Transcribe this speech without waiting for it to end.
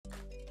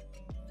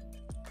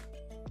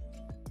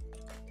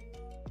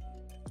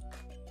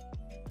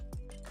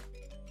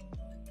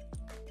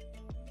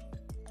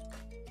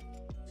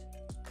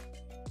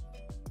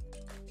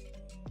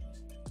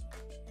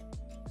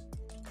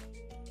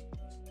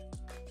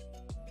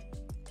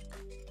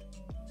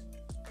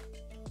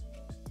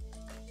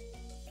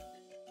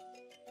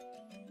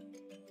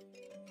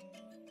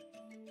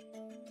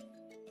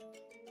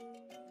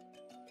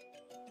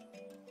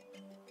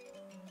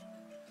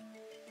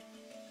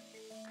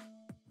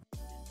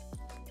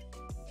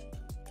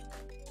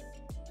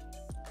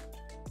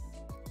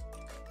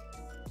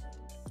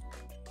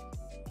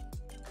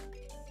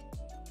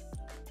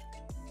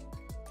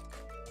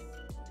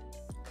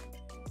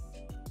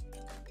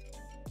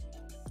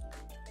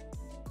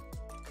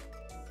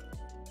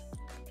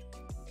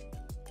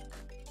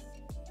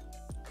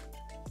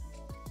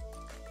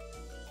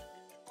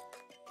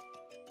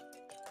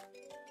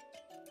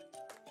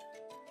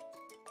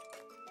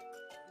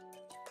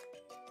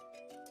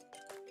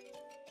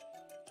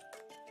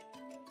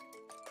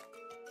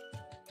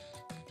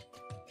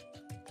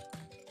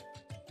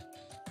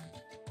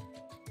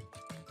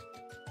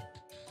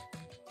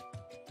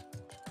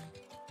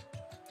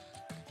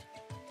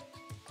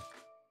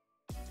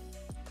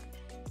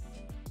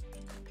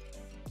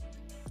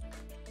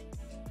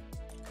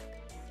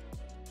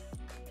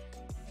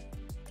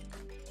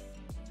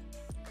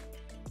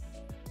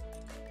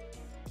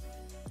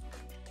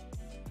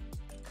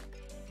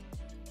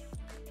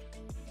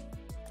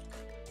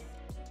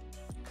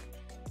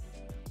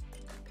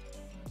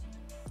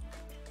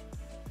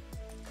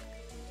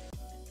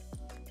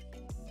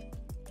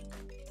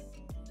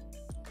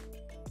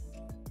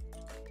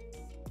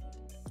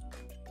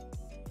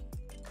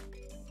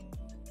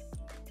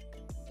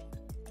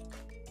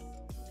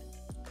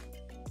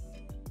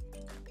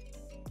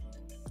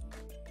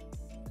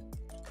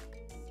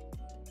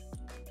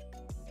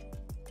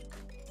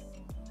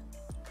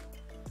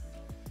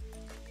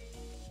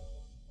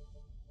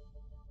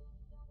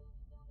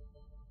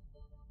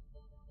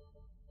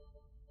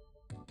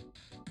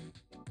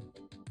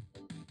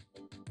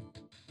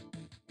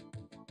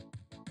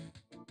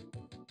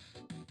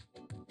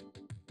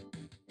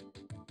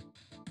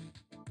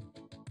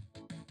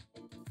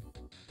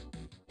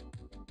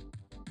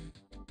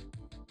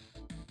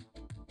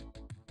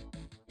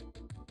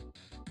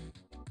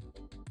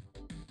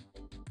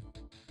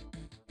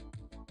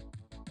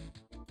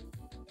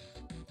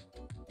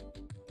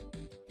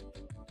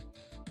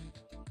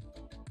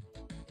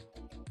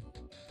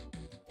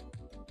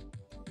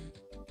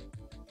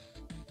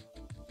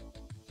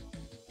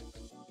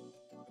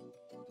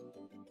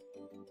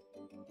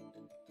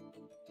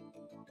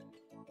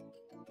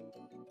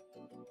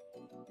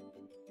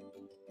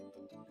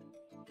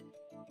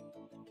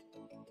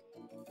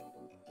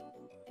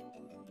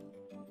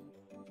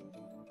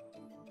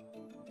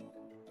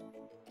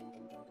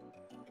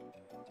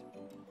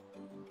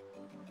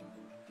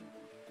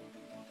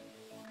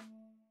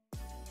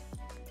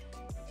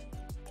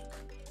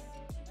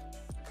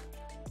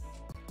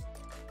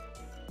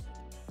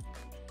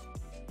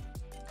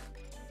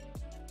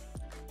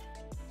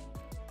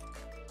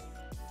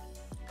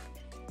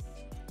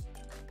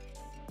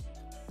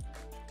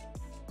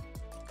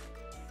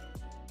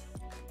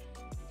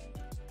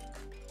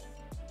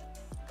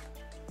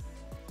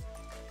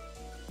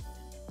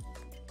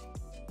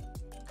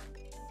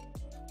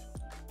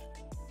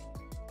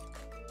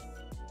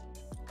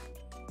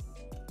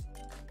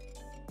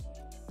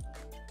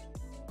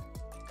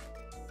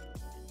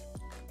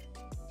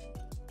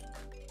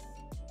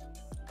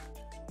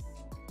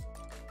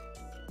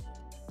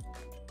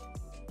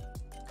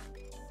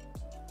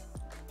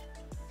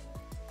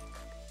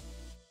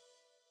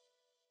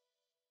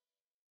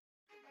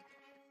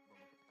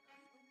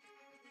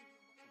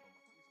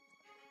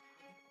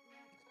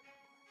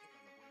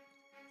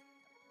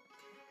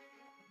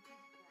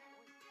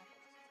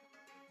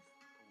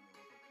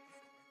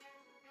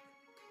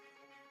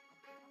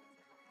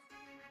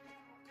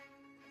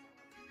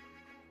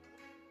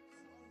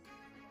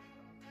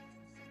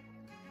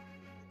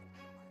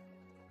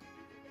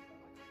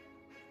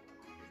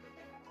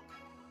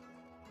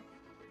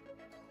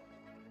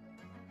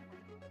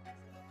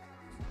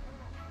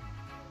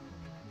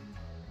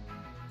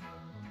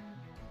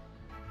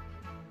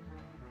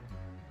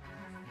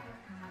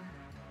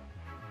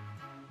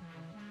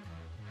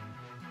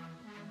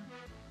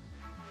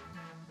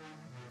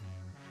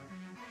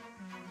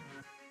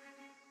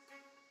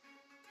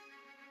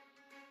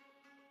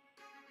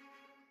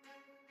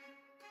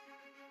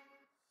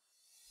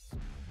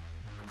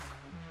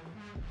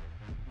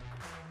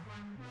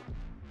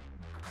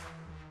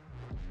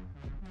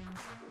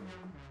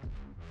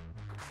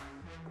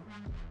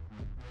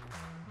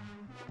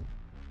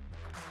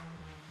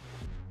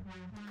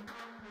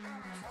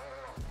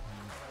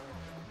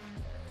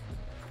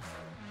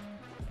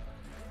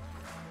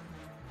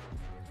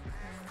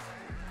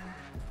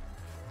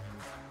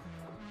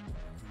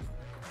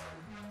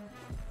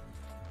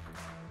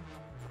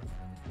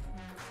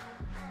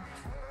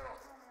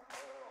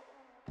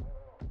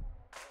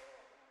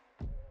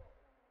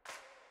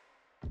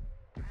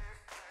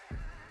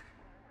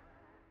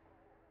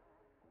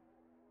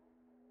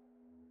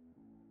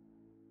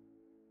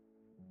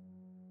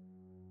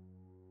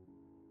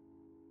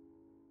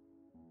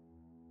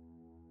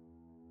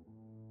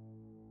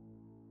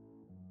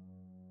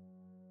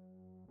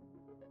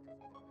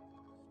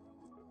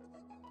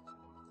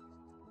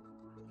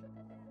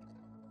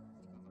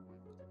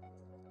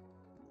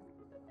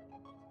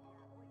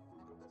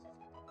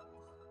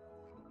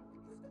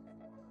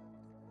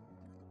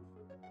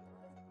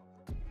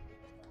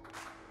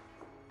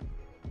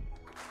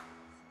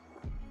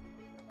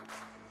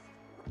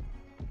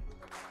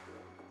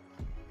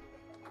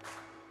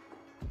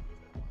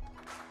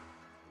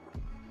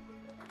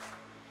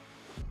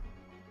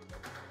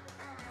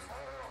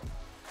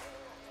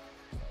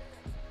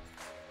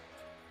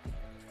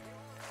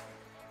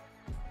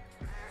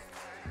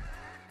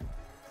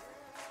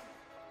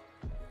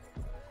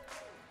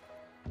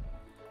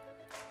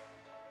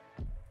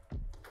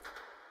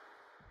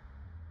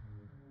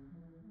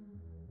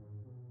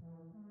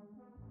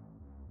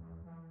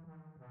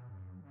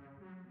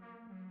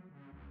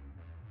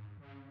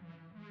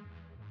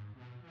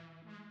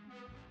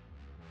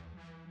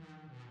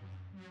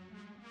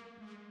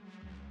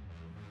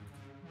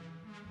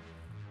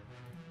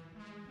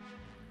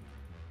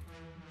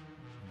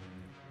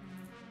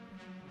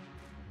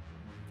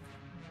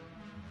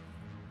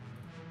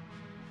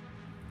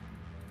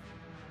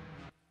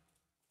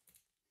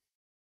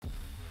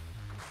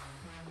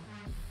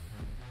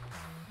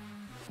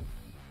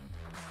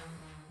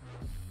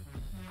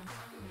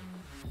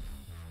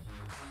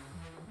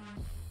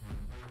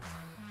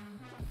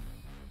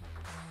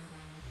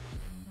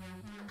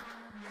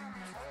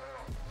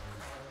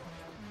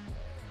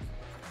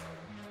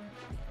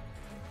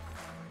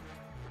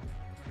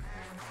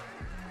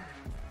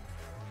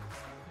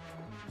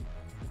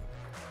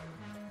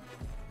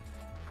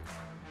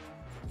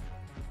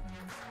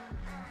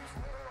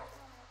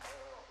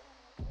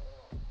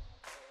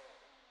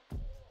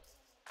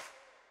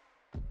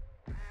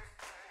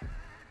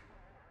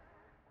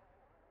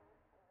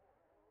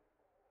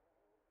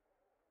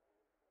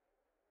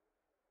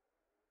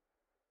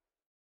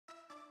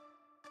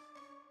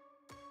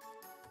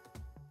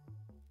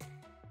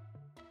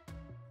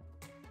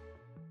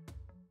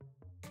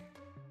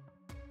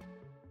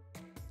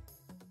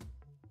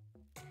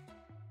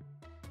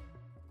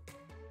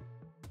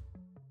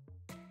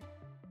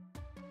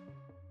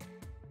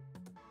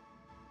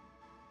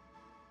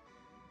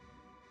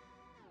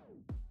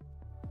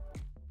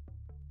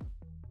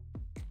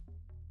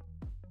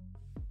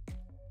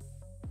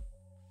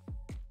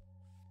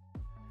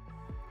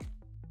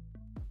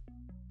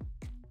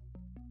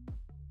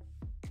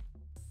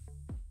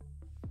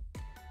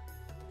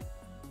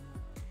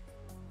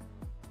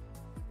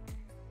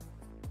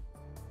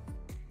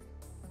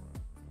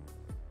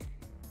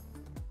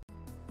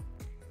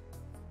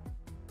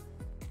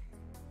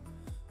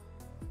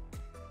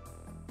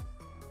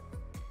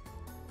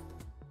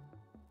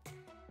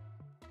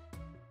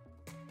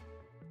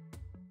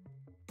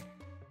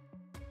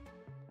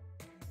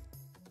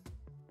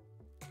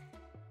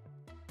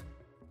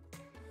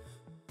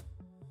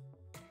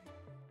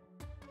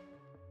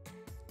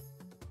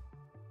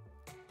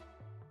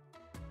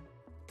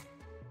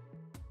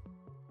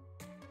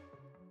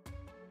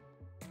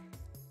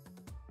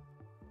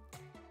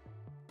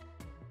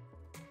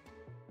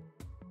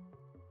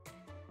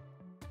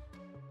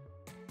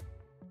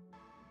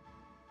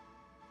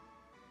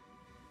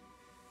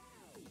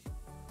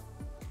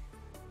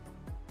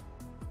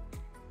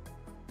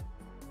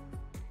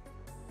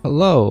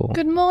Hello.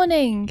 Good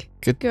morning.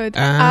 Good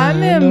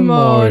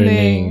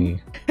morning.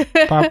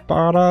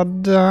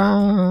 Ba-ba-da-da.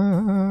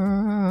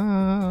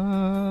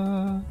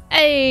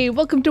 Hey,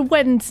 welcome to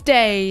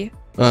Wednesday.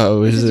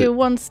 Oh, This is is it? your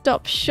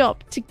one-stop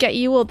shop to get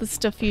you all the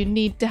stuff you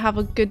need to have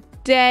a good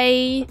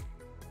day.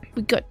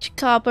 We got your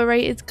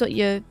carburetors, got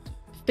your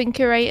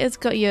finkerators,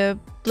 got your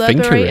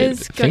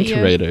blurberators, got your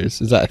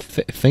Finkerators. Is that a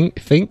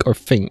think or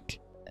fink?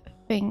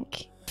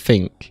 think.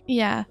 Fink.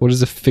 Yeah. What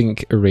does a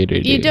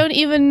finkerator do? You don't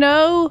even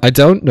know? I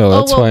don't know.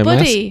 That's why I'm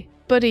buddy.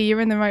 Buddy, you're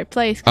in the right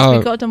place because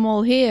we got them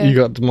all here. You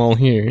got them all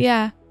here.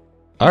 Yeah.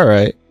 All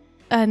right.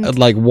 And I'd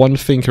like one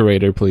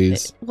finkerator,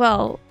 please.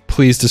 well,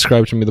 Please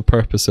describe to me the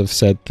purpose of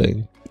said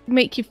thing.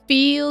 make you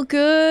feel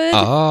good.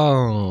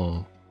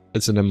 Oh,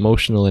 it's an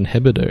emotional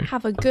inhibitor.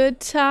 Have a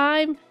good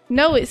time.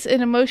 No, it's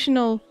an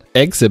emotional.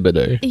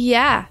 Exhibitor.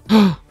 Yeah.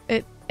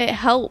 It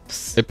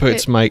helps. It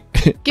puts my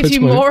gives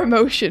you more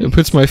emotion. It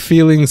puts my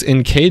feelings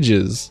in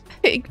cages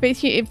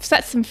It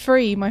sets them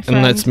free, my friend.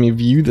 and lets me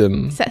view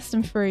them. Sets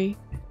them free.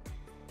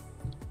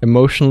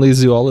 Emotionally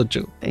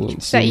zoological. It can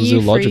set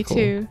you free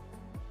too.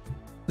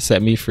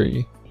 Set me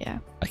free. Yeah.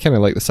 I kind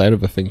of like the side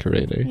of a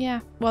finkerator. Yeah.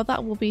 Well,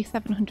 that will be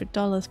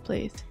 $700,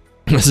 please.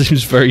 That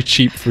seems very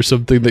cheap for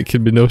something that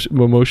can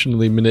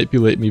emotionally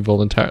manipulate me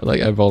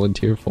like I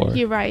volunteer for.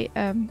 You're right.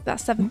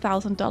 That's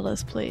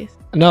 $7,000, please.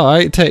 No,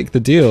 I take the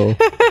deal.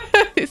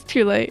 It's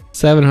too late.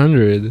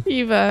 700.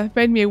 You've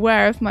made me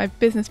aware of my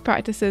business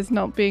practices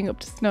not being up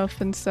to snuff,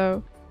 and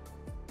so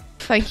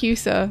thank you,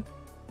 sir.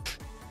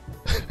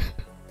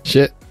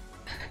 Shit.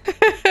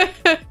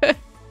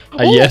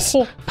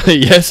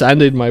 Yes,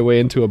 ended my way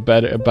into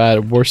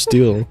a worse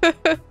deal.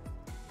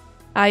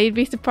 You'd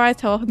be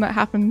surprised how often that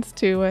happens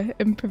to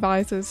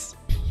improvisers.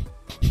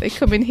 They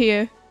come in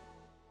here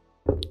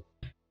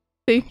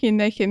thinking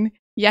they can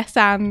yes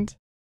and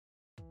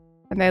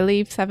they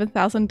leave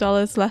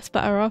 $7,000 less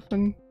better off.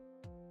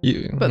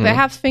 But they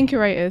have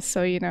finkerators,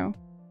 so you know.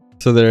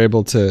 So they're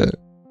able to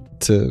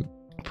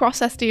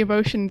process the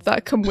emotions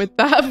that come with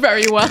that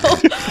very well.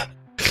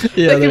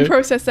 Yeah, they can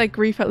process their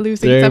grief at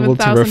losing they're able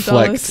to $7,000.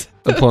 reflect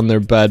upon their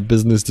bad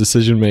business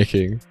decision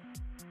making.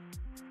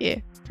 Yeah,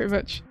 pretty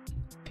much.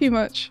 Too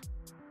much.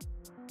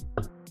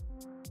 But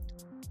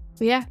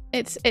yeah,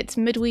 it's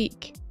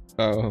midweek.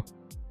 Oh.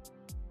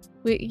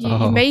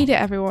 You made it,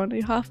 everyone.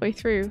 You're halfway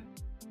through.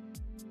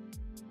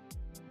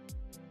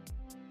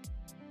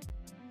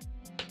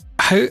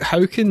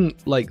 How can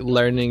like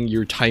learning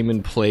your time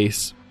and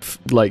place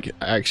like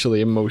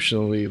actually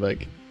emotionally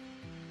like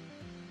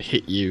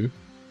hit you?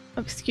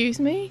 Excuse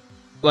me?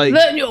 Like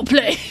learn your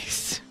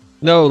place.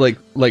 No, like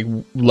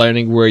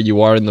learning where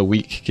you are in the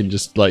week can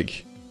just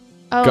like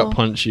gut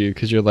punch you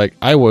because you're like,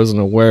 I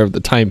wasn't aware of the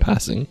time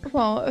passing.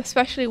 Well,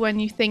 especially when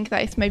you think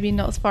that it's maybe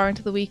not as far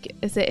into the week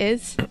as it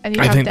is, and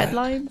you have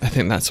deadlines. I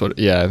think that's what.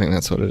 Yeah, I think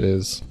that's what it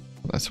is.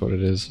 That's what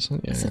it is. Yeah.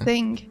 It's a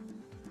thing.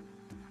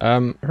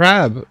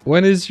 Rab,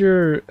 when is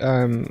your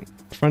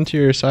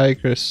frontier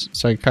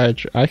psychiatrist?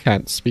 I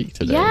can't speak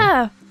today.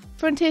 Yeah,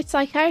 frontier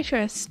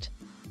psychiatrist.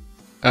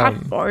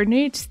 That boy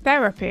needs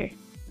therapy.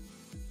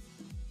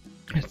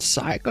 It's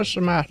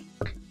psychosomatic.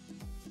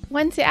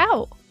 When's it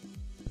out?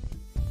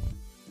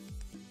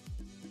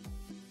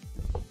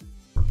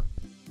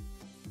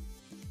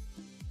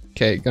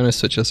 Okay, gonna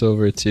switch us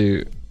over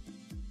to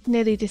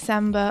nearly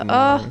December.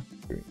 Oh,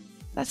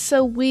 that's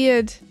so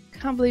weird.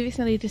 Can't believe it's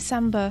nearly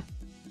December.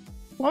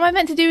 What am I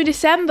meant to do in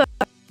December?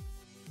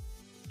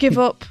 Give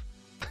up.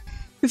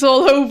 It's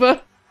all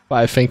over.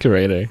 Buy a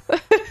finkerator.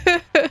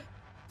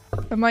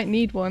 I might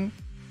need one.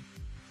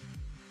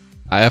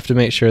 I have to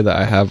make sure that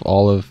I have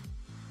all of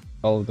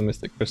the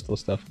Mystic Crystal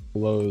stuff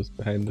closed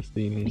behind the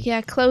scenes.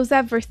 Yeah, close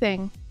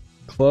everything.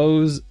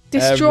 Close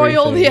Destroy everything.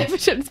 all the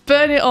evidence.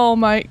 Burn it all,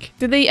 Mike.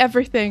 Delete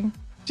everything.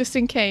 Just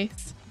in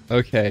case.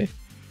 Okay.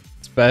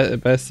 It's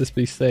best to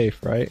be safe,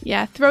 right?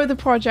 Yeah, throw the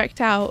project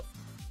out.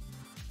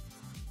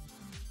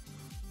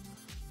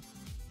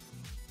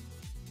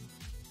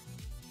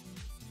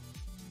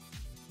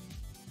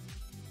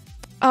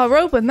 Oh,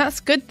 Robin, that's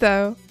good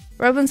though.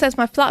 Robin says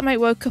my flatmate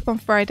woke up on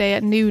Friday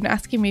at noon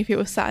asking me if it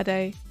was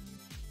Saturday.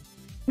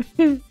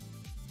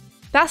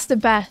 That's the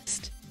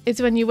best.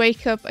 Is when you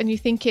wake up and you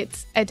think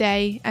it's a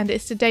day and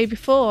it's the day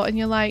before and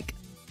you're like,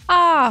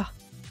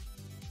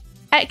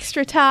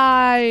 extra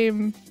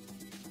time.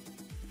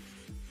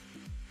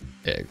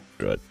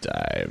 Extra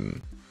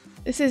time.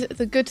 This is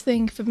the good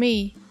thing for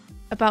me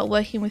about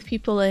working with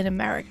people in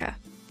America.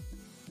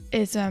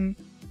 Is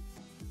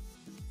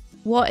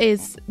what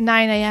is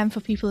 9 AM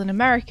for people in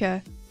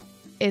America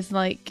is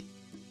like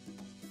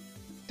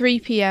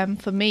 3 PM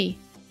for me,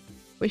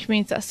 which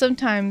means that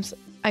sometimes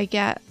I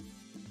get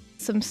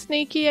some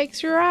sneaky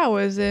extra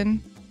hours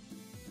in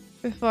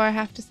before I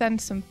have to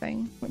send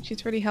something, which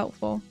is really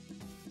helpful.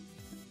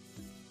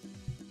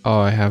 Oh,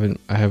 I haven't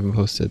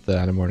posted the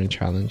Animating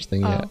challenge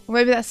thing yet. Well,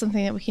 maybe that's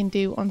something that we can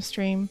do on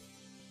stream.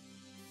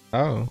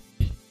 Oh,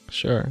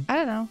 sure. I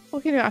don't know.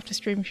 We can do it after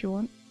stream if you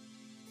want.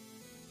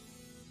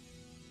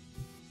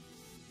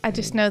 I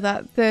just know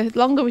that the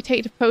longer we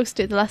take to post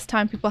it, the less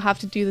time people have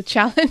to do the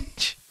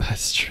challenge.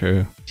 That's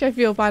true. Which I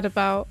feel bad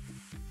about.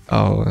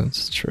 Oh,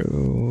 that's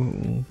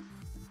true.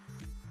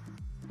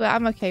 But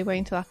I'm okay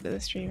waiting till after the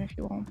stream if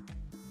you want.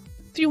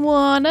 If you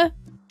wanna.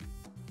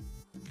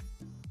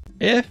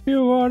 If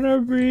you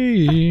wanna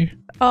be.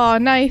 Oh,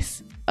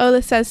 nice.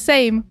 Ola says,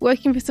 same.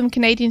 Working for some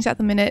Canadians at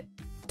the minute.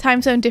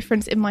 Time zone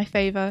difference in my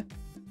favour.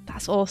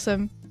 That's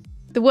awesome.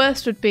 The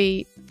worst would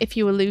be if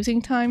you were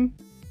losing time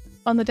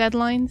on the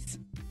deadlines.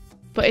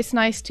 But it's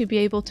nice to be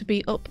able to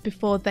be up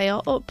before they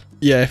are up.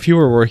 Yeah, if you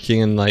were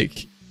working in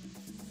like,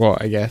 well,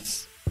 I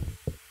guess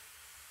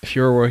if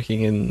you were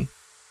working in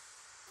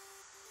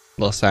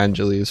Los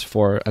Angeles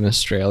for an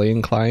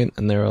Australian client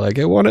and they were like,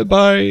 I want it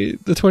by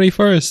the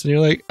 21st, and you're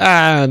like,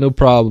 no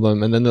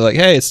problem, and then they're like,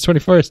 hey, it's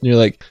 21st, and you're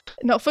like,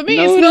 not for me,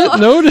 no, it's not.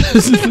 No, it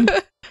isn't.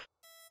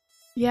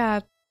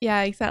 Yeah,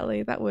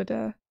 exactly. That would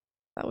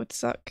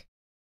suck.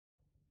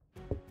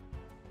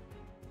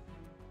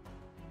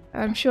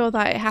 I'm sure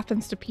that it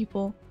happens to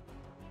people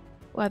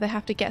where they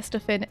have to get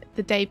stuff in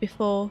the day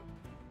before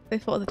they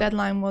thought the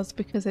deadline was,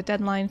 because the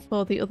deadline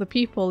for the other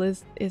people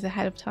is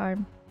ahead of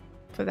time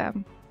for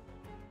them.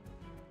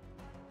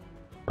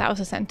 That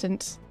was a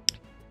sentence.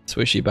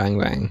 Swishy bang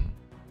bang.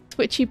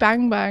 Switchy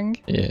bang bang.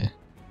 Yeah.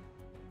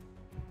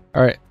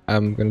 Alright,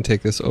 I'm going to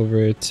take this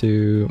over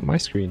to my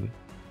screen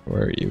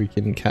where we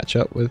can catch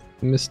up with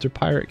Mr.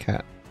 Pirate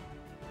Cat.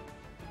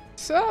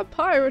 Sir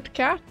Pirate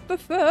Cat the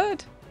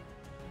Third.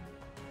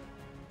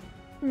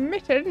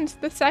 Mittens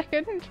the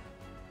Second.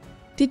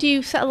 Did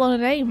you settle on a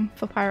name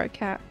for Pirate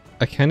Cat?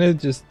 I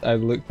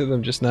looked at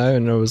them just now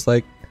and I was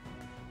like,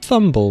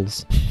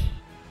 Thumbles.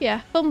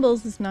 Yeah,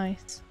 Thumbles is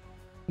nice.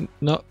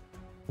 Not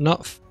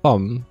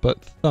thumb,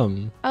 but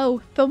thumb.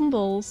 Oh,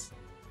 Thumbles.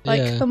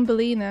 Like Yeah.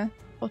 Thumbelina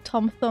or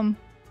Tom Thumb.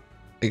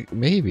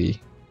 Maybe.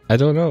 I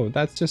don't know.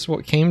 That's just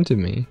what came to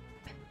me.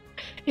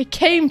 It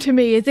came to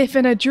me as if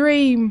in a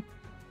dream.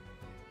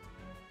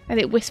 And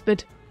it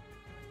whispered,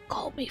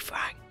 call me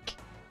Frank.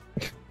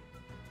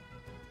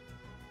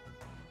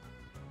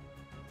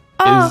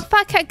 Oh,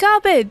 Fat Cat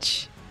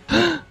Garbage!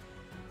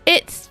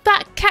 It's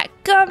Fat Cat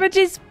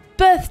Garbage's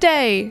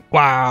birthday!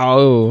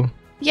 Wow!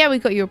 Yeah, we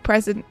got you a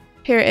present.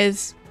 Here it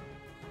is.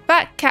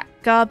 Fat Cat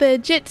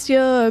Garbage, it's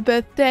your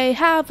birthday.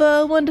 Have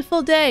a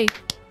wonderful day.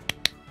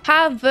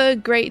 Have a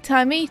great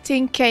time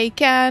eating cake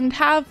and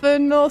have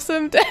an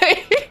awesome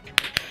day.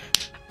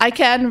 I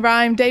can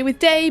rhyme day with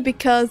day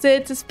because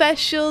it's a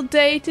special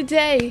day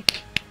today.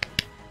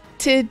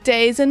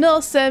 Today's an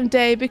awesome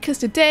day because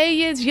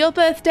today is your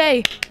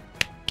birthday.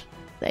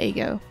 There you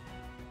go.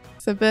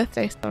 It's a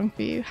birthday song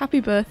for you. Happy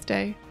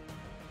birthday.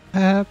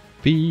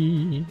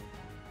 Happy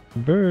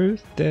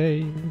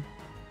birthday.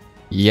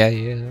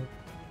 Yeah.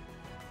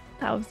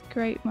 That was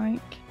great, Mike.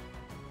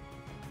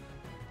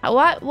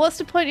 What's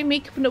the point in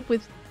me coming up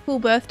with cool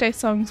birthday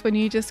songs when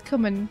you just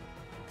come and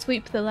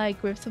sweep the leg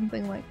with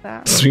something like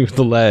that? Sweep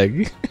the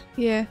leg.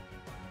 Yeah.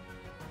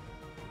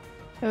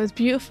 That was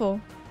beautiful.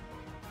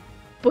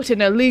 But an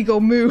illegal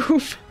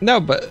move. No,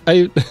 but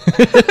I...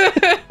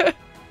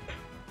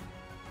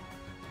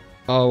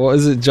 Oh, what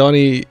is it?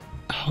 Johnny...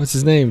 what's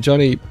his name?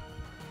 Johnny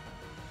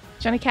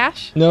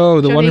Cash? No,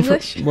 the Johnny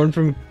one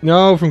from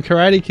from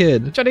Karate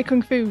Kid. Johnny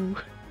Kung Fu.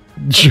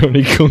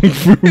 Johnny Kung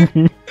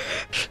Fu.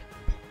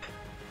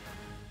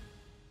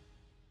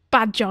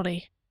 Bad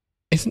Johnny.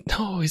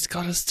 He's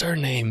got a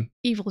surname.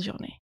 Evil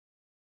Johnny.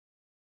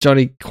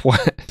 Johnny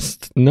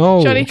Quest.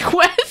 No. Johnny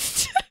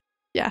Quest.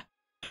 Yeah.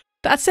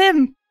 That's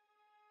him.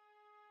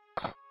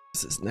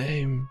 What's his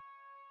name?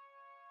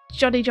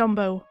 Johnny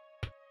Jumbo.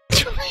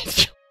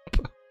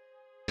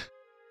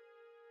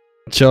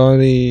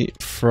 Johnny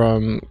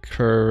from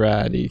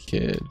Karate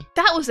Kid.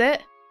 That was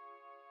it.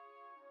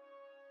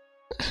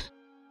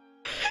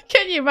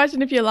 Can you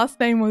imagine if your last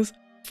name was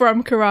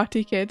from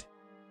Karate Kid?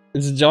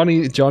 It's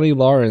Johnny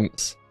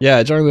Lawrence.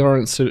 Yeah, Johnny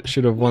Lawrence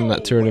should have won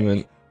that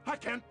tournament. I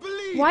can't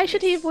believe Why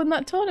should he have won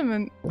that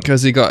tournament?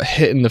 Because he got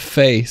hit in the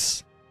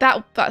face.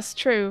 That's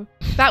true.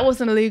 That was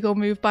an illegal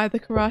move by the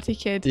Karate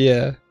Kid.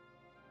 Yeah.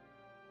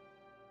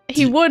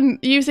 He won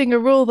using a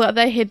rule that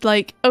they had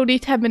like only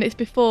 10 minutes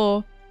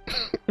before.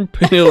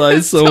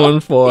 Penalize someone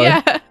for.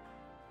 Yeah.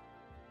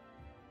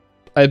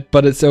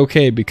 But it's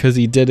okay because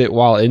he did it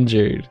while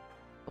injured.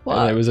 What?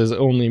 And it was his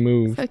only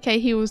move. Okay,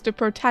 he was the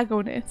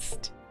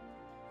protagonist.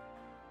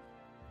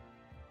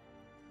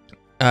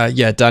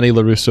 Yeah, Danny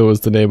LaRusso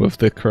was the name of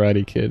the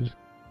Karate Kid.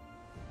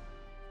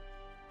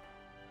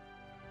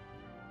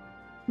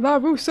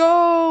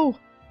 LaRusso!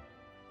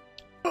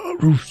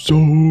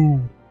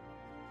 LaRusso!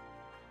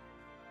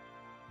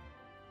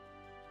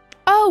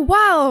 Oh,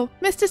 wow!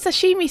 Mr.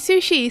 Sashimi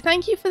Sushi,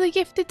 thank you for the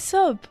gifted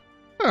sub.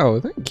 Oh,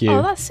 thank you.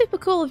 Oh, that's super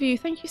cool of you.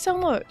 Thank you so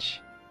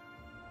much.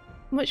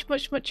 Much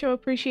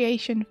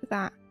appreciation for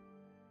that.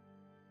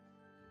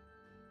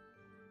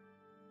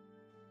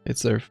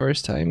 It's their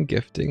first time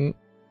gifting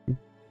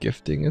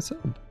a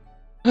sub.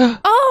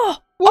 Oh!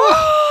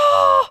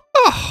 What?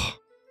 Oh!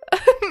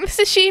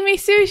 Sashimi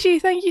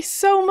Sushi, thank you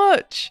so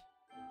much.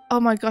 Oh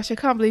my gosh, I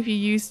can't believe you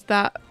used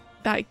that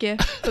that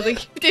gift for the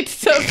gifted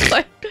subs.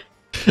 Like,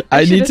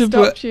 I need to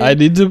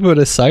put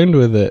a sound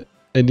with it.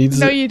 It needs.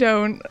 No, you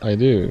don't. I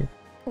do.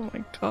 Oh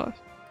my gosh.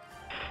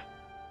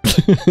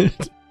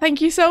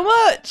 Thank you so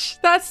much.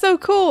 That's so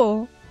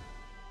cool.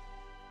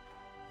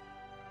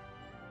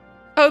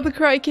 Oh, the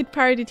Karate Kid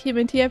parody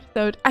TMNT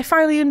episode. I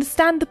finally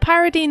understand the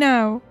parody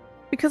now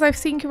because I've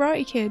seen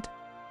Karate Kid.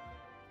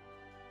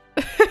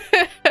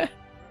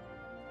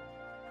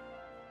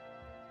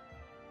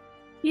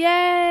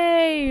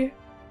 Yay!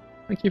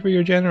 Thank you for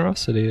your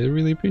generosity. I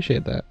really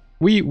appreciate that.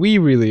 We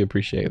really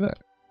appreciate that.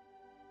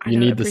 I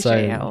don't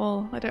appreciate it at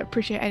all. I don't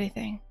appreciate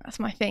anything. That's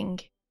my thing.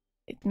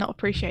 It's not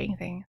appreciating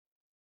things.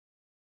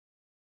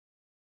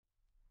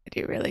 I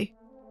do really.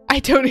 I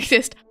don't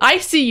exist. I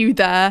see you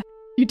there.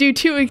 You do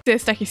too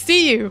exist. I can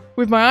see you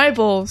with my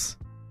eyeballs.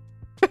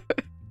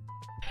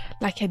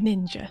 Like a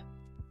ninja.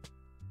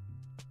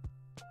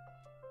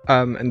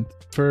 And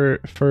for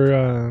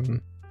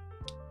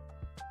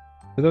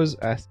those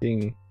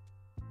asking,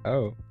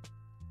 oh,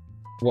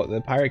 what the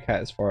Pirate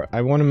Cat is for,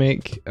 I want to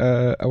make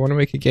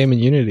a game in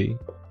Unity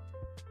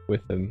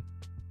with them.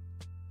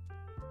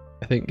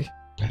 I think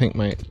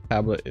my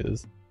tablet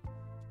is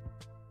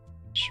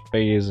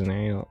spacing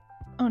out.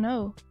 Oh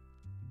no.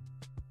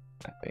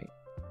 I think.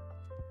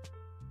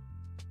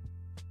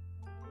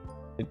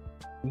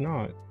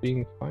 No, it's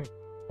being fine.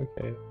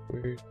 Okay,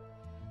 weird.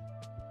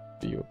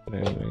 You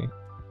open anyway.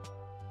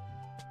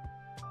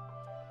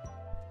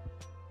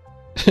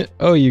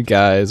 Oh, you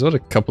guys, what a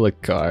couple of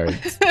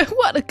cards.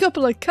 What a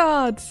couple of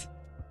cards.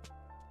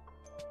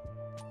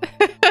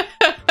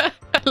 I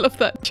love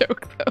that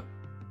joke though.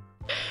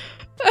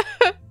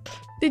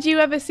 Did you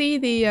ever see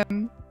the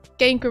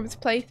Game Grumps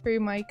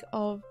playthrough, Mike,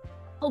 of...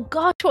 Oh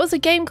gosh, what was the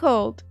game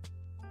called?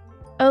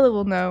 Ola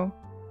will know.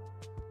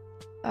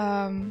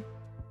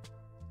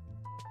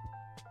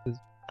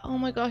 Oh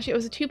my gosh, it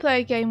was a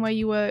 2-player game where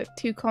you were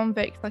 2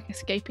 convicts, like,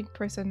 escaping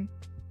prison.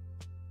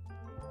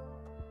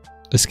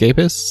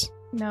 Escapists?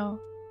 No.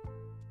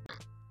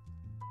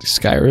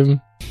 Skyrim?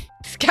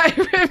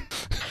 Skyrim?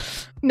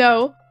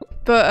 No,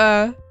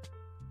 but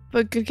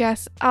good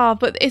guess. Ah,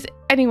 but it's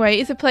anyway,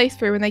 it's a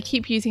playthrough and they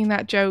keep using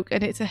that joke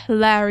and it's a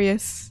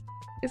hilarious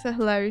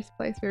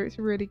playthrough. It's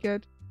really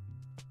good.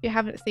 If you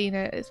haven't seen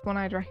it, it's one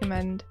I'd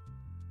recommend.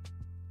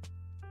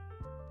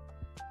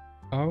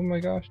 Oh my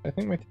gosh, I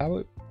think my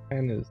tablet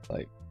pen is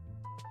like...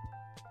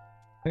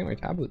 I think my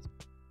tablet's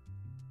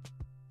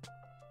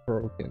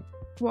broken.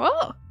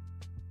 What?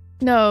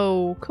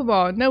 No, come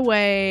on, no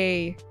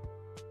way.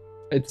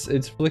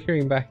 It's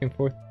flickering back and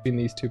forth between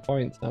these 2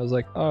 points. And I was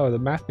like, oh, the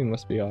mapping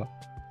must be off.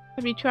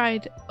 Have you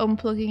tried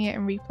unplugging it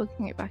and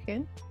replugging it back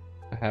in?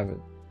 I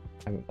haven't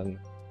done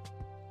that.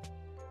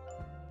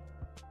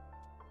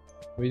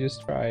 We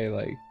just try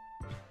like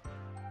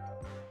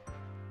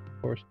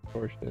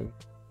portion.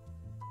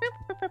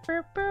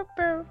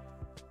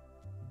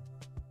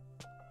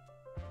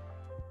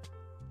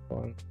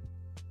 One.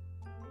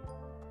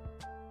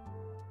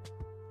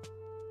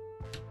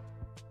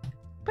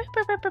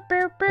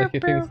 Like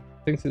it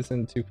thinks it's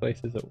in 2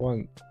 places at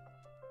once.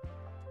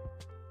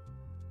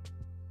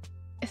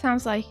 It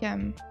sounds like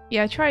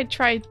yeah, try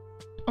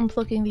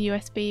unplugging the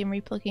USB and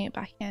replugging it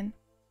back in.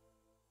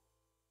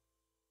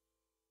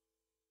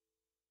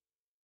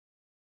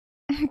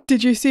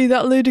 Did you see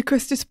that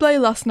ludicrous display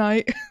last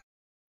night?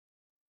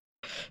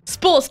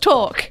 Sports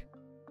talk!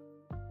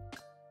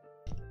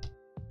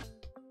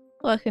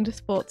 Welcome to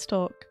Sports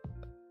Talk.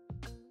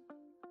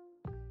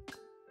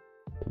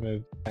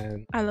 Move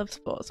 10. I love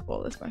sports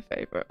ball, it's my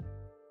favourite.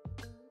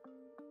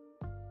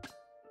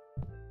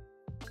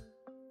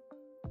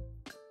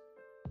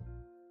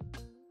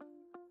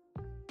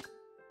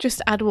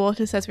 Just add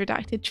water, says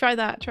Redacted. Try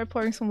that. Try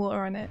pouring some water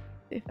on it.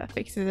 See if that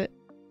fixes it.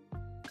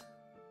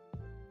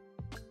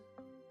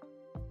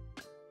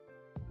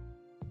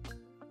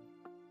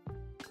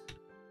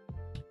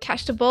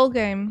 Catch the ball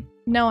game.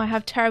 No, I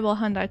have terrible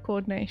hand-eye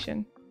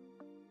coordination.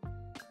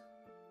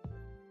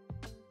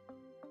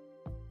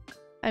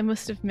 I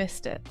must have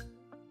missed it.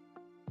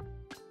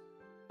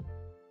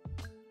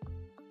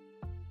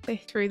 They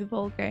threw the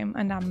ball game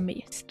and I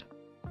missed.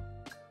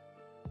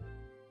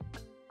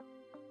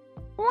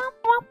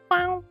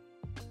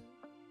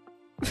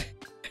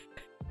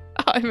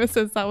 Emma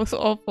says that was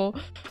awful.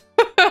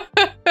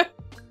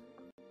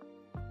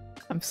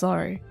 I'm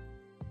sorry.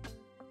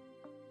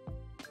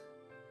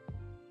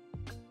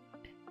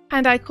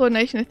 Hand-eye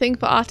coordination a thing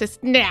for artists?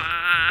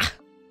 Nah!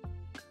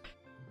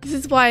 This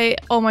is why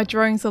all my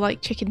drawings are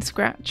like chicken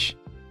scratch.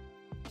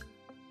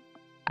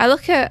 I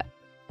look at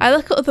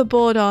other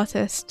board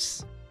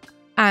artists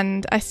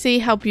and I see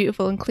how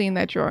beautiful and clean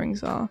their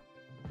drawings are.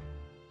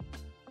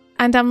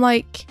 And I'm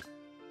like,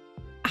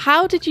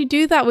 how did you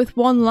do that with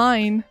one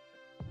line?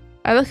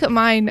 I look at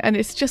mine and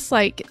it's just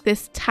like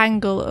this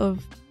tangle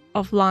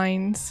of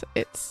lines.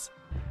 It's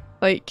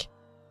like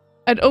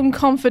an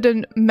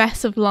unconfident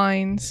mess of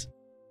lines.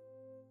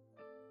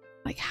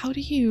 Like, how do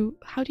you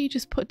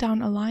just put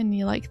down a line and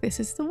you're like, this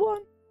is the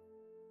one.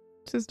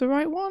 This is the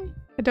right one.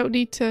 I don't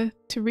need to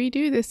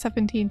redo this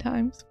 17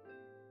 times.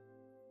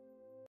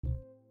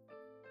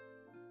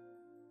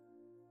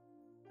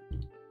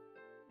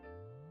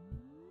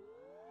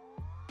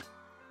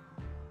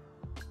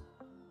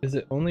 Is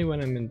it only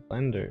when I'm in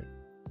Blender?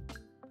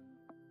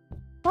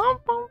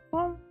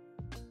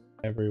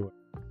 Everywhere.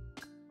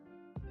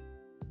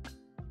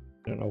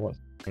 I don't know what's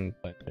in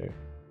Blender.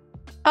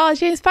 Oh,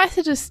 James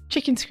Baxter does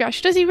chicken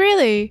scratch. Does he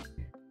really?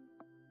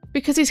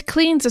 Because his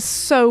cleans are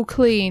so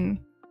clean.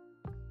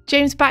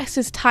 James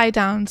Baxter's tie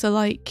downs are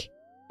like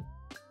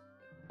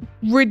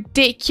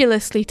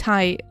ridiculously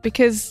tight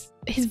because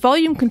his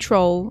volume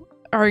control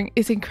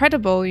is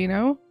incredible, you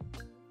know?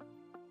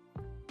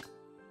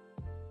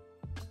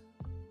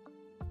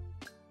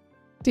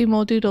 Do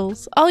more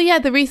doodles. Oh yeah,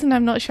 the reason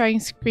I'm not sharing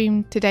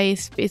screen today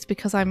is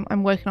because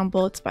I'm working on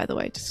boards, by the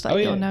way, just to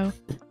let you all know.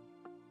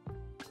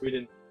 We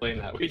didn't explain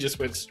that. We just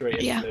went straight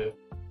into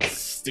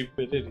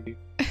stupidity.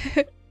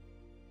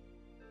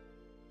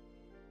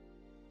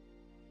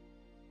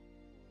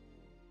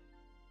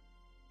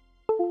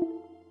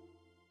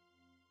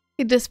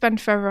 He does spend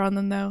forever on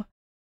them though.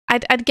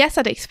 I'd guess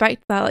I'd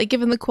expect that, like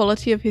given the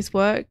quality of his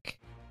work.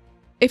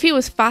 If he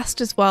was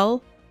fast as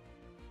well,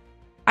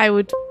 I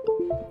would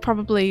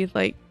probably,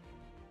 like,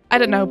 I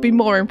don't know, be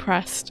more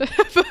impressed.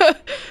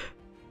 But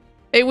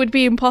it would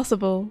be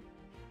impossible.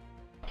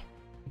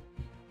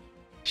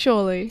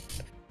 Surely.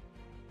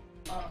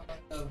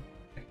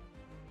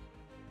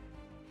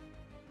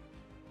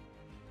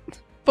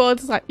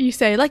 Boards, like you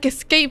say, like a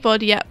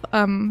skateboard. Yep,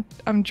 I'm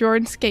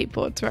drawing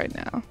skateboards right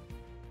now.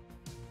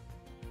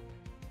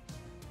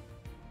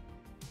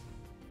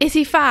 Is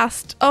he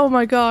fast? Oh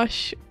my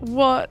gosh,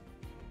 what?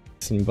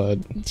 Listen,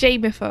 bud.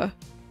 Jamifer.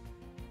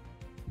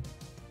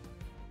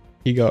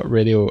 He got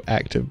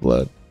radioactive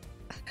blood.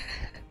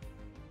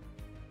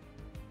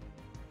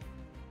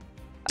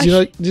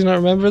 Do you not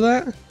remember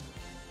that?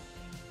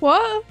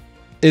 What?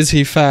 Is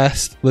he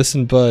fast?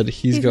 Listen, bud,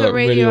 he's got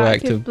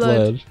radioactive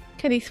blood.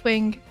 Can he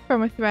swing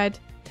from a thread?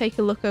 Take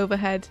a look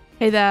overhead.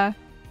 Hey there.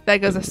 There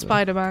goes a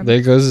Spider-Man.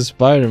 There goes a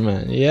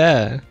Spider-Man,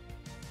 yeah.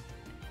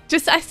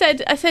 Just, I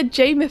said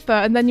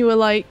Jamifer, and then you were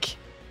like,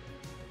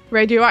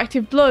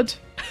 radioactive blood.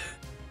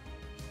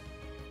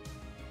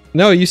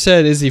 No, you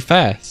said, is he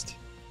fast?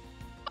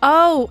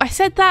 Oh, I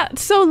said that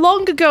so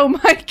long ago,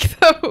 Mike,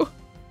 though.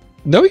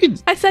 No, you...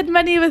 I said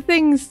many other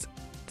things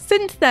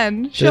since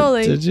then,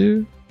 surely. Did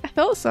you? I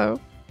thought so.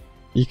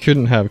 You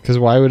couldn't have, because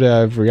why would I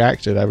have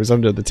reacted? I was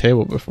under the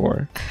table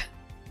before.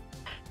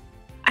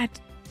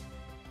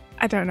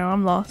 I don't know,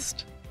 I'm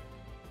lost.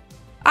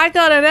 I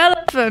got an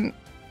elephant!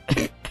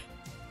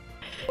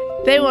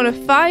 They want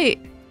to fight.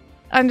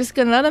 I'm just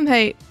gonna let them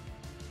hate.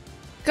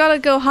 Gotta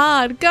go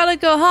hard, gotta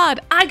go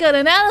hard. I got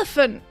an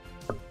elephant!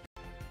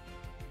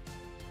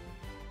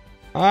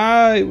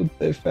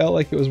 It felt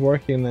like it was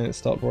working and then it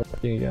stopped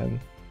working again.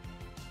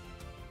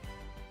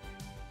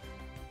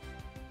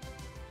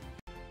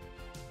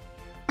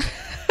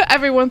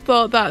 Everyone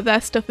thought that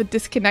their stuff had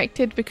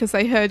disconnected because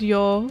they heard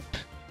your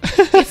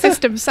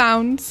system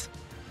sounds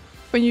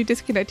when you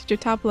disconnected your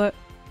tablet.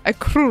 A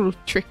cruel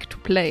trick to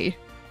play.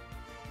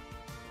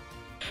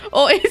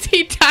 Or is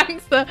he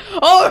Dancer?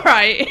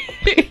 Alright!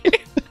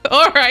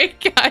 Alright,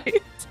 guys.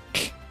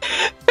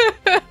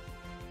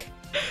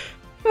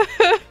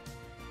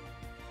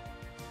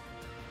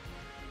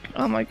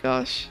 Oh my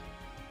gosh.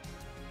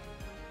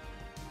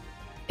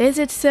 Is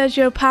it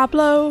Sergio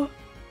Pablo?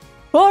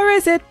 Or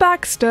is it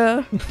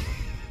Baxter?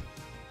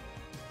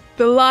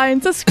 The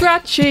lines are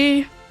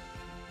scratchy.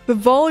 The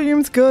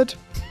volume's good.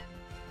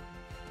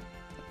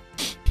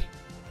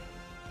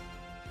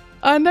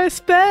 And I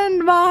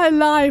spend my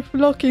life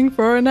looking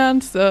for an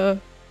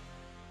answer.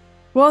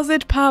 Was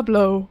it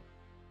Pablo?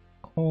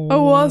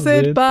 Or was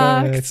it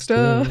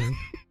Baxter?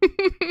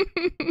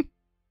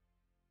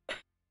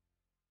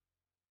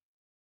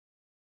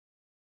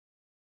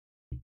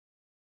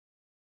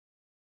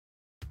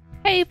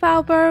 Hey,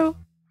 Pablo.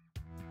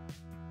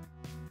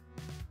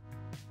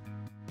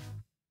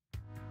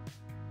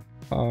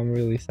 Oh, I'm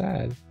really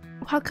sad.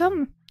 How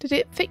come? Did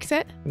it fix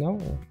it? No.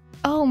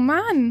 Oh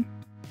man.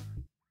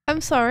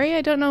 I'm sorry,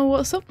 I don't know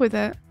what's up with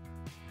it.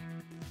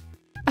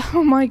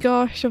 Oh my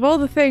gosh, of all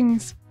the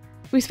things.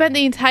 We spent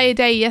the entire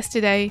day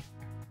yesterday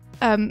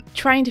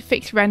trying to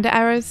fix render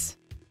errors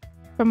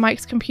from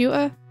Mike's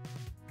computer.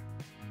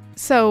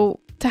 So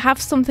to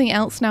have something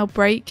else now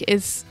break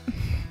is...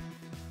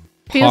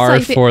 Par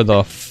like for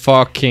the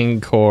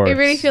fucking course. It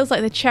really feels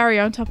like the cherry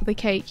on top of the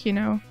cake, you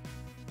know?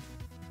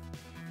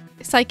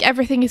 It's like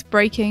everything is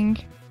breaking.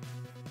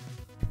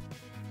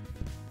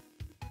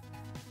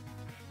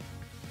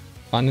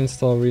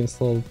 Uninstall,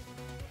 reinstall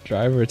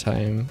driver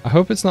time. I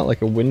hope it's not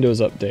like a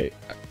Windows update.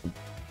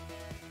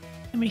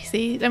 Let me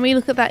see. Let me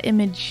look at that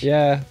image.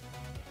 Yeah.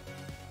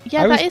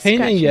 Yeah, I that was is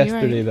painting scratchy,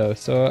 yesterday right. though,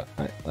 so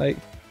I like.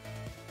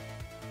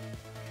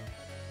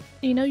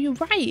 You know, you're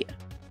right.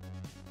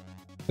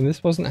 And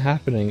this wasn't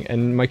happening,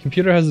 and my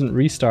computer hasn't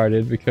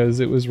restarted because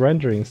it was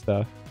rendering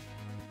stuff.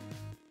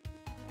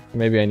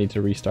 Maybe I need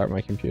to restart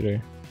my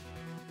computer.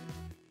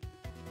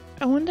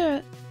 I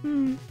wonder.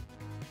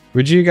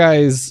 Would you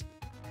guys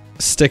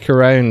stick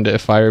around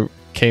if I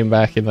came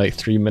back in like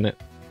 3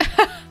 minutes?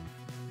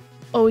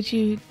 Or would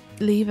you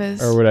leave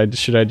us? Or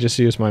should I just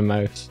use my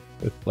mouse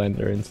with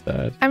Blender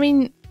instead? I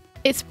mean,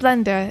 It's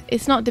Blender.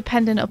 It's not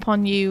dependent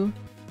upon you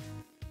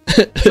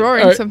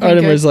drawing something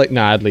Artemir's good. like,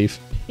 nah, I'd leave.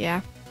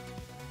 Yeah.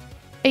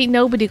 Ain't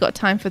nobody got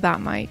time for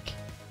that, Mike.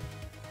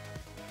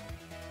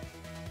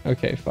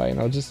 Okay, fine.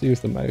 I'll just use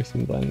the mouse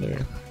in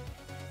Blender.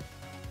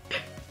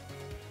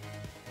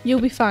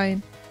 You'll be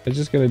fine. I'm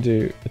just gonna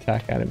do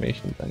attack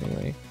animations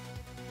anyway.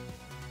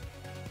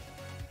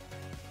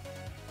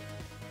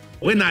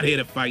 We're not here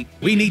to fight.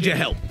 We need your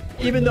help.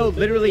 Even though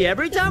literally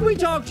every time we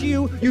talk to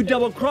you, you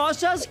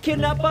double-cross us,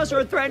 kidnap us,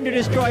 or threaten to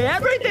destroy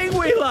everything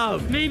we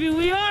love. Maybe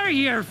we are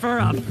here for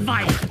a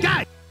fight.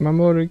 God!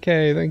 Mamoru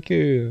K, thank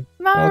you.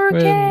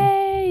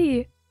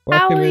 Maruke! How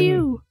Welcome are in.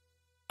 you?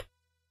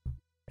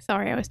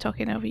 Sorry, I was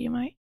talking over you,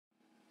 Mike.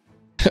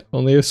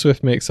 Only if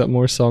Swift makes up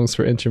more songs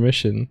for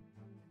intermission.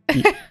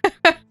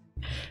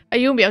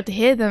 You won't be able to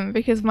hear them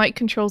because Mike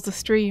controls the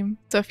stream.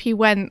 So if he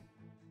went,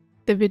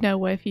 there'd be no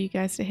way for you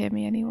guys to hear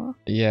me anymore.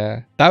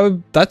 Yeah,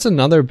 that's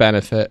another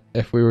benefit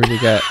if we were to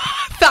get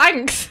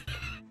Thanks!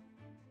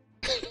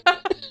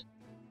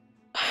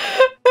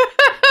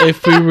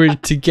 if we were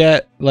to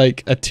get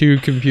like a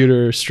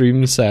 2-computer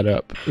stream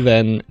setup,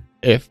 then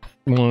if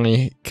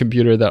my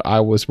computer that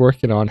I was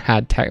working on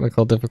had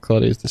technical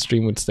difficulties, the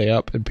stream would stay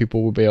up and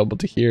people would be able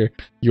to hear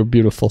your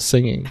beautiful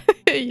singing.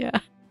 Yeah.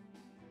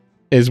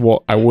 Is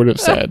what I would have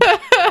said.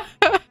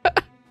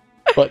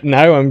 But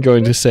now I'm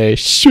going to say,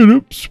 shut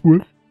up,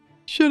 Swift.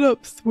 Shut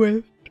up,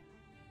 Swift.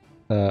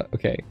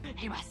 Okay.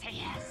 He must say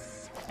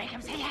yes. Make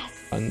him say yes.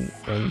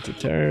 One to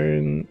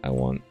turn. I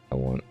want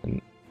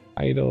an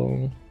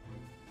idol.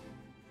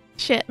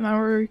 Shit,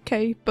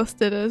 Maruke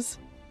busted us.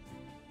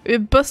 We're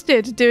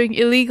busted doing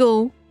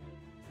illegal,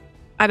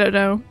 I don't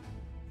know,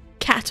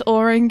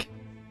 cat-oring.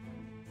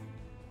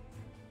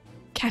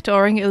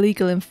 Cat-oring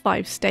illegal in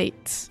 5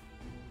 states.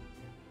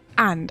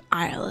 And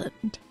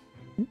Ireland.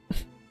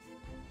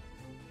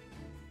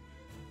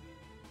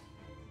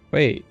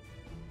 Wait.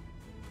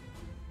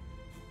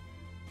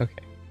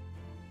 Okay.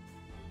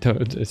 No,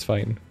 it's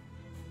fine.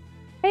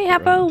 Hey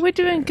Habbo, we're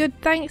doing good,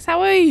 thanks.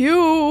 How are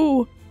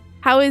you?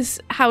 How is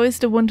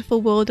the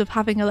wonderful world of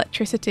having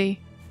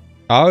electricity?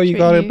 Oh, you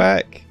got Treating it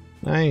back.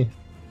 Nice.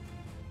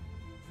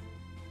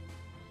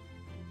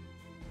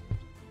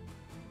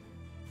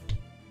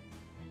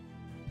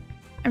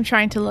 I'm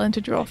trying to learn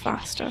to draw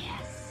faster.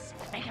 Yes.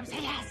 Make him say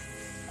yes.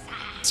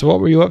 So what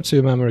were you up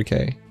to,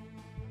 Mamoruke?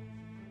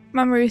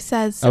 Mamoru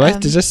says... I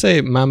like to just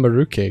say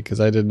Mamoruke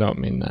because I did not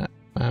mean that.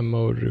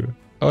 Mamoru.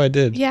 Oh, I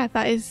did. Yeah,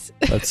 that is...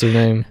 That's her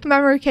name.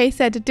 Mamoru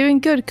said, doing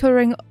good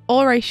colouring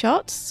ore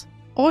shots.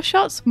 Ore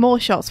shots? More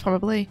shots,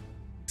 probably.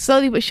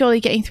 Slowly but surely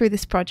getting through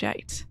this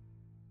project.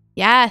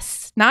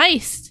 Yes!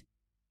 Nice!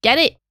 Get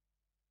it!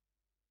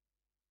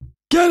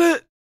 Get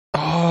it!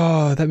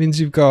 Oh, that means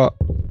you've got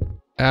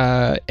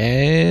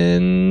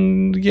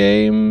end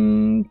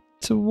game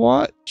to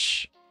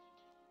watch.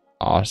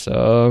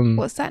 Awesome.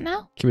 What's that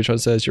now? Kibitron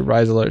says your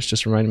Rise alerts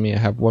just reminded me I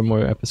have one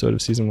more episode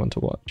of season 1 to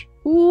watch.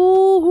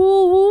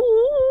 Ooh.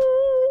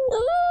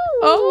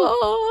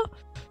 Oh!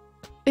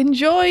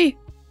 Enjoy!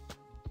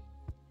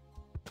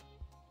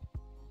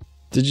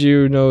 Did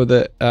you know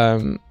that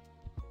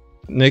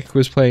Nick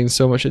was paying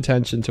so much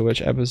attention to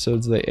which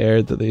episodes they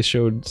aired that they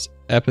showed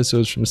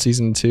episodes from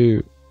season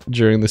 2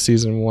 during the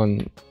season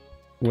 1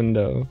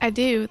 window? I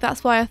do.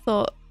 That's why I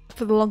thought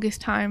for the longest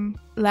time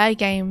Lair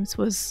Games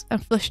was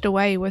and Flushed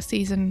Away were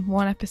season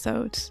 1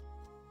 episodes.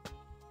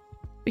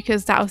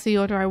 Because that was the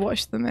order I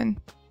watched them in.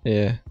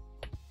 Yeah.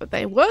 But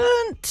they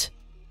weren't!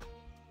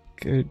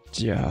 Good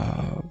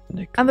job,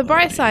 Nick. And the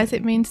bright side,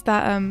 it means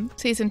that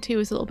season 2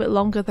 is a little bit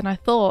longer than I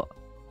thought.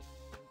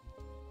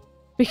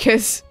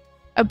 Because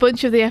a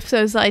bunch of the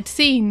episodes that I'd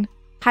seen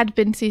had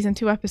been season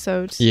 2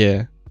 episodes.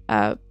 Yeah.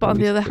 But on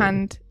the other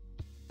hand,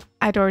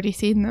 I'd already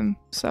seen them,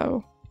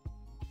 so...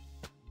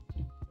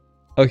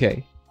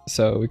 Okay,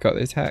 so we got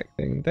the attack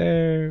thing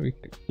there, we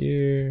got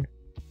here.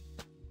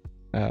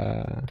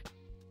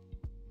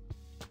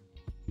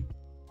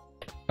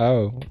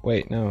 Oh,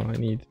 wait, no, I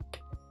need...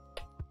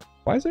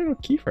 Why is there no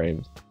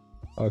keyframes?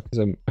 Oh,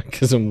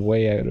 because I'm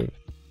way out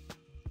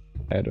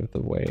of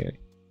the way.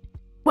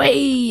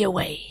 Way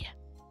away.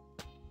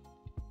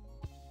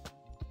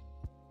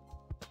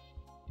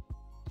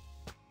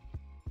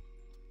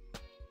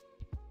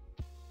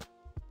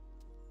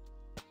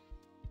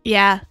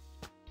 Yeah.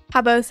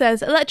 Habbo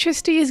says,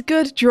 electricity is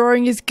good,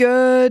 drawing is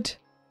good.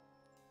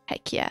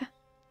 Heck yeah.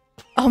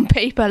 On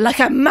paper, like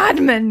a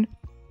madman.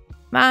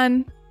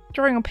 Man,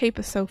 drawing on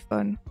paper's so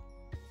fun.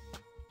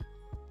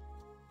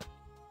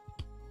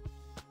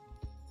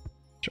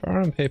 Drawing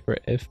on paper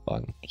is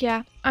fun.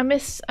 Yeah, I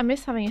miss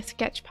having a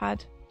sketch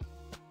pad.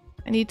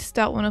 I need to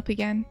start one up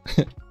again.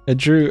 I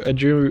drew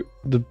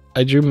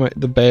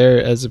the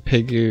bear as a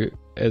pig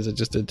as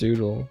just a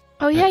doodle.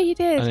 Oh yeah, you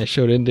did. And I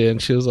showed India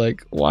and she was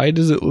like, why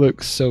does it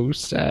look so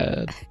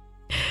sad?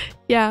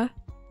 Yeah.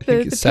 I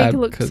think The it's sad pig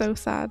looks so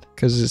sad.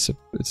 because it's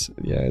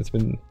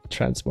been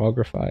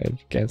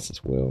transmogrified against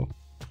its will.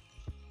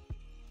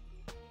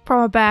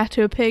 From a bear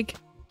to a pig.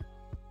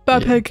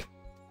 Bear Yeah. pig.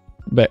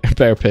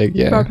 Bear pig,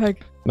 yeah. Bear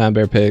pig. Man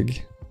bear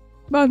pig.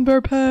 Man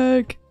bear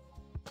pig.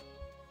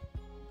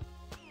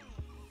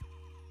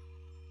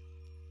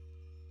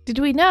 Did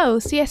we know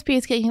CSP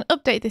is getting an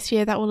update this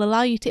year that will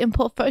allow you to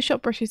import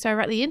Photoshop brushes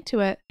directly into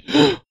it?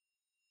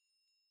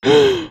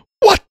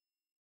 What?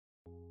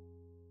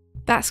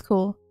 That's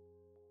cool.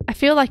 I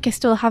feel like I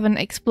still haven't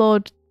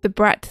explored the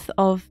breadth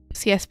of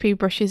CSP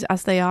brushes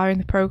as they are in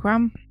the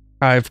program.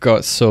 I've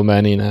got so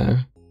many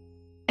now.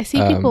 I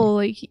see people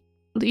like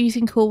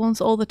using cool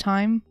ones all the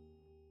time.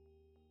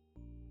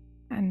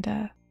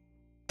 And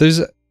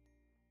there's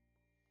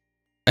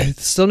I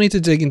still need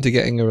to dig into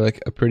getting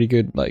a pretty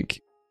good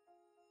like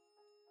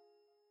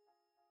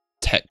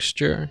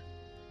texture.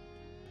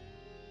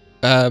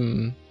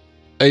 I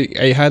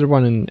had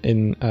one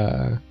in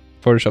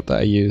Photoshop that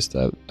I used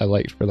that I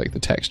liked for like the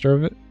texture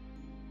of it.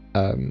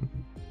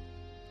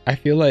 I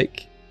feel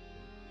like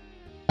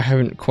I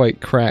haven't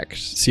quite cracked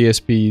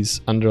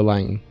CSP's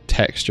underlying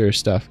texture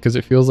stuff because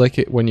it feels like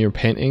it when you're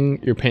painting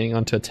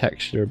onto a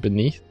texture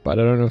beneath, but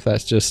I don't know if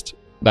that's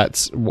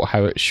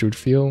how it should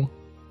feel.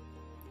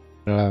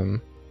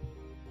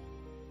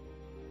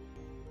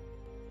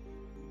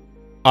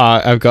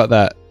 I've got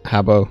that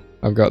Habo.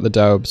 I've got the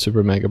Doig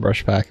Super Mega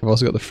Brush Pack. I've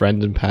also got the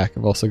Friendin Pack.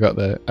 I've also got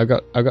I've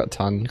got a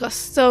ton.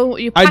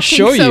 you're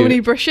packing so many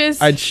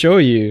brushes. I'd show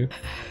you.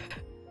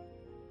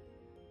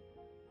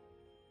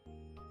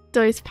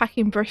 Doig's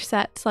packing brush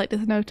sets like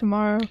there's no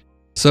tomorrow.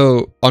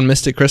 So on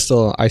Mystic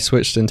Crystal, I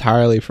switched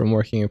entirely from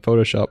working in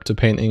Photoshop to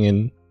painting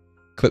in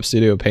Clip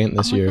Studio Paint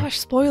this year. Oh my gosh,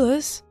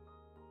 spoilers.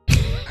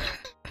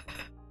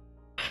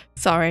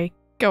 Sorry,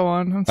 go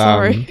on. I'm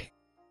sorry.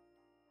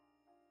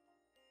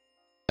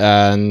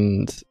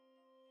 And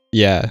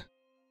yeah,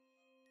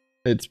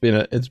 it's been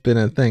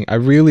a thing. I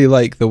really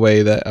like the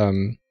way that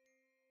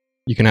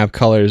you can have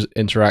colors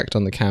interact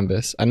on the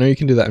canvas. I know you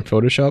can do that in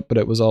Photoshop, but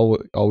it was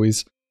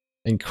always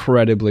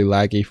incredibly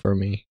laggy for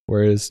me.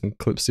 Whereas in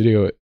Clip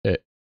Studio,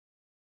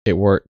 it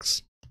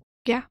works.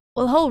 Yeah.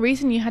 Well, the whole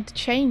reason you had to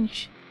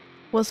change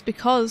was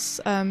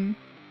because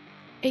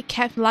it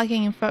kept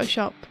lagging in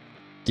Photoshop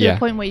to the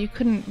point where you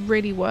couldn't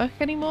really work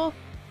anymore.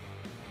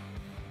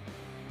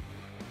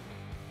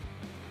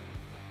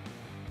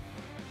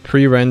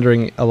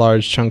 Pre-rendering a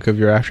large chunk of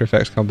your After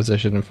Effects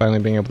composition and finally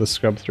being able to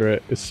scrub through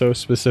it is so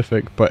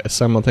specific, but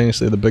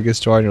simultaneously the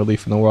biggest joy and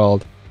relief in the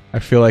world. I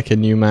feel like a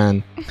new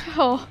man.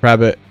 Oh.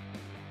 Rabbit.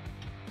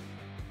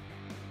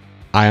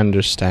 I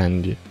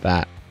understand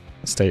that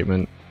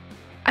statement.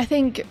 I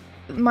think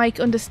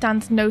Mike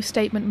understands no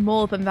statement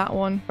more than that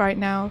one right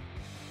now.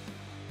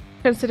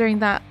 Considering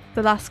that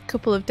the last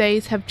couple of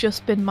days have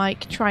just been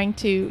Mike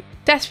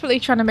desperately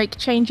trying to make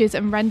changes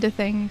and render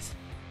things.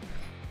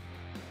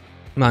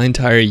 My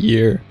entire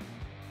year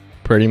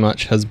pretty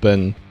much has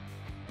been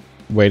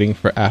waiting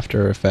for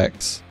After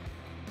Effects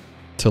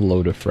to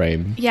load a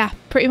frame. Yeah,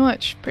 pretty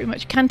much.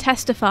 Can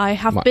testify,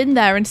 have been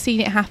there and seen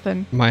it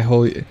happen. My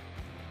whole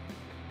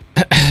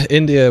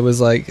India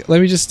was like, let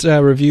me just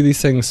review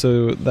these things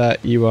so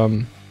that you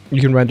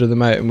can render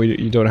them out and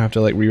you don't have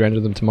to like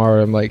re-render them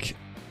tomorrow. I'm like,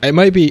 it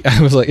might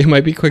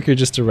be quicker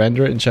just to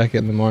render it and check it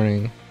in the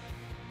morning.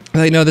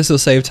 I'm like, no, this will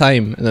save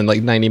time. And then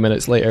like 90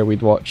 minutes later,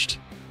 we'd watched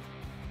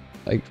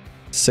like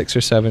 6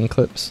 or 7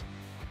 clips.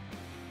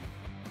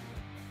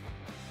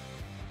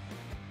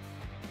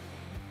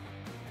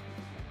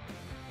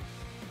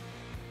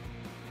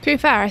 To be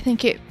fair, I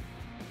think it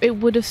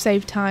would have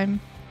saved time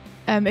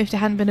if there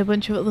hadn't been a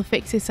bunch of other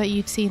fixes that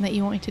you'd seen that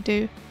you wanted to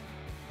do.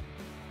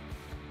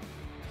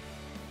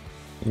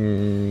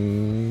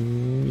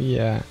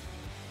 Yeah.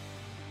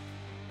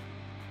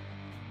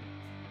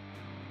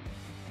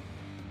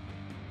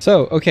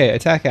 So okay,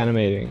 attack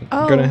animating.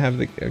 Oh. I'm gonna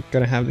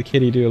have the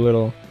kitty do a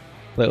little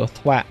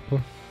thwap.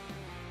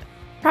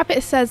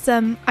 Rabbit says,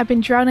 I've been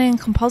drowning in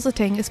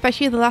compositing,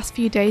 especially the last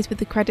few days with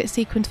the credit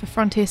sequence for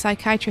Frontier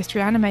Psychiatrist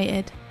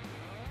Reanimated.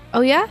 Oh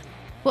yeah?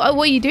 What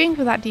are you doing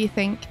for that, do you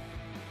think?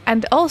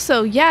 And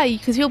also, yeah,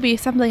 because you'll be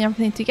assembling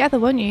everything together,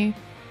 won't you?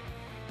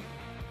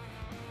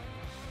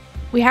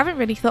 We haven't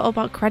really thought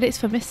about credits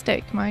for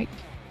Mystic, Mike.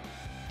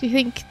 Do you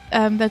think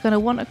they're going to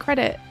want a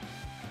credit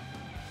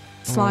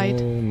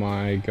slide? Oh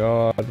my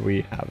god,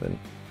 we haven't.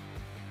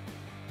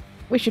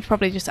 We should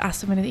probably just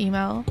ask them in an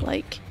email,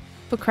 like,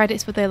 for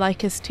credits, would they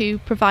like us to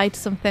provide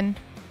something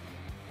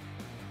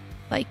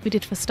like we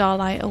did for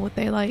Starlight, or would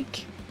they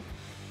like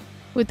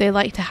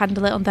to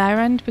handle it on their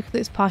end because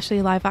it's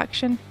partially live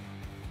action?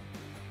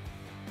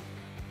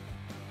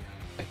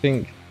 I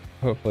think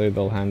hopefully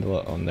they'll handle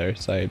it on their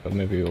side, but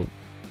maybe we'll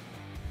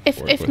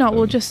if not,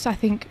 we'll just, I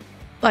think,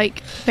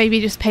 like,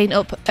 maybe just paint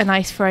up a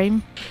nice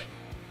frame.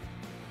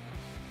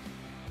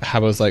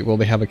 Habo's like, will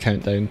they have a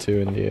countdown to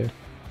India?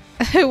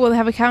 Will they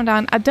have a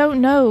countdown? I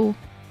don't know.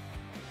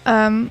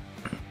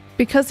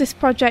 Because this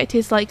project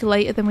is like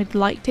later than we'd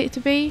liked it to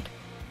be.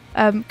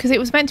 Because it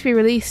was meant to be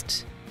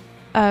released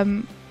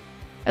a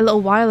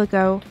little while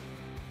ago.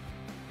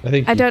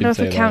 I don't know if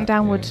a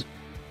countdown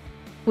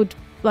would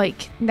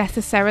like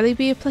necessarily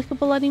be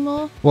applicable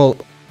anymore. Well,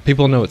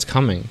 people know it's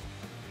coming.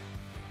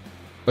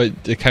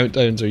 But the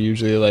countdowns are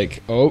usually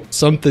like, oh,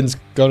 something's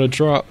gonna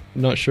drop.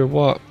 Not sure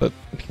what, but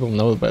people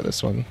know about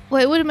this one.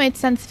 Well, it would have made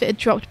sense if it had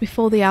dropped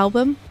before the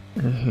album.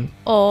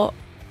 Or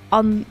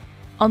on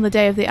the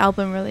day of the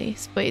album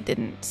release, but it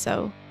didn't,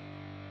 so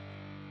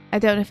I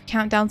don't know if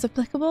countdown's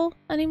applicable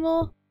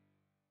anymore.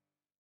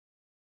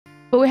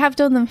 But we have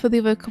done them for the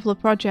other couple of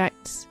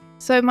projects,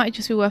 so it might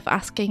just be worth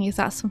asking, is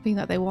that something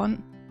that they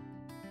want?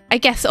 I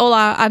guess all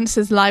our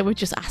answers lie with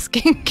just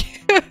asking.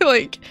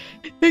 Like,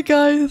 hey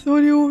guys,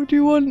 what do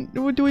you want?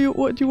 What do you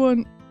want? Do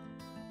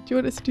you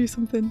want us to do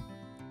something?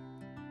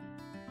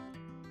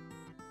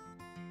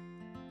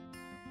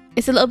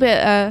 It's a little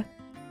bit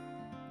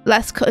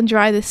less cut and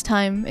dry this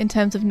time in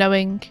terms of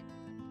knowing,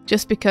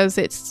 just because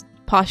it's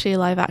partially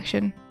live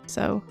action.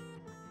 So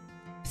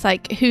it's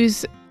like,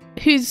 whose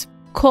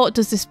court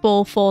does this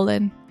ball fall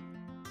in?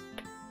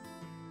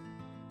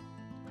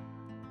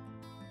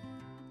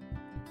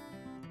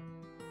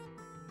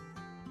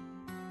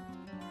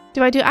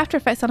 Do I do After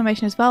Effects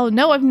animation as well?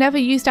 No, I've never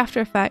used After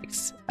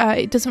Effects.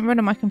 It doesn't run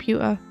on my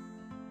computer.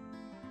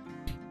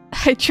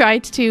 I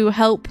tried to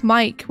help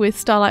Mike with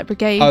Starlight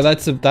Brigade. Oh,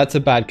 that's a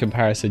bad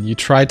comparison. You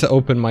tried to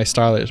open my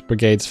Starlight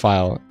Brigade's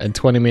file, and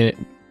 20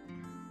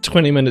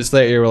 minutes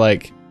later, you were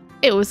like...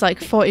 It was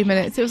like 40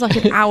 minutes. It was like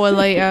an hour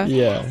later.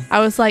 Yeah. I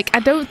was like, I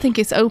don't think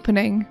it's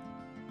opening.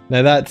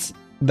 Now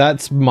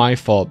that's my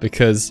fault,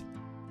 because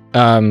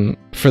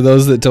for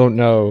those that don't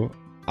know,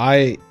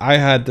 I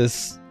had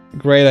this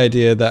great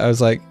idea that I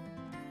was like,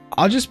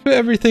 I'll just put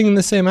everything in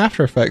the same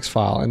After Effects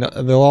file, and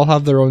they'll all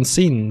have their own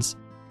scenes,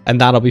 and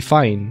that'll be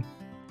fine.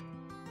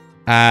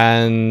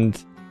 And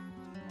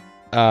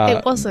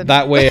it wasn't.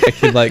 That way I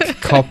could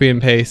like copy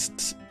and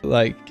paste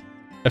like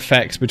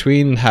effects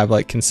between and have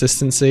like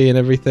consistency and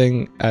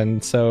everything.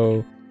 And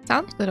so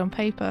sounds good on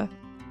paper.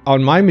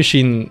 On my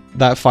machine,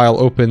 that file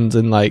opened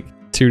in like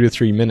 2 to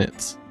 3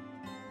 minutes,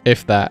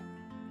 if that.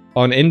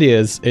 On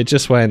India's, it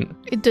just went.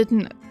 It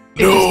didn't.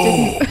 It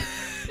just didn't.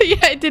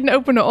 Yeah, it didn't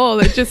open at all.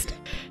 It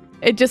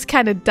just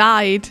kind of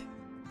died.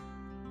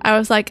 I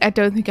was like, I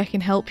don't think I can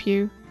help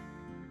you.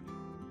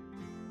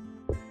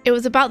 It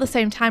was about the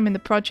same time in the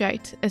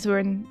project as we're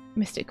in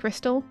Mystic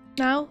Crystal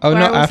now. Oh, where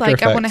not I was After like,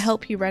 Effects. I want to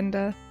help you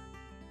render.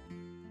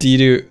 Do you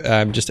do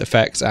just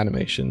effects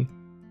animation?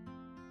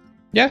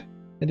 Yeah,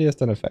 it is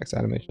done effects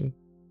animation.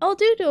 Oh,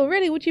 Doodle,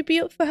 really? Would you be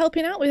up for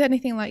helping out with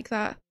anything like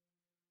that?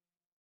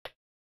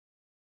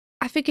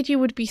 I figured you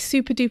would be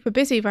super duper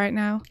busy right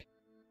now.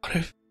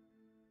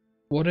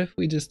 What if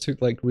we just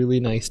took like really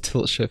nice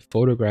tilt shift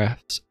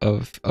photographs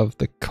of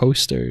the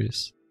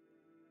coasters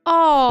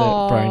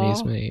Oh, that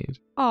Bryony's made?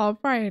 Oh,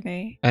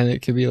 Bryony. And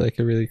it could be like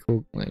a really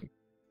cool like.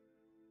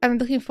 I'm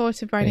looking forward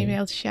to Bryony thing. being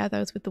able to share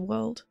those with the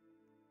world.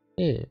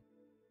 Yeah.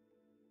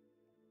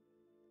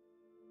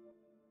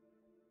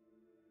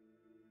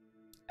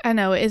 I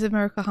know, it is a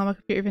miracle how my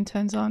computer even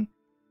turns on.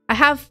 I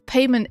have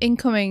payment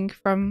incoming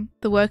from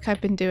the work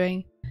I've been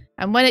doing,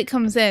 and when it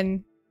comes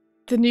in,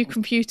 the new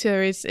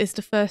computer is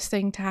the first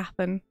thing to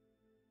happen.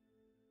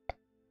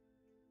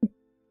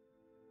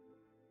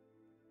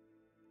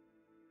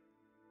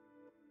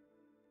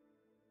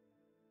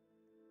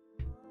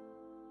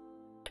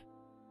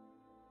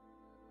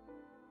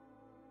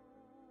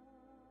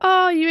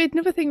 Oh, you made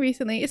another thing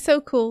recently. It's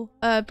so cool.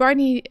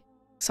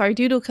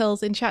 Doodle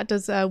Kills in chat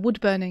does wood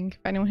burning,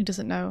 for anyone who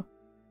doesn't know.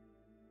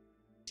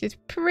 Which is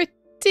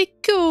pretty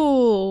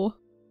cool.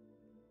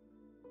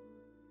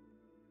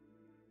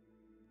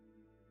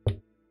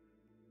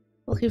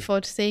 Looking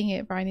forward to seeing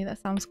it, Bryony. That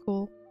sounds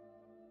cool.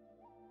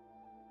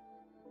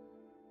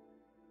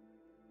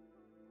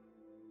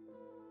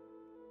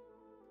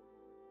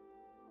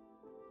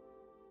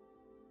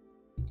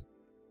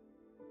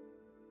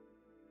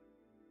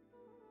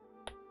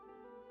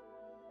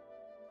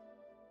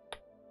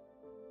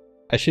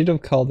 I should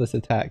have called this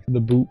attack the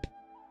boop.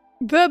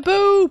 The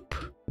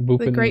boop!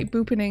 Boopin'. The great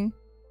boopening.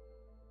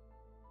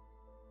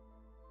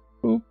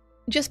 Boop.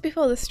 Just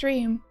before the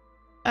stream,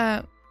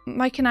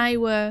 Mike and I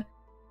were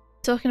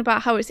talking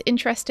about how it's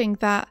interesting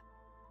that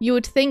you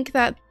would think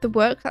that the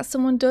work that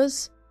someone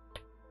does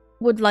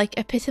would like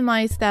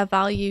epitomize their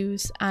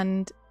values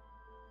and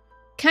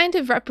kind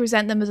of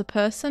represent them as a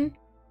person,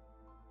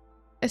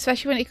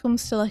 especially when it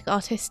comes to like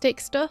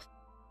artistic stuff.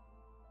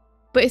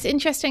 But it's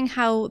interesting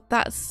how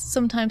that's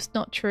sometimes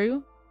not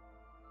true,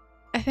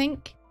 I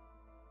think.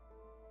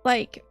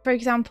 Like, for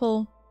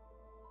example,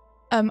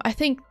 I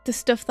think the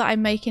stuff that I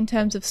make in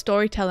terms of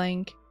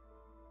storytelling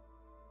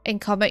in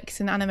comics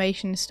and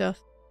animation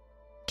stuff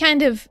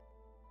kind of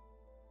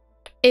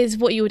is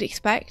what you would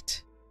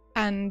expect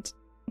and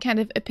kind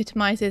of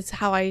epitomizes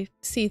how I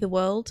see the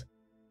world.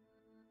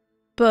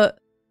 But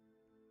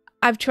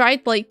I've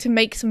tried like to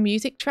make some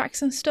music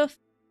tracks and stuff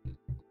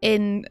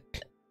in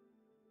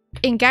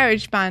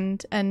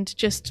GarageBand and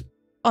just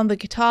on the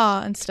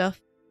guitar and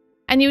stuff.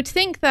 And you would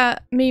think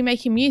that me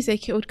making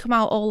music, it would come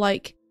out all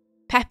like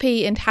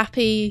peppy and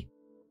happy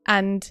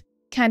and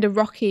kind of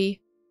rocky.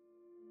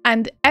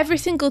 And every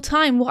single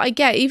time what I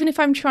get, even if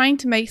I'm trying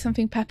to make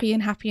something peppy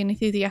and happy and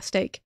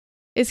enthusiastic,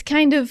 is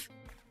kind of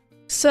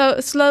so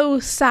slow,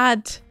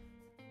 sad,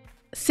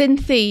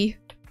 synthy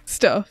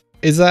stuff.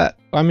 Is that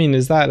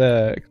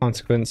a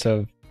consequence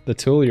of the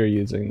tool you're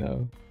using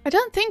though? I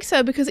don't think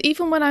so, because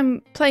even when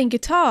I'm playing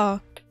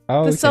guitar,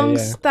 Oh, the okay,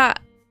 songs yeah. that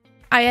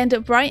I end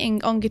up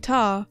writing on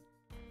guitar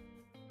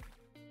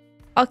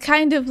are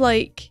kind of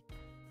like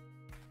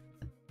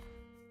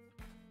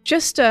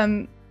just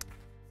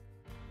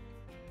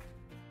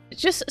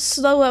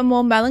slower,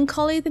 more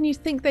melancholy than you'd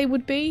think they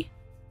would be.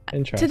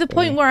 Interesting. To the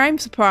point where I'm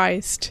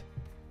surprised.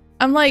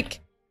 I'm like,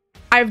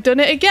 I've done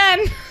it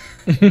again.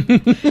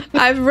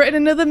 I've written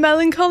another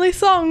melancholy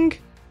song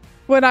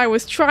when I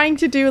was trying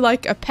to do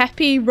like a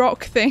peppy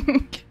rock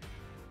thing.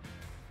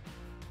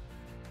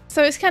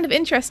 So it's kind of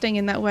interesting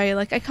in that way.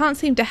 Like, I can't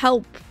seem to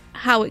help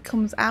how it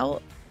comes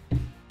out.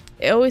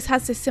 It always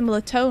has this similar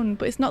tone,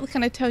 but it's not the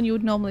kind of tone you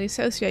would normally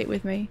associate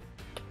with me.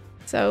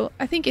 So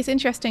I think it's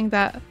interesting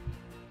that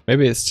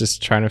maybe it's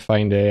just trying to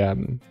find a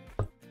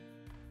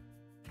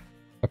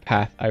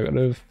path out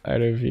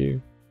of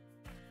you.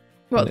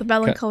 what, the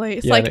melancholy.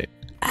 It's yeah, like,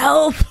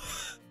 help!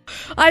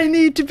 I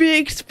need to be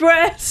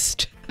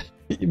expressed.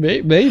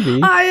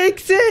 Maybe. I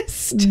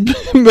exist.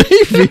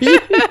 Maybe.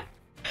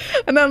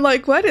 And I'm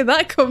like, where did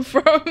that come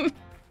from?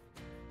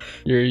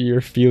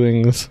 Your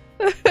feelings.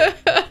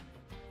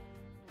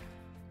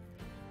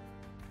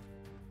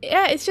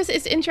 Yeah,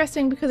 it's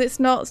interesting because it's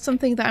not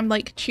something that I'm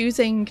like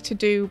choosing to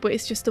do, but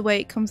it's just the way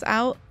it comes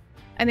out.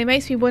 And it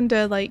makes me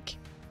wonder like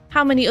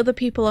how many other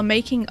people are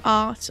making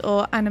art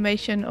or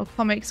animation or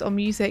comics or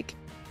music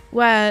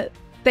where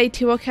they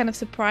too are kind of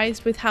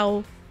surprised with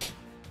how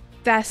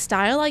their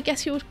style, I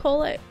guess you would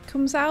call it,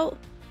 comes out.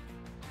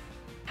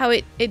 How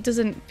it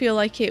doesn't feel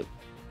like it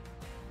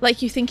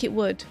like you think it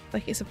would.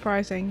 Like, it's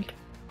surprising.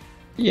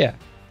 Yeah.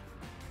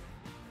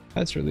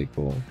 That's really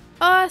cool.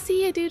 Oh, I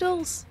see you,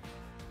 Doodles.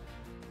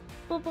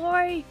 Oh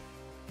boy.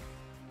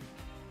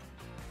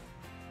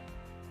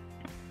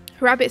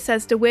 Rabbit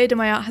says, the weirder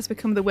my art has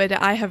become, the weirder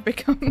I have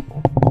become.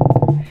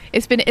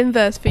 It's been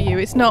inverse for you.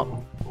 It's not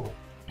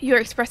you're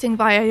expressing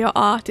via your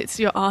art, it's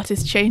your art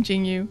is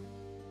changing you.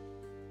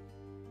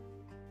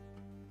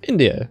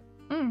 India.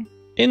 Mm.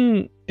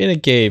 In a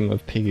game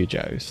of Piggy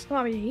Joust.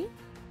 Sorry.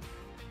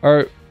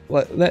 Or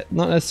not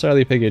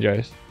necessarily Piggy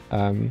Joust.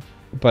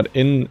 But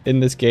in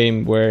this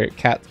game where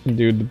cats can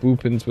do the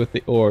boopins with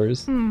the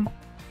oars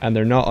and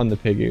they're not on the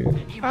piggy.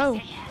 Oh.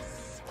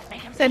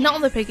 They're not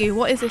on the piggy.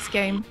 What is this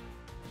game?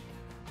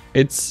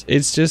 It's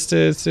just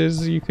it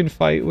says you can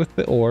fight with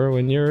the oar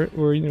when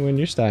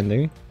you're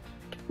standing.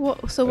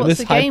 What? So what's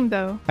the game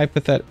though?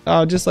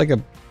 Just like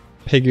a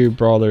piggy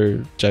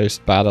brawler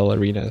joust battle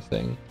arena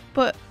thing.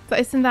 But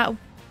isn't that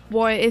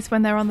what it is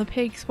when they're on the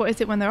pigs? What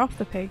is it when they're off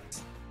the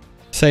pigs?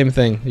 Same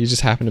thing. You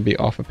just happen to be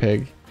off a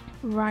pig.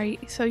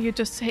 Right. So you're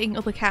just hitting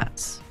other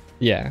cats.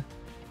 Yeah.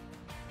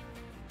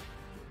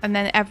 And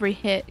then every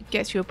hit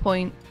gets you a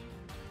point.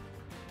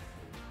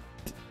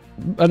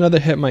 Another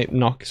hit might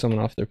knock someone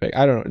off their pig.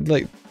 I don't know.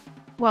 Like,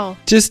 well,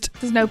 there's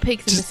no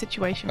pigs in this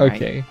situation, right?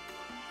 Okay.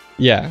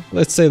 Yeah,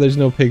 let's say there's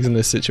no pigs in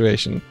this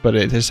situation, but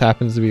it just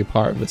happens to be a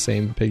part of the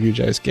same Piggy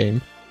Joust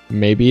game.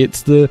 Maybe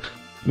it's the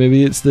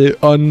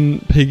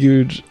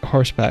unpigued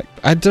horseback.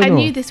 I don't know. I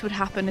knew this would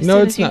happen as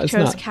soon as you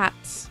chose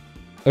cats.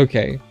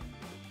 Okay.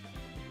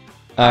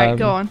 Alright,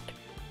 go on.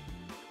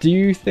 Do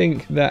you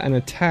think that an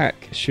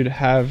attack should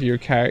have your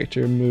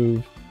character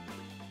move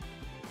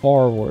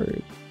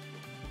forward?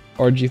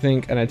 Or do you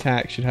think an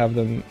attack should have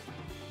them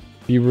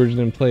be rooted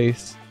in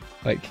place,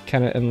 like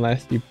kind of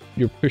unless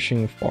you're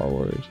pushing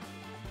forward?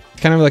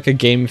 It's kind of like a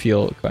game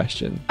feel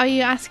question. Are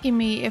you asking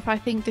me if I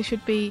think there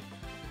should be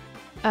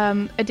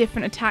a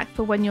different attack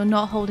for when you're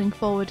not holding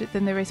forward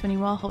than there is when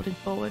you are holding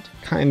forward?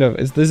 Kind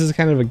of. This is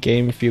kind of a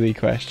game feely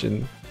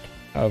question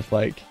of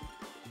like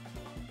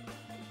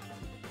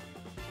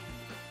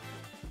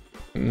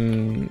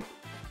because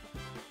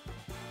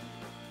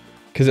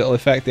it'll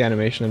affect the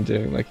animation I'm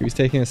doing. Like if he's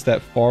taking a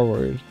step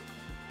forward,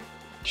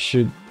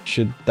 should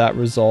that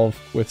resolve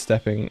with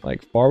stepping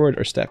like forward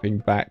or stepping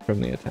back from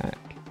the attack?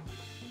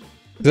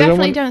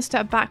 Definitely don't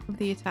step back from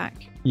the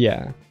attack.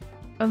 Yeah.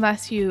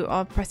 Unless you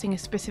are pressing a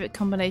specific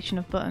combination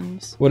of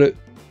buttons. Would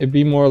it'd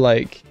be more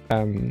like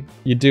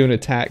you do an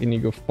attack and you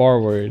go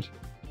forward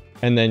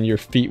and then your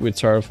feet would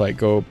sort of like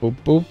go boop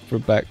boop for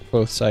back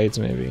both sides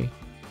maybe.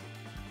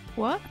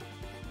 What?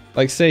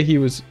 Like say he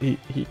was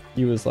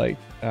like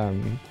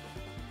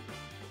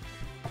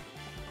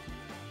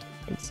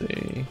let's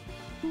see.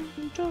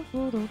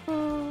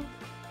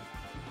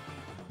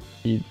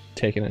 He'd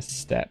taken a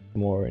step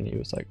more and he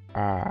was like,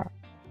 ah.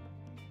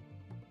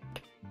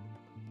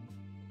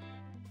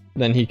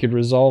 Then he could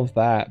resolve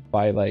that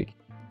by like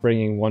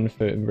bringing one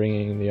foot and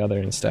bringing the other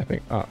and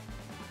stepping up.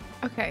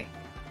 Okay.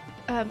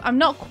 I'm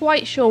not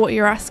quite sure what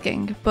you're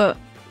asking, but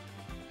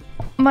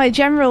my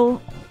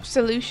general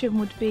solution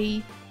would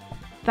be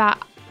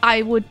that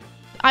I would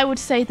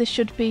say there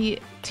should be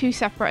two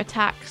separate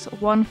attacks,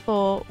 one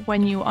for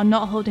when you are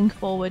not holding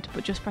forward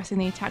but just pressing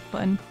the attack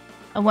button,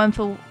 and one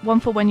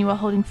for when you are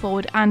holding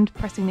forward and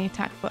pressing the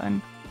attack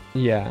button.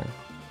 Yeah.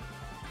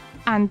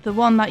 And the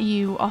one that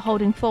you are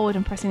holding forward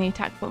and pressing the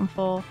attack button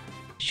for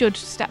should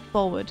step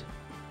forward.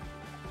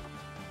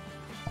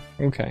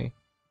 Okay.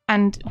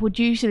 And would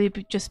usually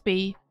just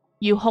be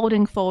you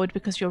holding forward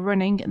because you're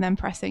running and then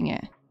pressing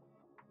it.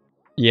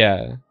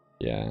 Yeah,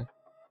 yeah.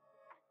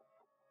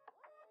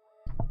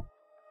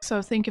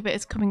 So think of it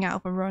as coming out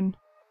of a run.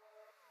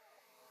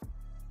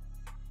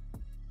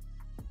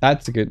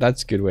 That's a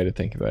good way to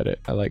think about it.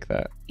 I like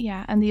that.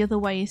 Yeah, and the other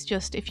way is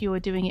just if you were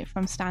doing it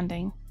from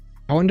standing.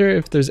 I wonder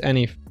if there's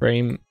any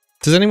frame.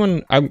 Does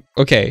anyone?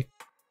 Okay.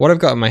 What I've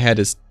got in my head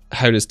is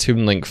how does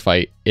Toon Link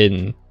fight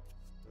in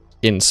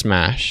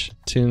Smash?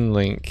 Toon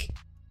Link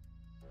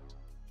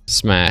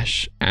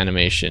Smash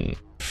animation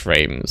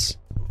frames.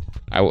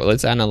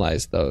 Let's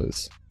analyze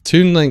those.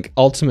 Toon Link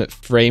Ultimate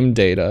frame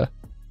data.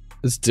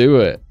 Let's do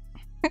it.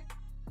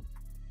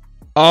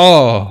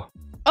 Oh.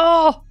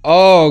 Oh!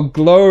 Oh,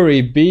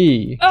 glory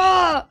be.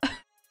 Ah!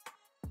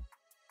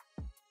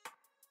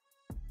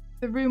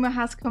 The rumor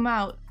has come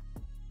out.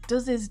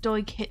 Does his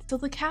Doig hit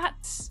other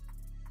cats?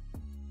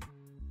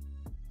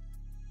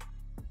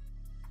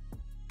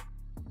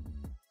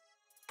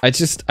 I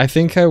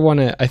think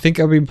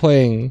I've been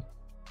playing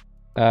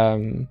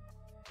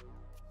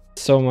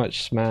so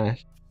much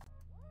Smash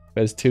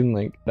as Toon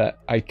Link that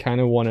I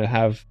kind of want to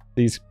have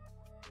these.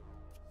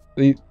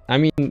 I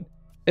mean,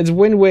 it's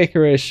Wind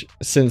Waker-ish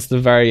since the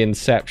very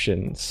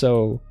inception,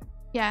 so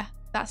Yeah,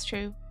 that's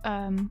true.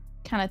 Can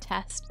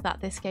attest that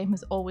this game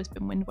has always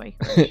been Wind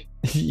Waker.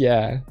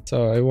 yeah.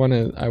 So I want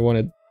to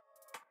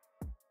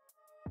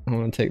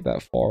take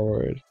that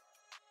forward.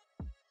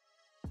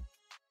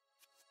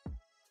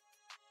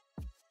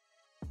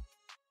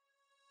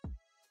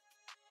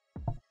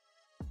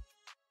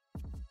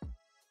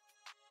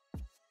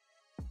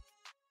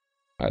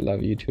 I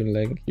love you, Toon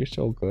Link. You're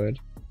so good.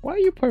 Why are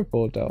you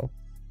purple, though?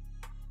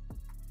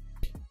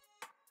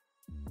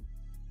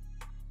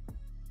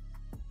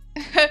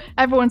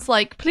 Everyone's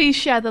like, please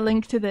share the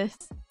link to this.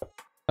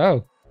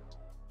 Oh.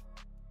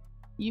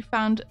 You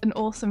found an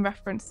awesome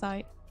reference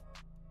site.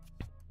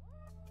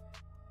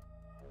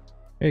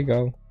 There you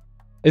go.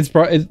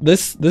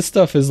 This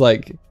stuff is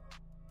like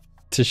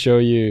to show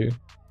you.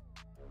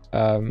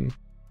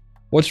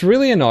 What's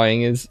really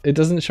annoying is it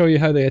doesn't show you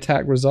how the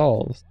attack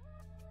resolves.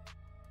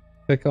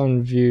 Click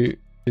on view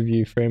to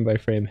view frame by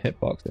frame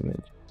hitbox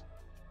image.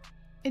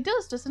 It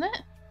does, doesn't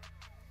it?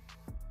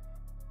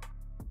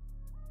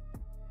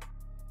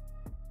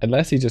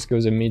 Unless he just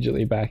goes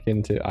immediately back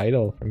into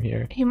idle from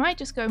here. He might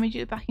just go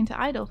immediately back into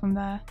idle from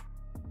there.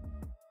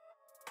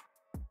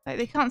 Like,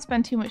 they can't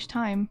spend too much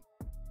time.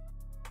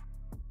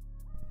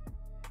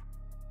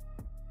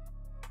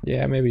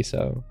 Yeah, maybe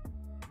so.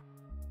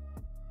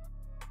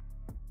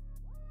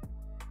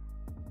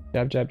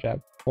 Jab, jab,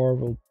 jab.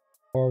 Forward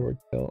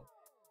tilt.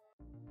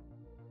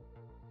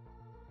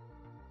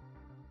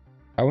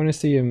 I want to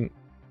see him.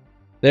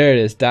 There it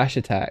is. Dash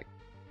attack.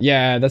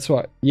 Yeah, that's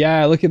what.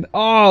 Yeah, look at.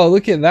 Oh,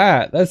 look at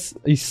that.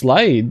 He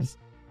slides.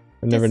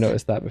 I've never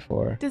noticed that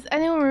before. Does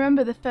anyone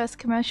remember the first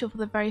commercial for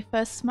the very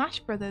first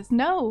Smash Brothers?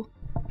 No,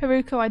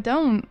 Haruko, I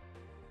don't.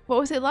 What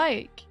was it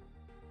like?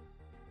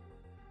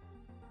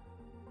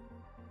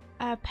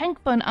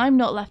 Penkfun, I'm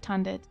not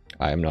left-handed.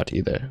 I am not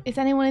either. Is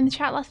anyone in the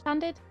chat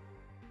left-handed?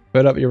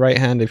 Put up your right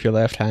hand if you're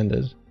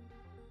left-handed.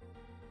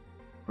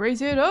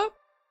 Raise it up.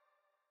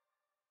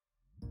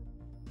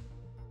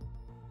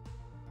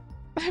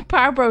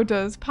 Powbro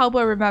does.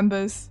 Powbro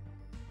remembers.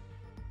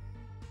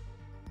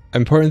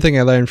 Important thing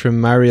I learned from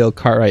Mario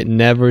Cartwright: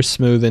 never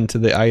smooth into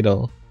the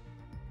idle.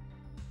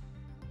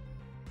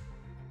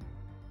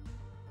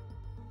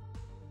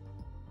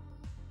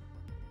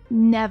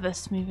 Never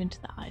smooth into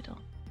the idle.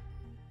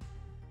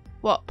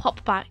 What?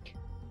 Pop back.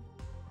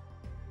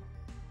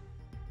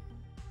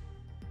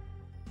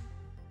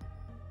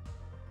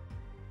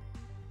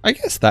 I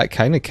guess that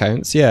kind of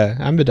counts. Yeah,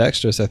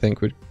 ambidextrous I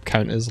think would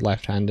count as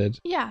left-handed.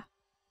 Yeah, I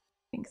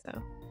think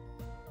so.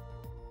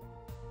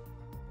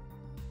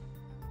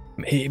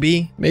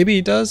 Maybe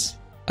it does.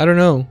 I don't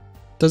know.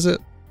 Does it?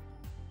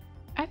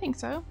 I think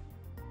so.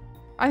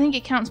 I think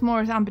it counts more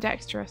as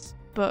ambidextrous,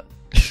 but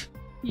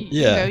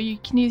you know, you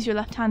can use your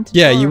left hand to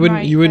yeah, draw you and wouldn't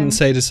write, you wouldn't then-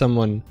 say to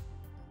someone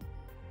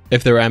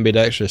if they were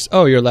ambidextrous,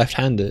 "Oh, you're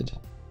left-handed."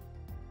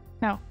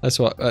 No. That's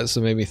what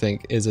made me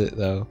think. Is it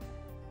though?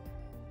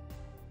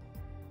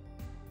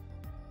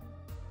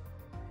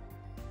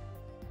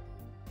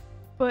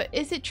 But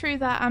is it true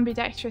that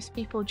ambidextrous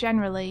people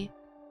generally,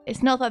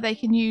 it's not that they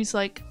can use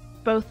like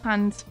both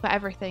hands for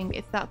everything,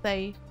 it's that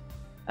they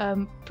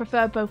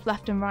prefer both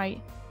left and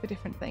right for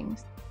different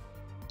things?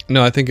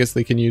 No, I think it's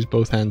they can use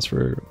both hands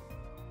for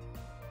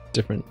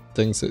different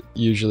things that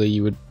usually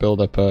you would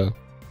build up a.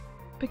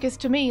 Because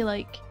to me,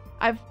 like,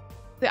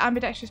 the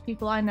ambidextrous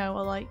people I know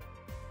are like,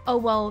 oh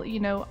well,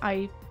 you know,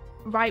 I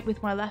write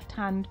with my left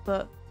hand,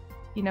 but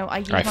you know, I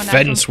use my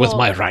fence with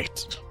my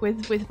right.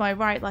 with my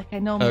right like I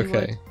normally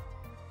would.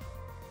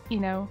 You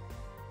know,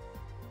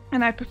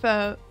 and I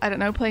prefer, I don't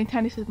know, playing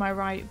tennis with my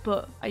right,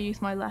 but I use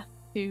my left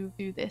to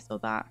do this or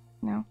that.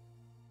 You know.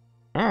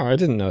 Oh, I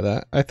didn't know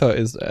that. I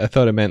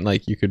thought it meant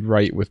like you could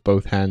write with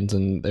both hands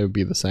and they would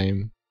be the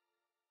same.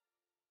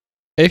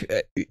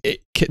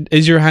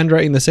 Is your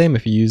handwriting the same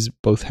if you use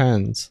both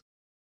hands?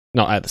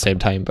 Not at the same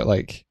time, but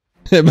like,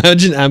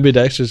 imagine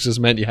ambidextrous just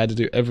meant you had to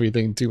do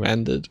everything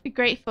two-handed. It'd be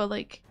great for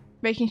like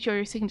Making sure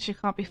your signature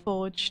can't be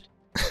forged.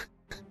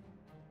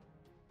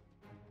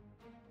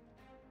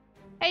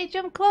 Hey,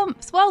 Jump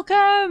Clumps,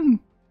 welcome!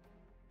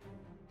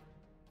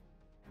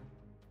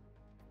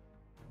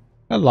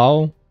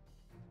 Hello.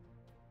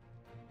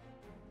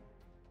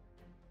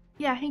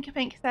 Yeah, Hinka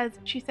Pink says,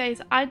 she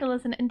says, Idle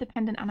is an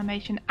independent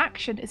animation,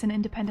 Action is an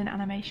independent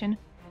animation.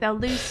 They'll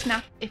lose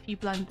snap if you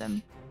blend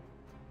them.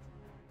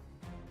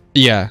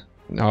 Yeah.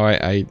 No,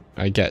 I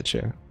get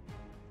you.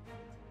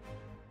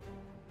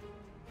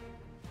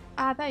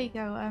 Ah, there you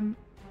go.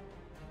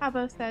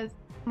 Abo says,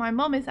 my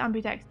mum is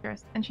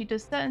ambidextrous and she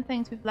does certain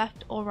things with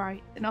left or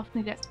right and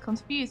often gets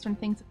confused when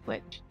things are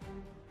switched.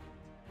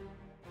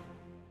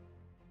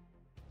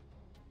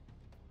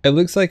 It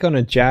looks like on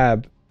a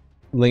jab,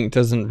 Link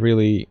doesn't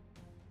really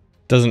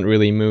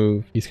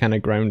move. He's kind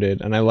of grounded,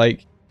 and I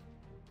like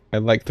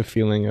the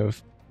feeling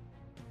of.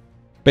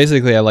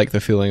 Basically, I like the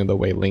feeling of the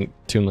way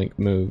Toon Link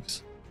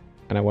moves,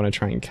 and I want to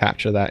try and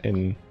capture that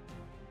in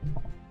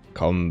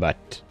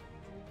combat.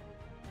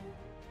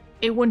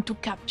 I want to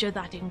capture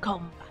that in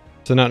combat.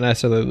 So not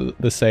necessarily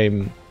the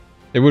same.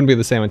 It wouldn't be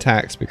the same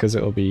attacks because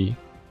it'll be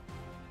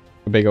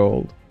a big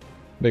old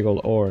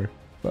ore,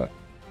 but.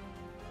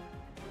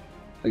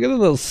 Look at the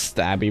little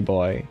stabby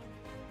boy.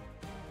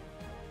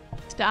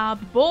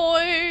 Stab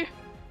boy!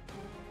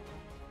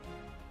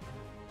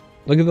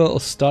 Look at the little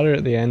stutter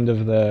at the end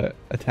of the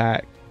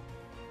attack.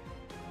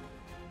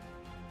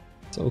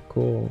 So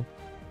cool.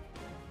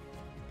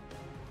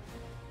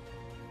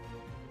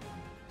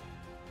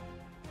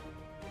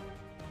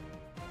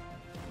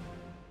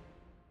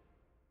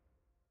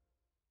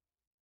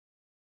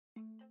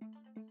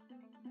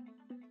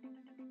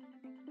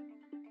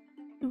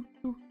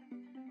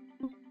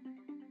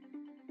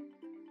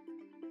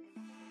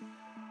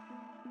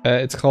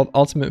 It's called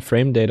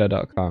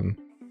ultimateframedata.com.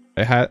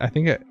 I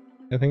think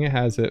it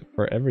has it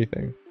for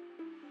everything.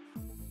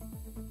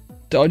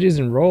 Dodges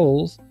and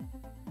rolls.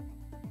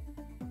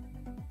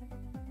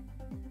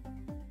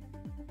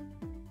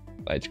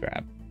 Ledge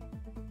grab.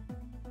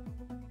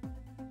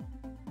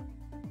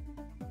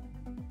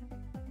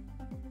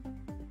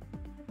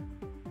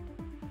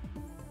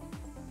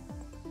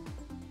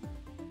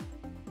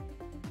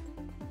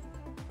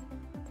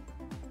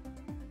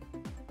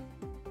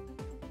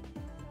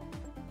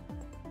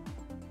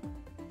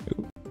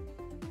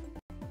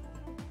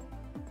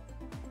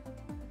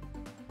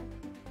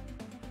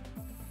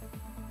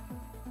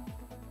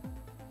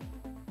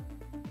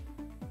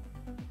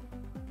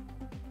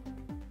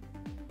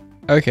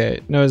 Okay,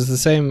 no, it's the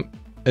same.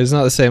 It's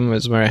not the same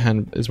as my right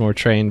hand is more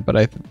trained,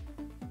 but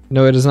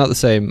no, it is not the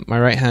same.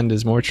 My right hand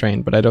is more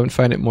trained, but I don't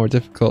find it more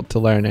difficult to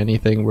learn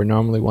anything where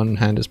normally one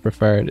hand is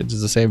preferred. It is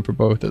the same for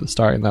both at the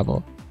starting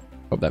level.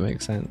 Hope that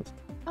makes sense.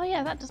 Oh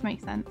yeah, that does make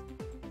sense.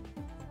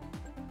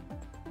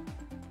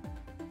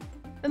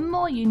 The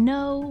more you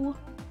know.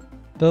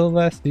 The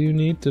less you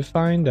need to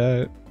find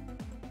out.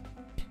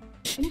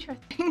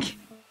 Interesting.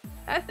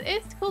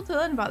 It's cool to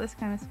learn about this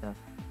kind of stuff.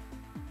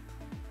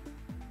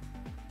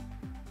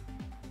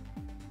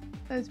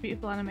 Those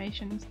beautiful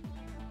animations.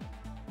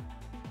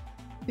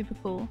 Super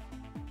cool.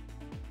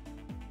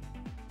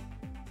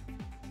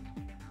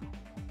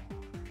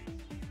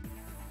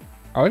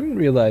 I didn't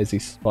realize he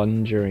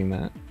spun during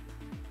that.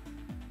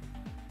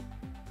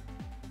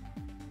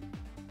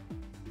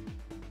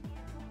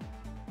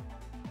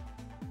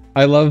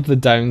 I love the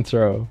down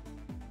throw.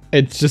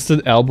 It's just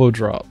an elbow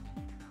drop.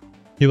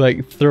 He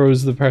like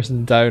throws the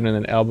person down and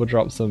then elbow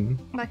drops them.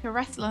 Like a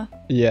wrestler.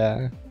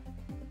 Yeah.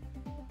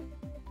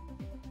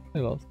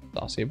 Little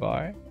saucy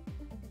boy.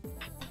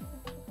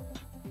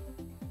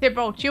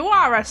 Tybalt, you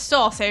are a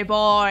saucy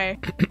boy.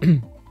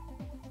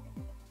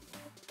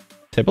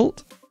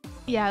 Tybalt?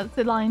 Yeah, it's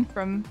a line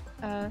from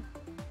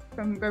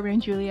Romeo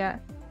and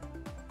Juliet.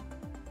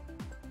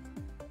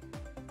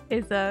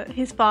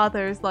 His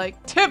father is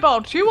like,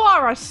 Tybalt, you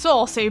are a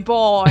saucy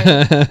boy.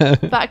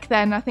 Back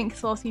then, I think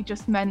saucy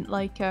just meant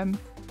like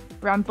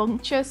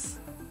rambunctious,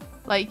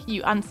 like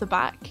you answer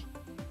back.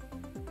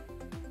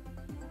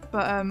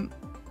 But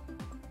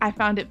I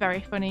found it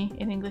very funny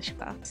in English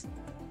class.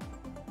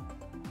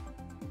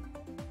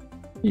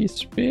 He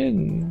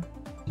spin.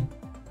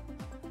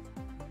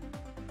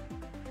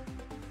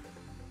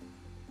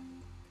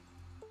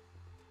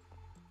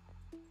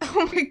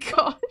 Oh my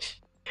gosh.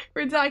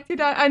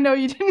 Redacted. I know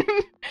you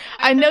didn't.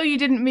 I know you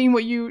didn't mean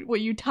what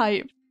you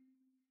typed.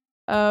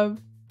 I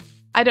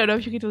don't know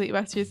if you can delete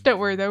messages. Don't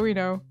worry though, we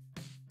know.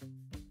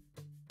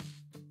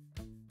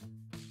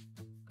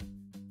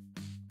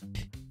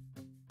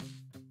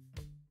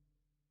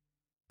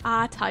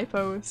 Ah,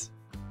 typos.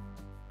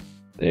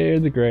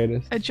 They're the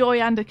greatest. A joy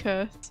and a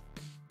curse.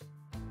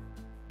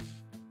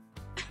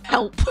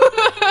 Help.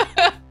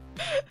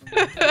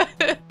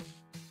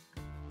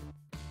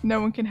 No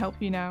one can help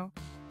you now.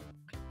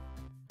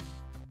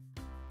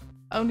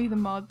 Only the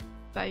mod.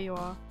 There you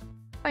are.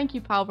 Thank you,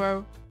 pal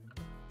bro.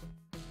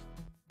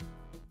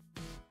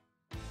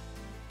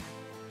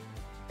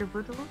 You're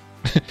brutal.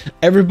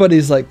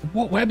 Everybody's like,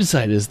 what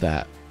website is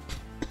that?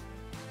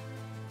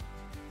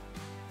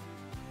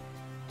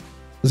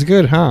 It's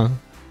good, huh?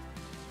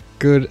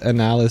 good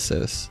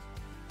analysis.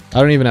 I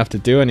don't even have to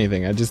do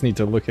anything. I just need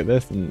to look at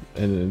this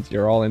and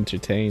you're all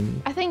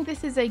entertained. I think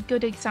this is a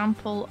good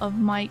example of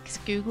Mike's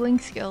Googling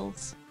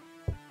skills.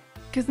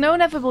 Because no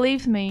one ever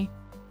believes me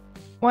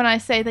when I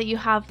say that you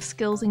have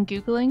skills in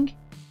Googling.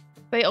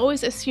 They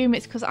always assume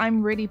it's because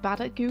I'm really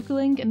bad at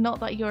Googling and not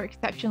that you're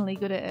exceptionally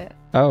good at it.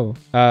 Oh,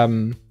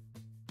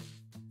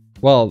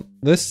 well,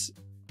 this,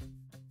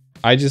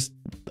 I just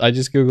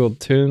Googled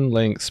Toon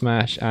Link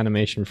Smash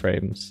animation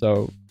frames,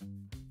 so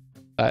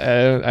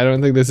I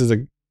don't think this is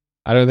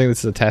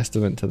a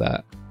testament to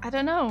that. I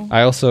don't know.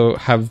 I also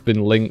have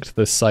been linked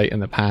this site in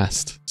the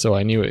past, so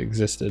I knew it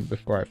existed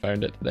before I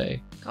found it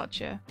today.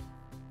 Gotcha.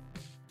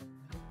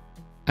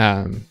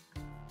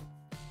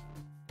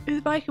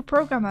 Is Mike a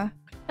programmer?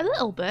 A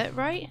little bit,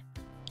 right?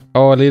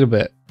 Oh, a little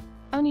bit.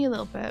 Only a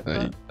little bit,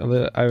 but...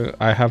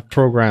 I have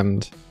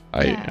programmed.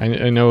 Yeah.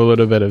 I know a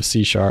little bit of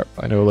C#.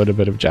 I know a little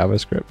bit of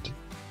JavaScript.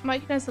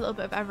 Mike knows a little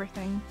bit of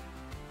everything.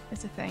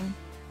 Is a thing.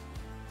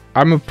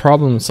 I'm a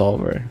problem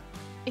solver,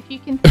 If you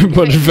can think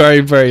but of it, very,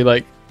 very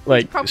like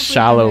probably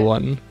shallow done it.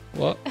 one.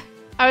 What?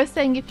 I was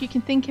saying if you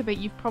can think of it,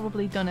 you've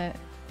probably done it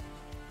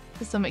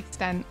to some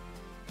extent.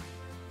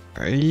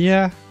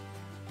 Yeah.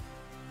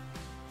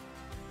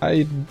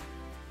 I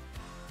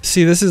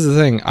see. This is the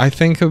thing. I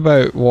think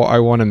about what I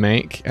want to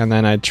make, and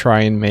then I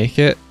try and make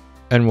it,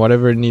 and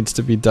whatever needs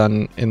to be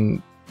done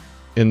in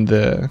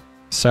the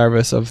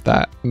service of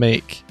that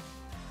make,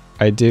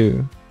 I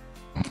do.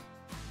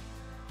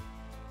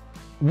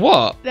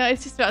 What? No,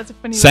 it's just that's a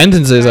funny way to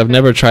Sentences, describe I've it.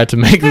 never tried to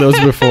make those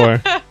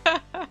before.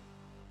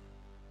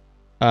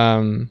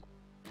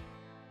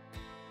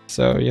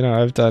 So, you know,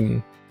 I've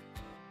done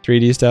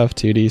 3D stuff,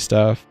 2D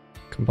stuff,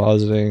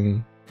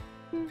 compositing,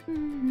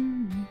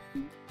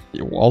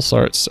 all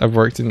sorts. I've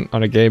worked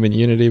on a game in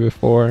Unity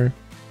before.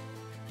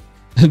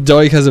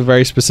 Doig has a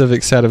very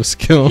specific set of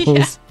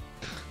skills.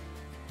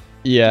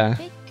 Yeah.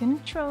 Take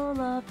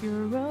control of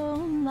your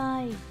own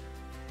life.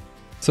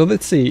 So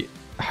let's see.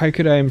 How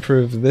could I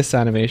improve this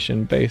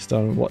animation based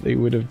on what they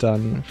would have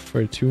done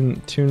for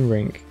Toon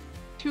Rink?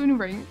 Toon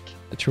Rink.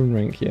 Toon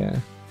Rink, yeah.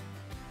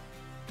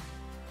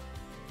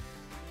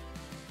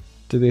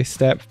 Do they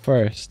step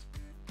first?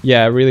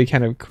 Yeah, really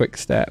kind of quick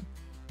step.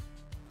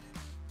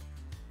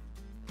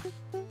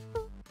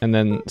 And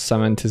then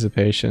some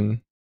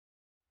anticipation.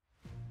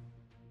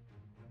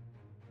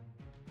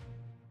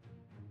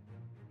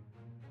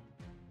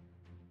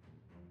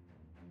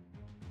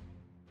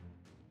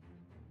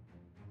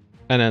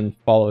 And then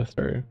follow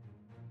through.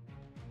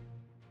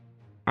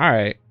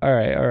 Alright.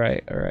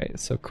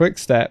 So quick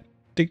step,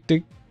 tick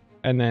tick,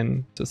 and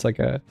then just like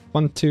a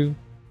 1, 2.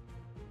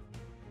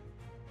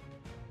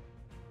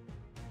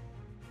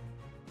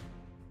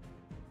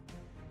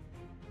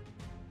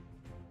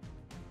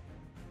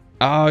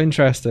 Oh,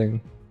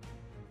 interesting.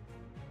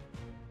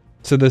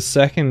 So the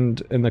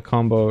second in the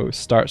combo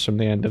starts from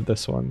the end of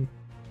this one.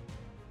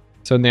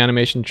 So in the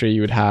animation tree,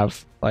 you would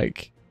have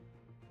like,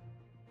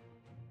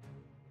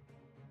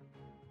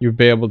 you'd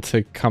be able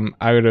to come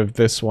out of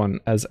this one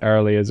as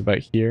early as about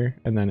here,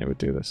 and then it would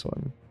do this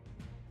one.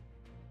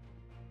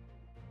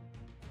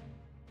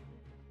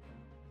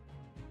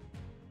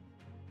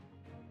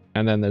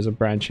 And then there's a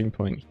branching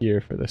point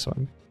here for this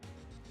one.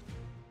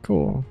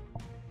 Cool.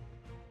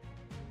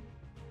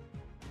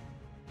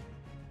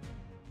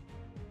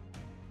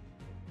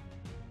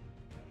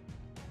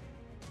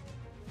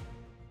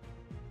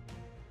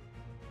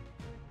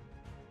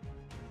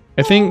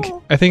 I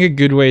think a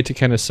good way to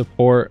kind of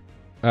support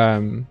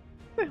I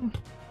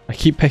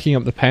keep picking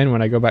up the pen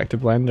when I go back to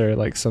Blender,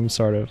 like some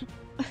sort of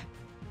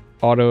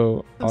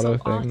auto thing.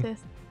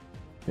 Artist.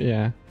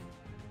 Yeah.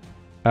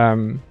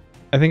 I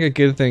think a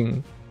good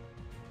thing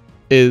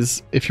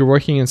is if you're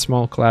working in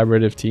small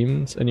collaborative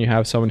teams and you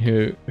have someone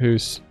who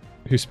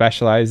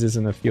specializes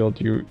in a field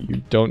you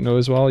don't know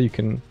as well, you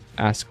can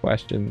ask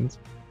questions,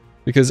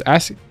 because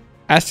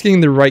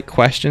asking the right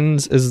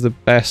questions is the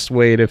best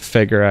way to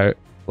figure out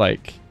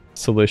like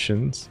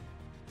solutions.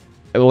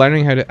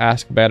 Learning how to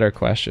ask better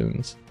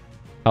questions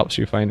helps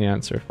you find the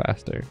answer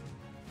faster.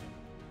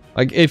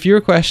 Like if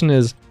your question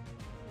is,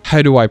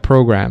 how do I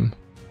program?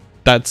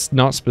 That's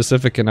not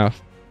specific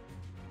enough,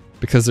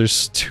 because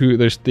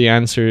the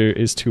answer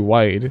is too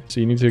wide. So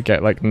you need to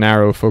get like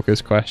narrow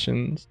focus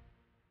questions.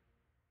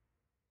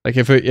 Like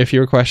if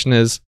your question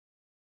is,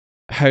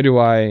 how do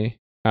I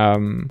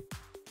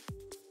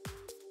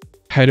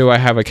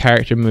have a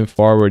character move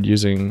forward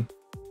using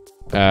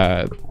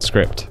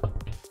script?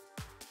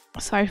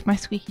 Sorry for my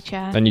squeaky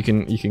chair. Then you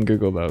can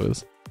Google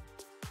those.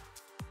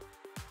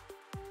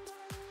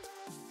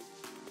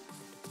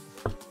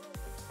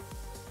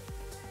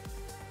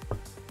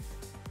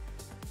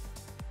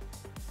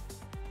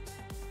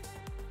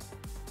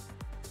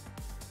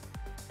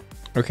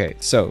 Okay,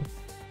 so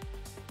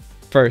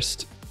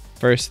first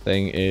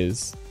thing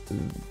is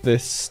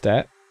this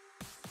step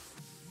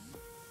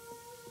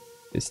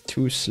is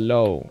too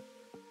slow.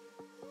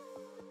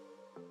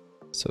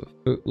 So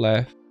foot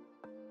left.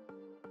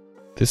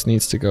 This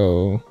needs to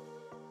go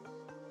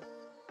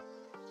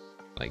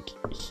like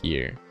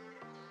here.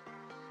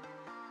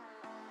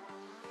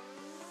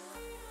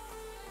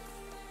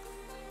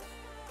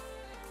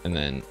 and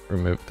then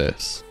remove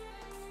this.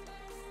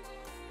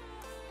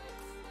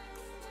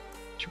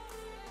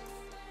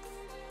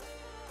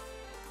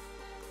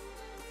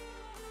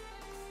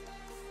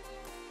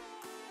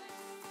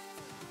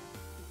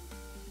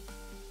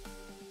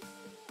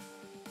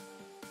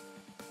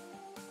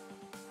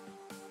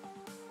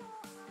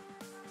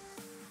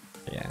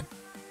 Yeah.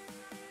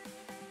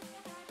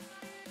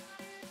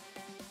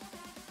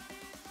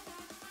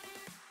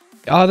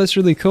 Oh, that's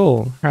really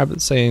cool.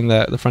 Rabbit's saying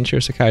that the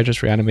Frontier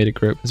Psychiatrist Reanimated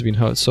group has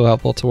been so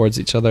helpful towards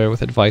each other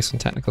with advice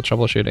and technical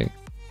troubleshooting.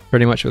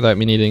 Pretty much without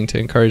me needing to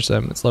encourage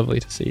them. It's lovely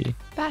to see.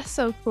 That's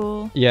so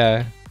cool.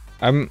 Yeah.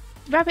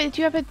 Rabbit,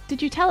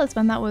 did you tell us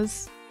when that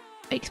was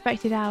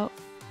expected out?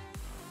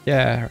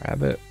 Yeah,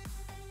 Rabbit.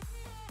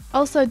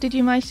 Also, did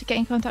you manage to get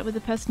in contact with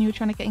the person you were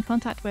trying to get in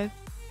contact with?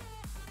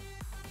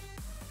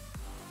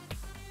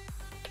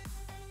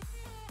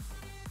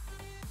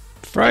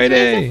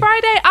 Friday! It's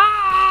Friday!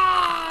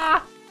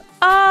 Ah!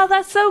 Oh,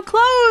 that's so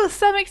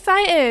close! I'm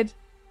excited!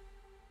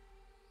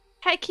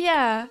 Heck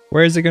yeah!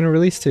 Where is it going to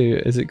release to?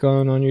 Is it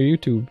going on your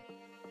YouTube?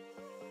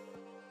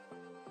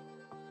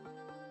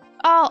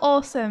 Oh,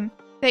 awesome.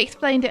 They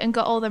explained it and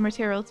got all the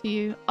material to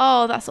you.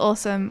 Oh, that's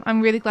awesome.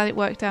 I'm really glad it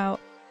worked out.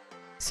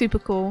 Super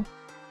cool.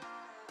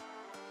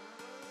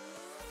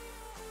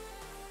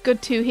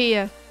 Good to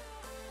hear.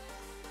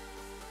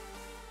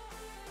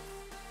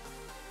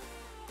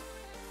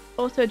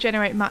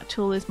 Auto-generate map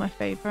tool is my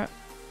favourite.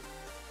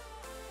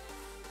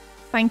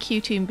 Thank you,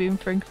 Toon Boom,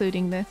 for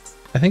including this.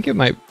 I think it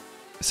might...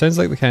 sounds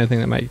like the kind of thing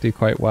that might do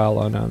quite well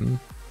on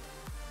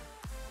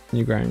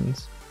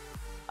Newgrounds.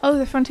 Oh,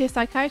 the Frontier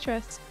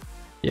Psychiatrist.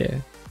 Yeah.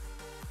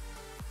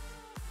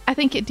 I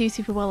think it'd do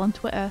super well on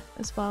Twitter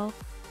as well.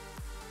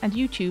 And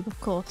YouTube,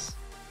 of course.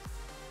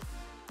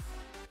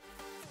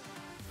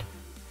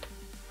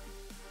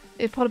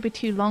 It'd probably be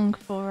too long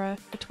for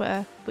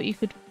Twitter, but you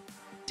could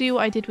do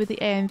what I did with the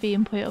AMV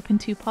and put it up in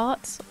 2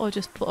 parts, or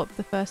just put up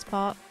the first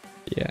part.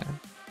 Yeah.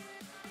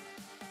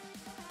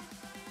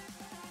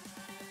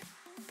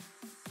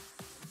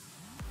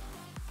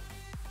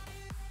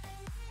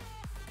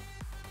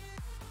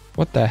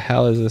 What the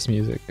hell is this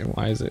music, and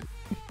why is it?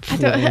 I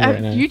don't. playing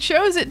right now? You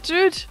chose it,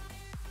 dude.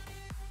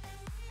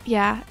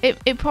 Yeah,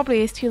 it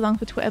probably is too long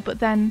for Twitter, but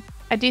then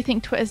I do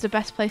think Twitter's the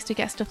best place to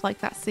get stuff like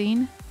that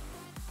seen.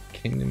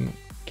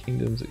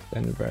 Kingdom's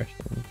extended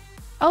version.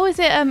 Oh, is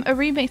it a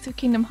remix of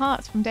Kingdom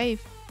Hearts from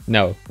Dave?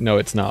 No,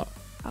 it's not.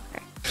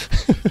 Okay.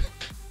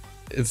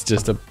 It's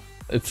just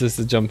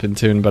a jumping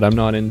tune, but I'm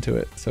not into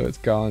it, so it's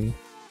gone.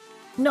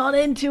 Not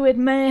into it,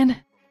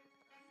 man.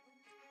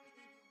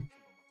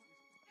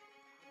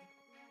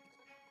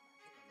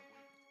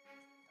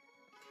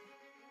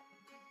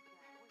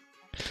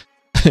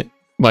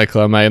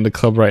 Michael, am I in the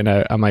club right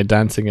now? Am I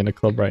dancing in a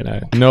club right now?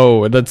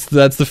 No, that's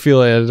the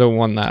feeling. I don't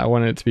want that. I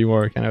want it to be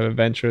more kind of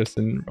adventurous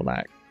and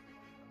relaxed.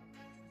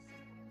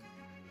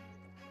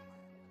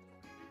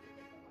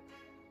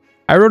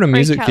 I wrote a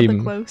music Break out theme.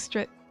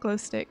 the glow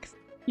sticks.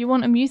 You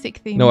want a music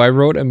theme? No, I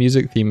wrote a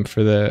music theme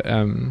for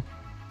the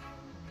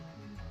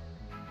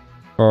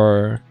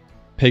for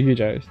Piggy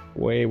Joust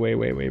way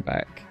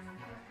back.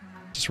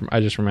 I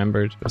just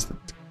remembered.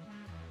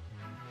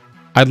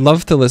 I'd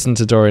love to listen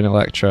to Dorian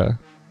Electra.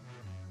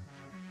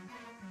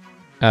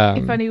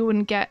 If only we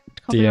wouldn't get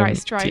copyright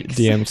strikes.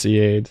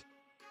 DMCA'd.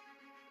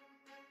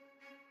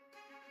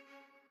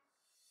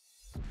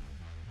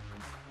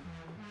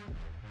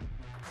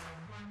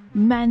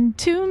 Man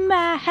to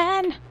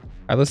man,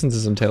 I listened to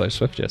some Taylor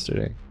Swift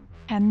yesterday.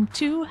 hand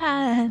to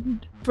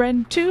hand,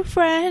 friend to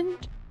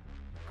friend.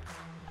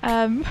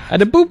 And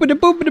a boop and a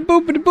boop and a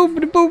boop and a boop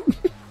and a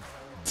boop.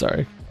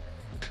 Sorry.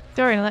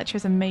 Dorian Electra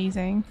is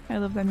amazing. I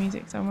love their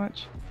music so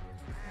much.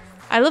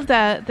 I love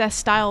their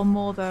style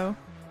more though.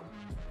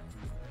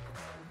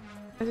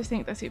 I just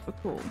think they're super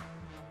cool.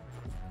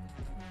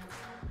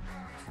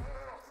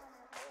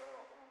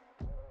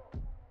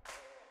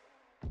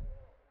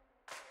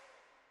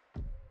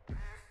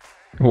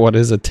 What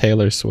is a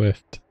Taylor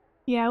Swift?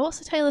 Yeah,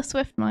 what's a Taylor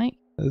Swift, Mike?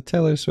 A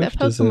Taylor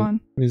Swift is a Pokemon.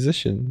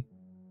 musician.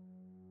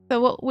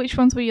 So which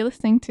ones were you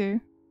listening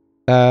to?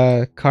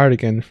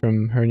 Cardigan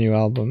from her new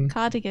album.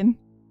 Cardigan.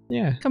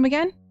 Yeah. Come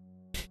again?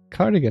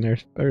 Cardigan,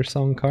 her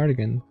song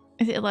Cardigan.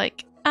 Is it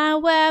like, I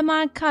wear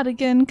my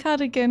cardigan,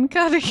 cardigan,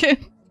 cardigan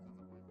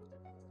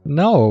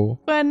No.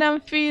 when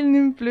I'm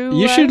feeling blue?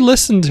 You should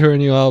listen to her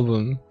new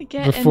album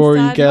Get before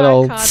you inside get my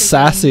all cardigan.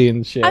 sassy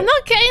and shit. I'm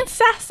not getting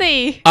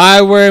sassy.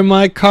 I wear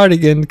my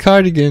cardigan,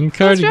 cardigan,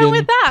 cardigan. What's wrong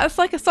with that? It's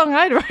like a song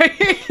I'd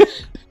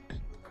write.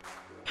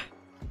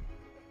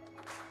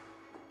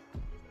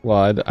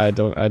 Well, I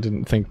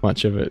didn't think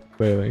much of it,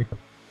 clearly.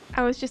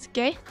 I was just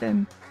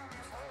guessing.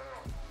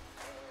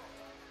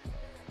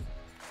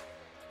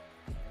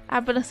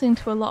 I've been listening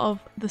to a lot of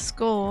The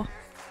Score.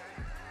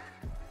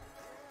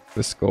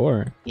 The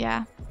Score.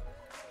 Yeah.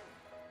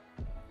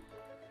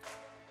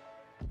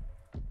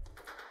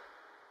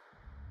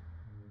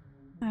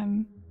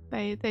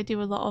 They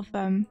do a lot of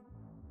kind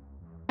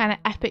of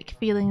epic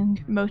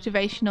feeling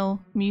motivational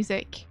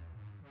music.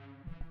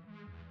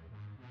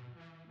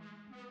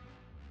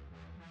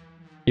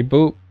 He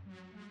boop,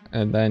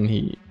 and then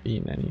he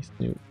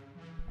snoop.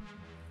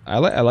 I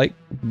like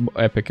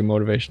epic and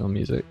motivational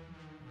music.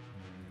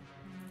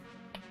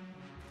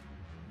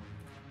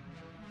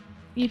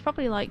 You'd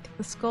probably like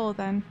the score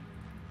then.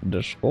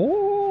 The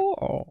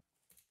score.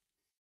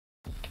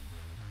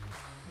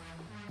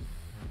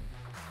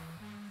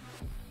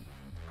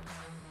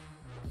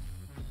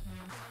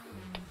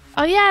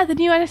 Oh yeah, the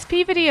new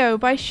NSP video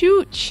by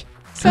Shooch.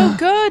 So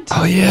good.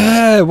 Oh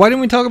yeah, why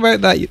didn't we talk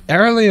about that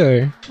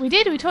earlier? We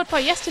did. We talked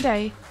about it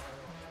yesterday.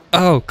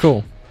 Oh,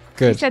 cool. He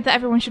Good. said that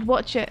everyone should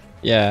watch it,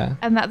 Yeah.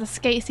 and that the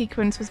skate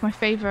sequence was my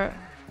favorite.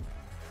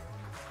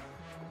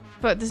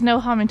 But there's no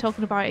harm in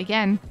talking about it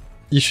again.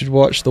 You should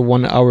watch the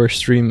 1 hour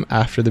stream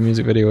after the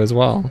music video as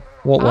well.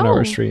 What 1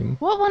 hour stream?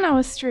 What 1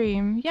 hour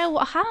stream? Yeah,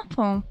 what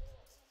happened?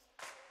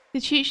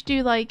 Did Shooch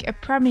do like a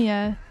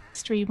premiere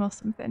stream or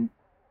something?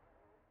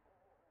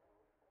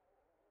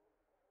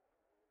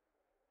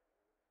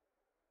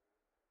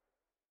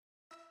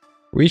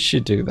 We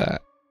should do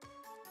that.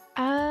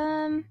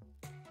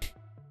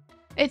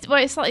 It's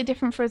slightly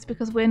different for us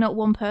because we're not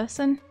one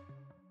person.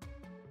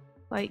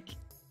 Like,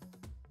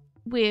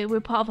 we're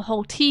part of a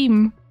whole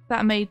team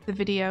that made the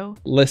video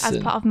Listen.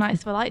 as part of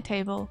Knights of a Light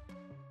Table.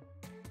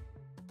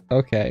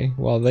 Okay,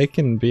 well they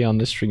can be on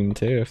the stream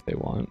too if they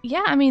want.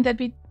 Yeah, I mean they'd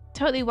be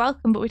totally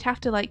welcome, but we'd have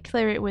to like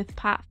clear it with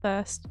Pat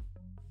first.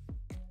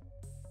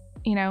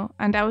 You know,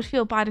 and I would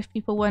feel bad if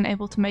people weren't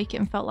able to make it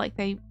and felt like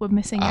they were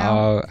missing out.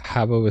 Oh,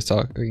 Habba was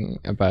talking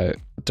about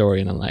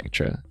Dorian and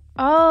Electra.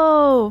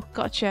 Oh,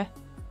 gotcha.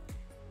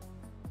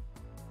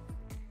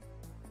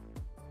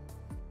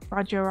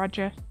 Roger,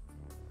 Roger.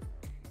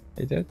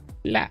 They did?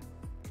 La.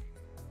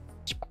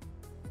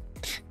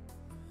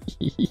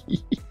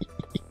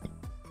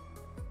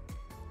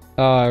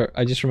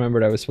 I just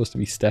remembered I was supposed to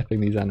be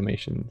stepping these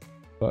animations,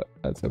 but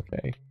that's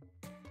okay.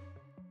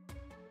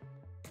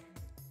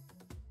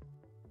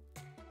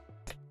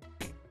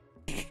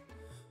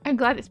 I'm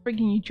glad it's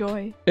bringing you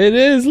joy. It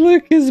is!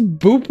 Look, it's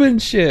booping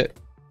shit!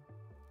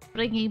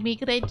 Bringing me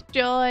great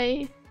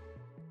joy.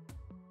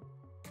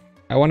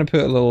 I want to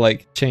put a little,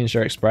 like, change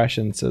their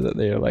expression so that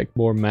they're, like,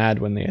 more mad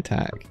when they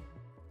attack.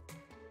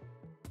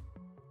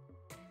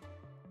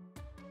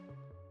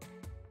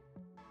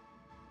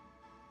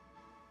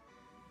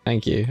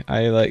 Thank you.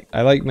 I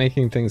like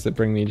making things that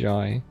bring me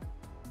joy.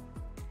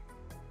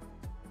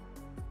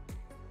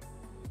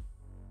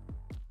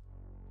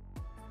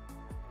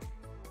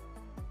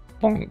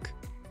 Bonk.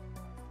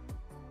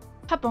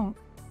 Habonk.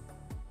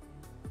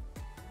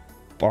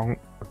 Bonk.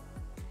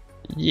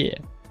 Yeah.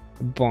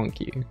 Bonk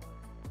you.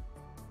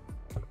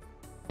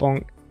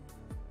 Bonk.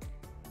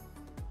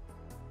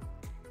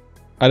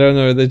 I don't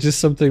know, there's just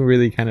something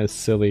really kind of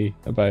silly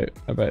about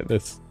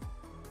this.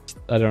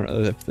 I don't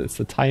know if it's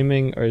the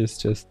timing or it's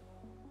just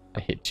I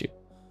hit you.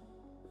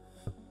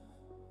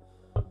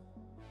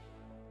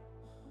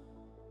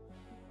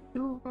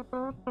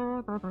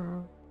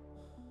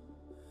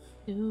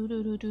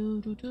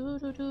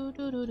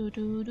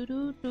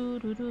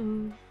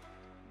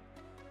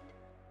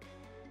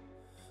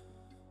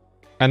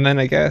 And then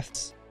I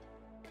guess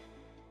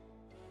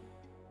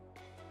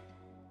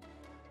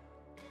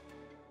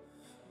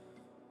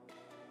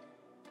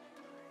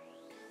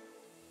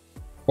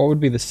what would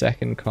be the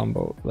second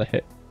combo? The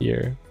hit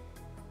here.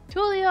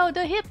 Tulio,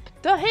 the hip,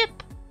 the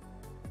hip.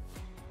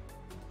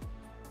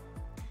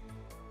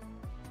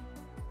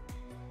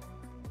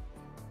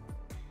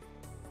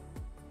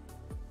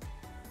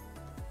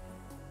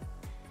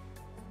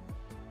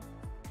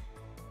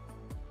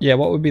 Yeah,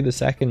 what would be the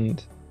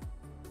second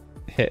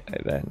hit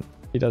then?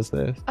 He does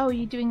this. Oh,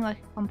 you're doing like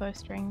a combo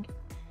string.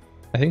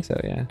 I think so,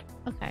 yeah.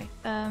 Okay.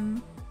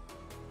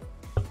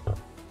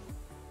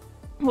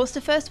 What's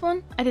the first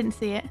one? I didn't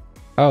see it.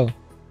 Oh.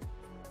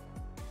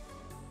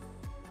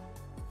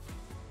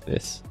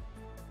 This.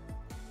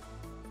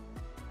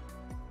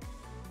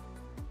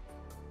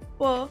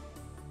 Whoa.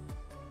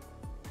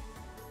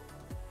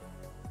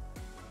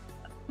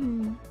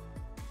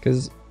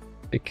 Because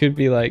it could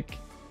be like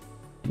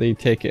they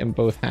take it in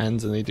both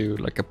hands and they do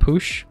like a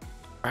push.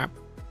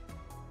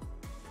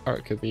 Or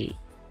it could be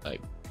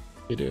like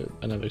you do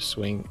another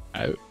swing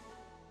out.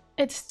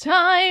 It's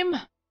time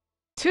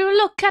to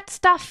look at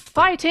Staff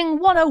Fighting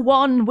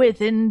 101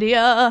 with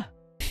India.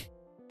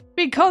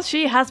 Because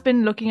she has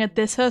been looking at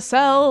this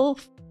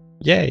herself.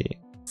 Yay.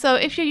 So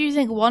if you're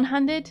using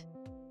one-handed,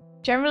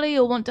 generally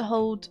you'll want to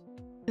hold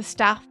the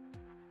staff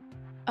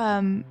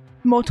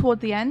more toward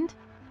the end.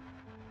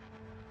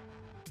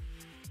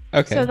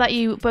 Okay. So that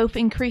you both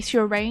increase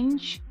your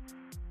range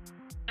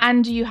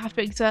and you have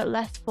to exert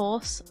less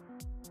force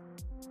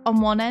on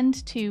one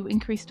end to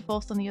increase the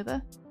force on the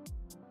other.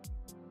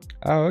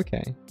 Oh,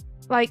 okay.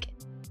 Like,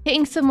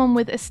 hitting someone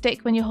with a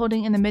stick when you're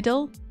holding it in the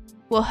middle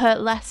will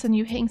hurt less than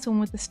you hitting someone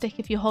with the stick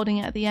if you're holding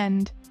it at the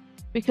end,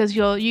 because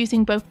you're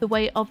using both the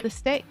weight of the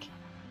stick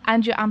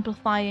and you're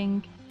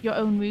amplifying your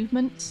own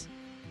movements.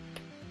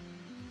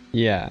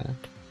 Yeah.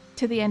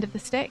 To the end of the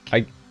stick.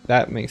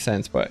 That makes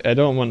sense, but I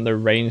don't want the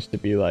range to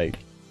be like...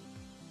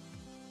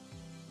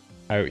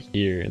 out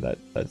here,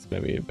 that's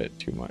maybe a bit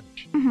too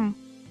much.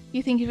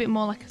 You think of it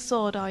more like a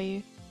sword, are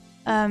you?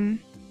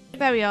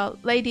 There we are.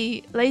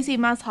 Lazy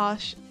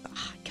Mazharsh.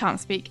 I can't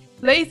speak.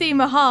 Lazy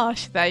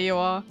Maharsh, there you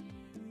are.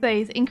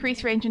 Says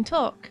increase range and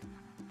talk.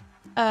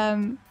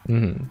 And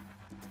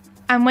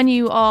when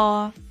you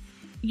are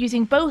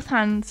using both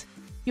hands,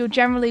 you'll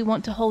generally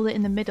want to hold it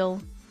in the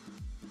middle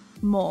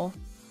more.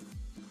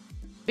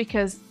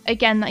 Because,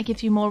 again, that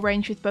gives you more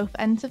range with both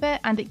ends of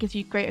it, and it gives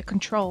you greater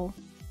control.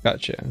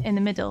 Gotcha. In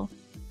the middle.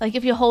 Like,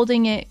 if you're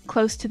holding it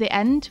close to the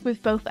end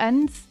with both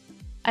ends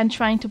and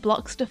trying to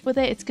block stuff with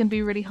it, it's going to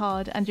be really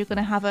hard, and you're going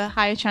to have a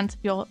higher chance of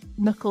your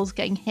knuckles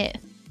getting hit.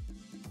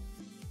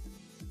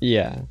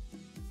 Yeah.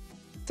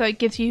 So it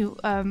gives you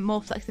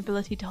more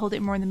flexibility to hold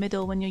it more in the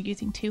middle when you're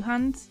using two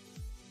hands.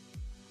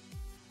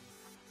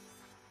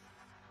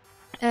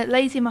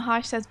 Lazy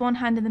Maharsh says one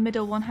hand in the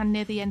middle, one hand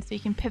near the end, so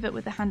you can pivot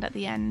with the hand at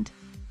the end.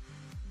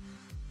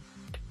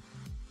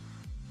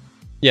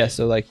 Yeah,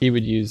 so like he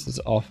would use his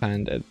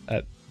offhand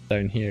at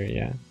down here,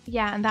 yeah.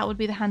 Yeah, and that would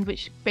be the hand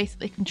which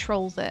basically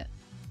controls it.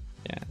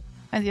 Yeah.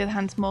 And the other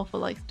hand's more for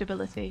like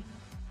stability.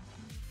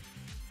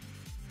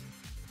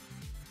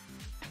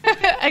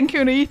 And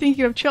Kun, are you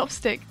thinking of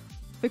chopstick?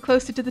 The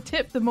closer to the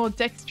tip, the more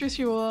dexterous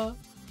you are.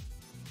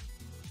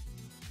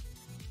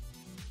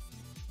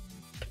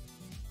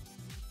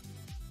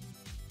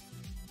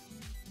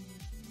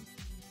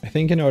 I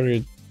think in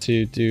order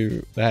to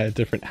do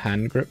different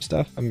hand grip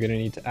stuff, I'm gonna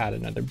need to add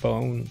another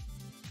bone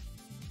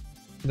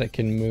that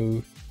can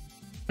move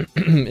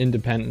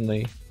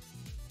independently.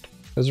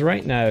 Because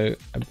right now,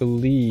 I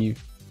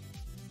believe...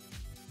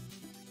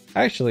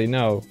 Actually,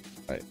 no.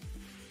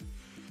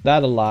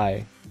 That a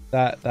lie.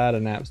 That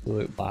an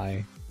absolute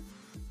lie.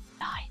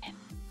 Lying.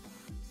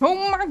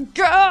 Oh my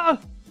god!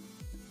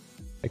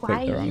 I clicked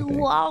Why the wrong you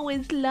thing.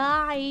 always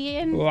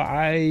lying?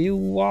 Why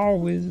you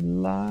always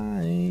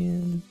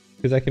lying?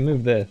 Because I can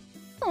move this.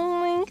 Oh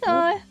my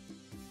god.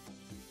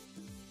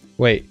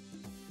 Wait.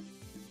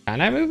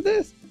 Can I move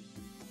this?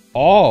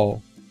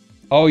 Oh.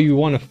 Oh, you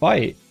want to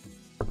fight?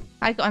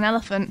 I got an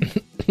elephant.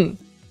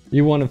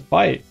 You want to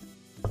fight?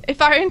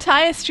 If our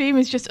entire stream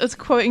is just us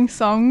quoting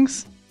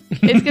songs,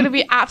 it's going to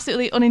be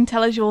absolutely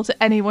unintelligible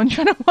to anyone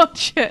trying to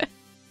watch it.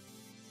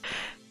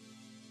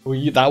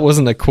 Well, that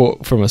wasn't a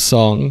quote from a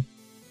song.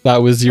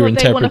 That was your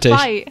interpretation. They want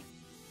to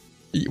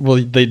fight. Well,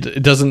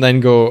 it doesn't then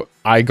go,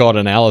 I got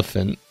an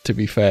elephant, to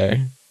be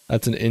fair.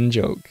 That's an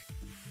in-joke.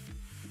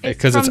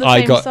 Because it's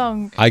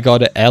song. I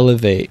gotta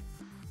elevate.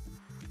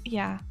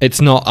 Yeah. It's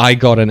not I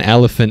got an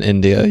elephant,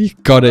 India. You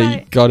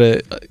gotta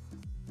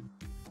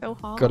So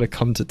hard. gotta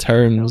come to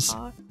terms. So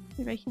hard.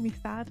 You're making me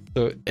sad.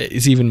 So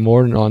it's even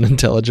more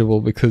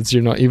non-intelligible because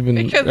you're not even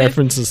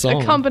referencing the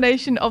song. A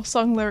combination of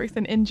song lyrics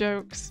and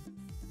in-jokes.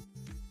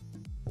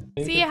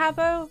 See you,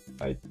 Habbo.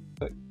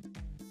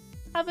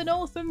 Have an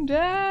awesome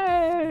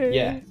day.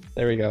 Yeah,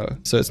 there we go.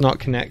 So it's not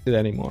connected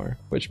anymore,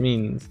 which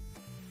means...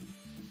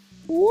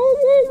 Whoa,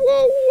 whoa,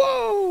 whoa,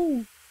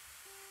 whoa!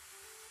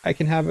 I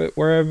can have it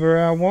wherever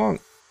I want.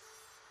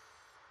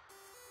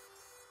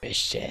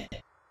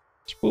 Shit.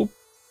 Spoop.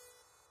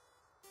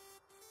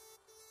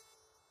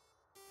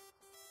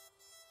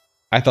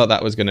 I thought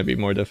that was going to be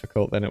more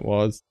difficult than it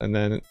was, and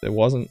then it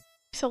wasn't.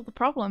 Solve the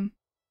problem.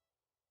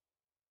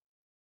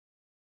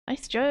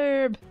 Nice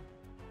job.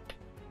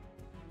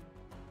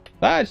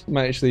 That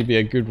might actually be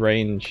a good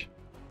range.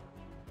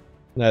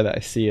 Now that I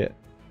see it.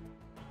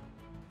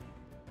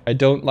 I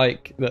don't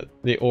like that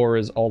the ore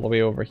is all the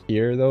way over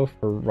here though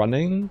for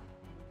running.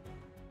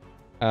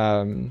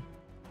 So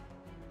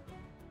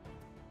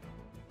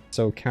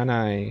can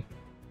I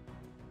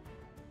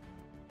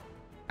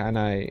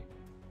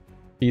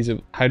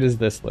feasible? How does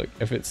this look?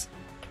 If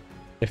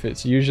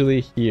it's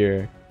usually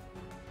here,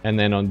 and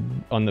then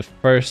on the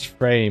first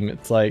frame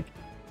it's like,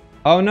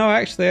 oh no,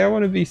 actually I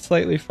want to be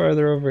slightly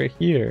further over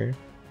here.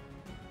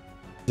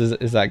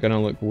 Is that gonna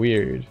look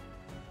weird?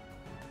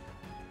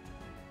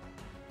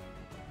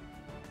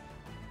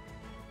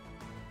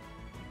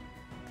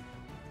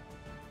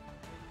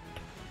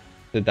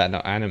 Did that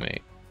not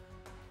animate?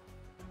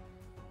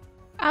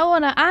 I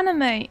want to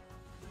animate.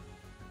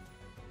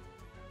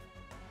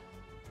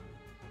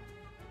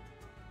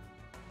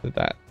 Did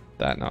that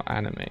not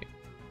animate?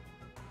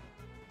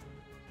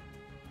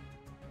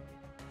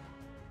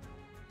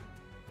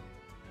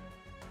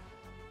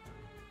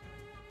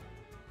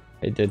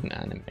 It didn't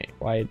animate.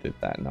 Why did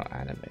that not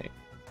animate?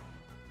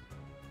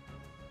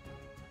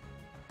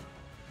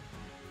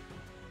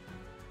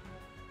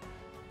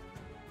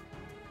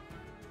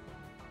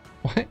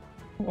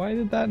 Why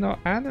did that not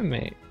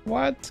animate?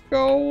 What's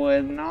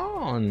going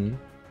on?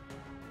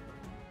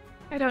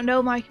 I don't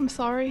know, Mike. I'm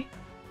sorry.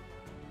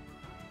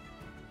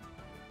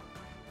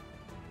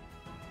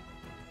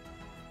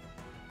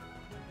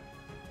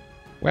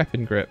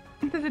 Weapon grip.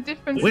 There's a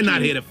difference. We're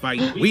not here to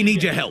fight. We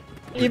need your help.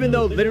 Even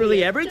though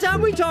literally every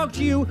time we talk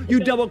to you, you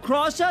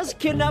double-cross us,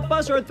 kidnap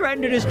us, or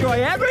threaten to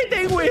destroy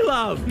everything we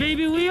love.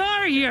 Maybe we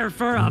are here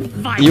for a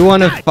fight. You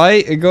want to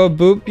fight? It go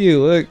boop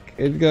you. Look,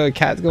 a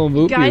cat's gonna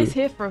boop Guys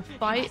you. here for a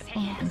fight.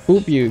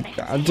 Boop you.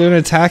 I'm doing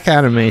attack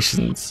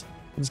animations.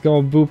 It's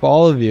gonna boop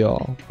all of you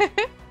all.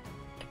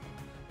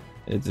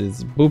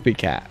 It's boopy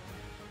cat,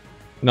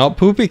 not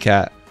poopy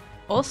cat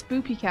Or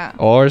spoopy cat.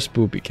 or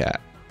spoopy cat.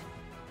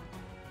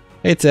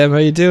 Hey Tim, how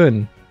you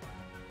doing?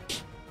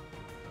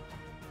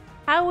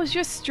 How was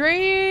your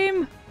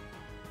stream?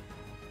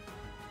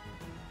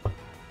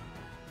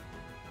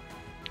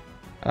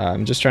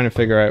 I'm just trying to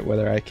figure out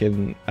whether I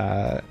can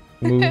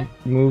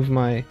move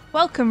my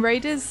Welcome,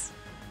 Raiders.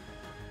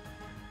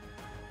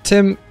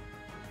 Tim,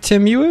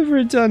 you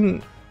ever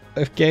done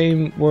a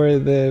game where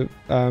the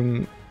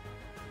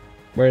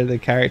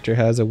character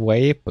has a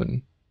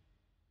weapon?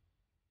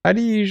 How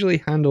do you usually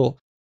handle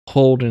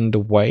holding the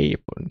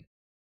weapon?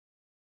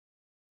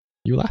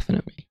 You laughing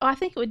at me? Oh, I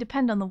think it would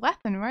depend on the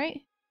weapon,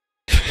 right?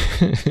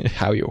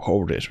 How you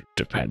hold it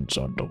depends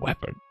on the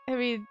weapon. I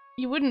mean,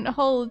 you wouldn't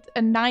hold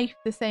a knife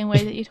the same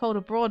way that you'd hold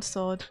a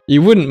broadsword.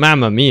 You wouldn't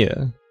Mamma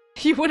Mia.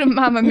 You wouldn't,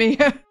 Mamma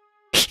Mia.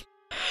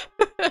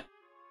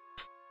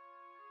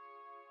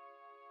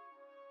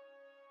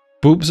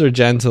 Boops are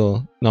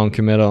gentle,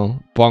 non-committal.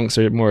 Bonks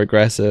are more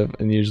aggressive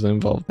and usually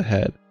involve the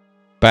head.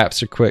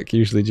 Baps are quick,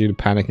 usually due to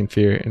panic and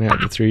fear. And out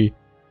of the three,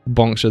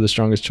 bonks are the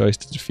strongest choice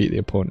to defeat the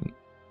opponent.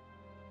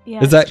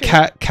 Yeah, Is that true.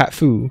 cat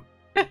foo?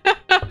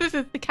 This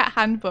is the cat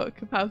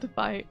handbook of how to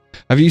fight.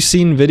 Have you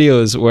seen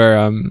videos where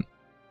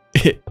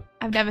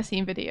I've never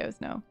seen videos,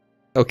 no.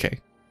 okay,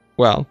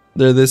 well,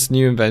 they're this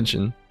new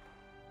invention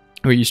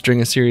where you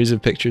string a series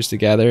of pictures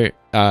together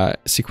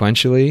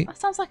sequentially. That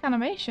sounds like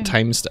animation.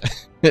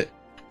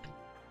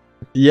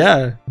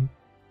 Yeah.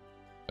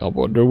 I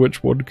wonder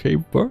which one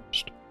came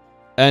first.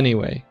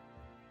 Anyway.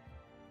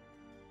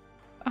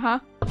 Uh-huh.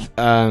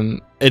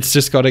 It's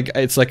just got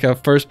it's like a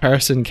first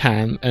person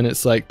cam, and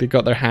it's like they've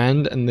got their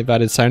hand and they've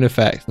added sound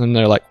effects, and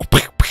they're like,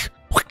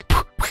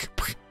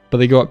 but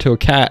they go up to a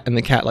cat and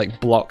the cat like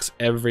blocks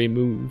every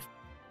move.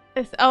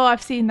 Oh,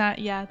 I've seen that.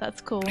 Yeah,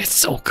 that's cool. It's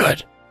so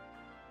good.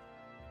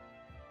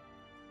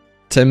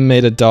 Tim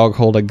made a dog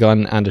hold a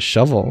gun and a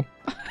shovel.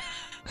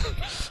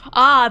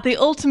 Ah, the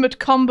ultimate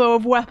combo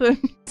of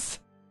weapons.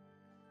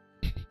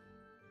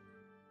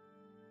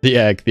 The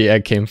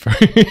egg came first.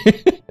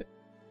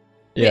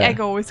 The egg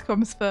always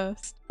comes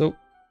first. So,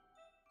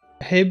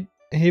 hey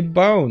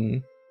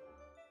Bone.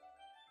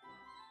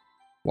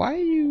 Why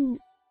you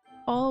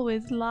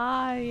Always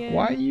lying.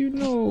 Why you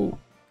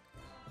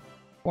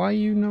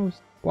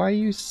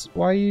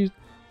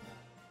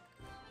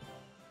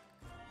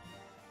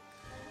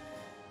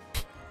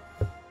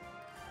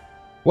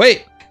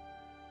Wait!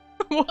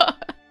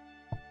 What?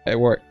 It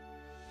worked.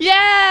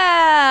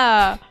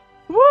 Yeah!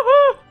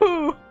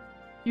 Woohoo!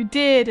 You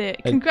did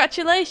it.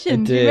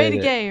 Congratulations. You made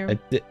a game. I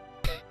did.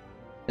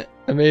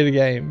 I made a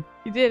game.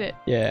 You did it.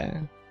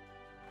 Yeah.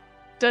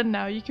 Done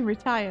now. You can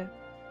retire.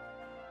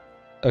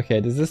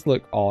 Okay, does this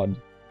look odd?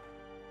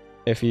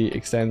 If he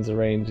extends the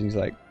range, he's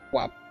like,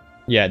 whap.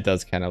 Yeah, it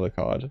does kind of look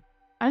odd.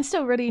 I'm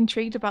still really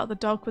intrigued about the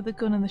dog with the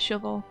gun and the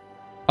shovel.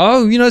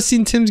 Oh, you not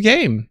seen Tim's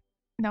game?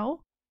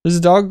 No? There's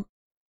a dog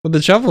with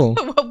a shovel.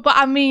 But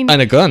I mean...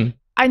 And a gun.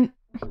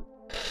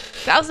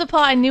 That was the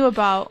part I knew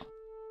about.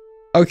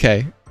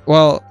 Okay.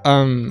 Well,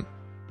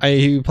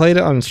 I played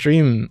it on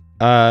stream.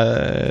 One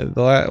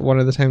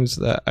of the times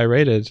that I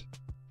raided.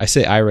 I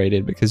say I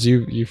raided because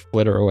you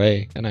flit her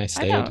away and I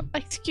stayed. I know.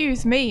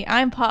 Excuse me.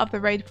 I'm part of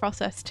the raid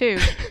process too.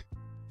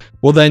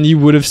 Well, then you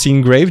would have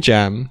seen Grave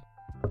Jam.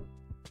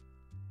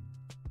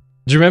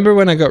 Do you remember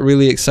when I got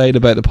really excited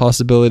about the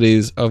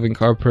possibilities of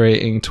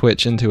incorporating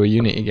Twitch into a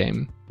Unity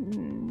game?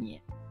 Yeah.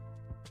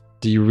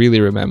 Do you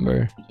really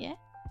remember? Yeah.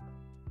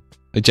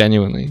 Like,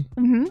 genuinely?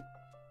 Mm-hmm.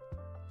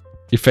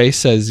 Your face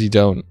says you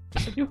don't.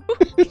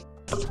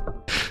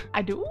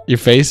 I do? Your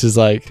face is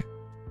like,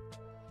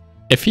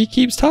 if he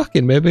keeps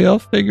talking, maybe I'll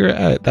figure it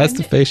out. That's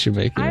the face you're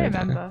making. I right now.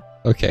 remember.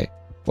 Okay.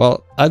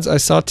 Well, as I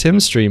saw Tim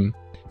stream,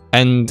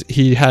 and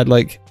he had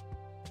like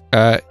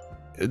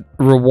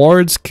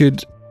rewards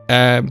could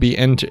be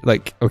entered.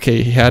 Like,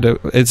 okay,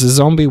 it's a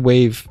zombie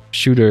wave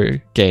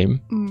shooter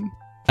game,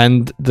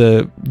 and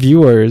the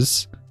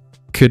viewers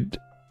could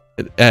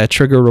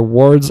trigger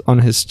rewards on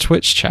his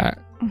Twitch chat,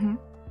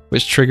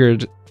 which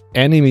triggered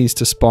enemies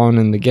to spawn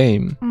in the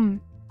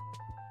game.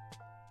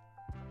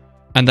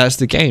 And that's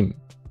the game.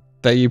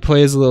 That you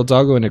play as a little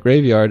doggo in a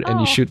graveyard and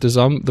you shoot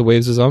the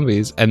waves of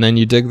zombies, and then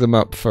you dig them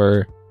up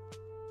for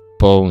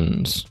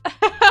bones.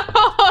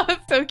 Oh,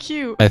 that's so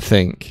cute. I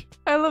think.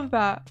 I love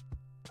that.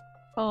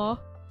 Oh.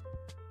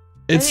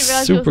 It's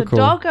I didn't realize super it was cool.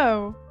 a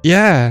doggo.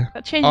 Yeah.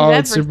 That changes everything.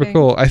 It's super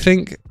cool. I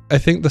think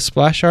the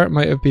splash art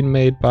might have been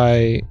made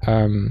by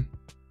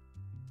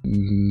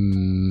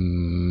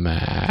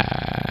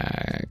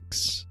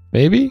Max.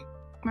 Maybe?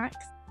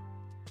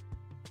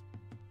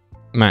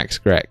 Max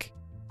Greg.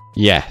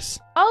 Yes.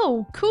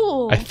 Oh,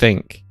 cool. I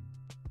think.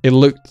 It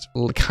looked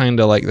kind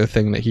of like the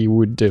thing that he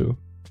would do.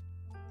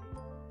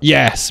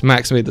 Yes,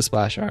 Max made the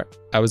splash art.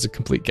 That was a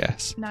complete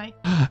guess. Nice.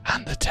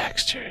 And the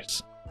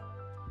textures.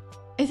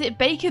 Is it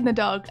Bacon the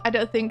dog? I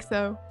don't think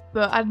so.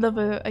 But I'd love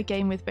a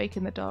game with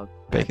Bacon the dog.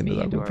 Bacon the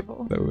That'd be dog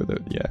adorable.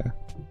 would be, yeah.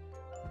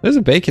 There's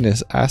a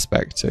baconist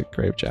aspect to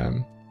Grape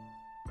Jam.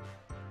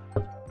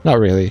 Not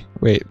really.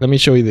 Wait, let me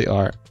show you the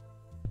art.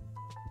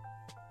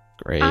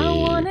 Grape I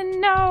wanna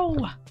know.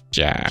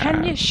 Jam.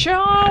 Can you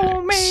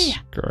show me?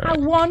 Grape. I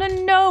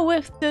wanna know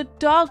if the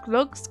dog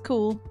looks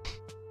cool.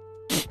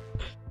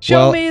 Show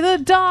Well, me the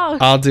dog.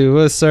 I'll do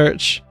a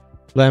search.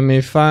 Let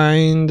me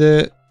find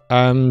it.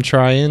 I'm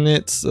trying.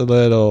 It's a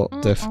little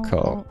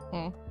difficult.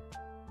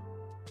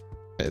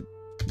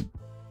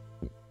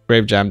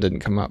 Grape Jam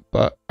didn't come up,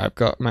 but I've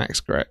got Max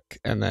Grec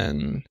and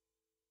then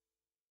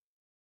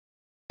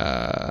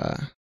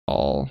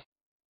all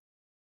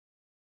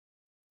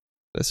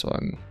this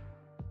one,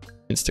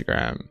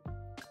 Instagram.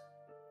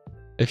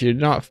 If you're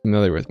not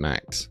familiar with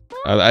Max,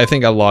 I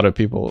think a lot of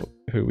people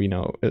who we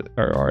know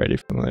are already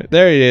familiar.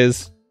 There he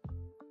is.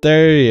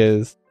 There he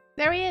is.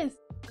 There he is.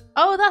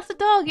 Oh, that's a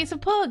dog. It's a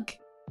pug.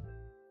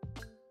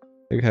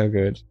 Look how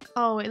good.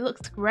 Oh, it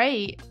looks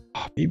great.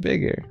 Oh, be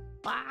bigger.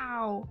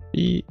 Wow.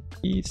 Be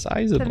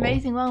sizable. It's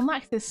amazing. Well,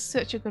 Max is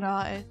such a good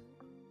artist.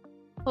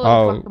 Full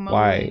Oh, of guacamole.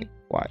 why?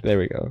 Why? There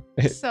we go.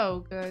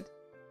 So good.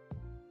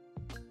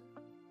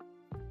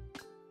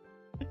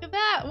 Look at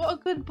that. What a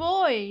good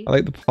boy. I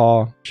like the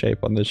paw shape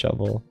on the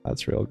shovel.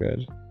 That's real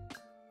good.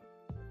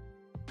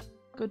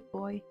 Good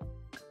boy.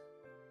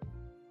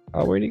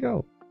 Oh, where'd he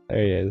go?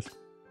 There he is.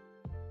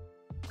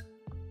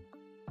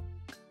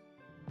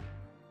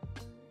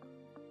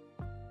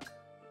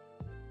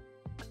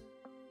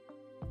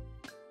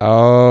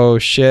 Oh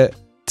shit,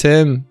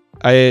 Tim!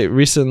 I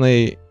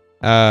recently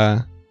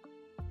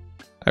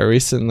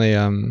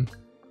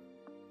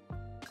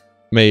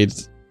made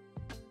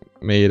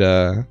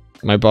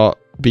my bot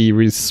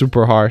be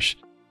super harsh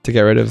to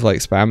get rid of like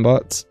spam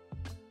bots.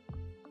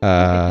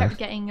 I kept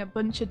getting a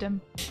bunch of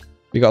them.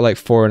 We got like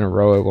 4 in a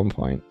row at one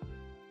point.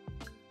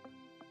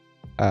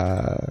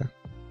 So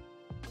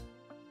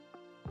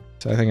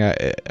I think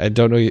I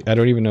don't know. I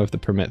don't even know if the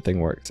permit thing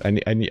works. I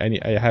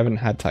haven't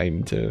had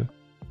time to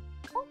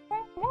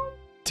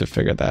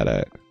figure that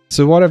out.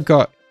 So what I've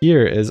got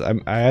here is I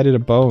added a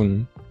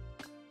bone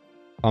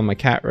on my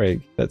cat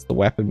rig. That's the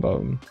weapon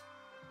bone,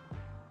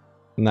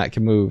 and that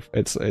can move.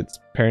 It's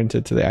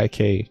parented to the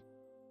IK,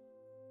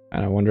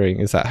 and I'm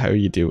wondering, is that how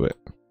you do it?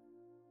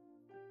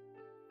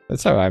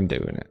 That's how I'm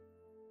doing it.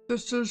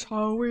 This is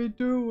how we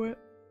do it.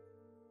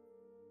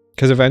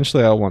 Because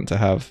eventually I'll want to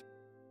have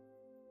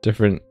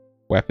different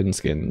weapon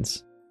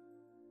skins,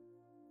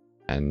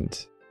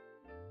 and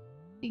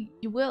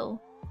You will.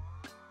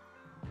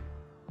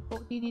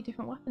 What do you need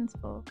different weapons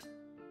for?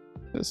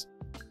 just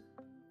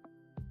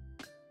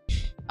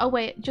Oh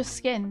wait, just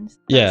skins.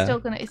 Yeah. It's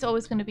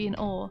always gonna be an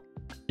ore.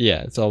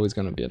 yeah, it's always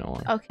going to be an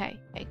ore, Okay,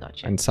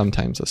 gotcha. and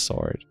sometimes a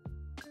sword,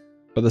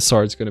 but the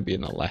sword's going to be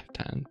in the left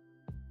hand.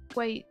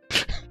 Wait,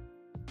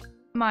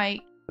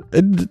 Mike,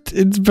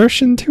 It's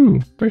version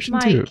 2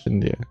 Mike. of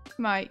India.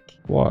 Mike,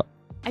 What?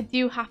 I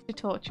do have to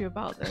talk to you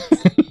about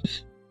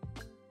this.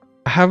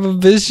 I have a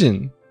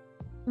vision.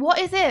 What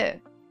is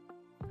it?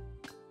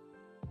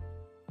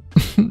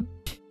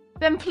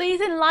 Then please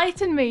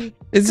enlighten me,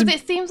 It's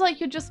because it seems like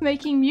you're just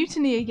making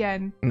mutiny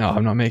again. no,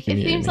 I'm not making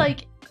It it. seems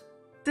like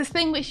this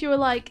thing which you were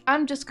like,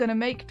 I'm just gonna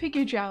make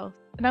Piggy Joust,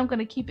 and I'm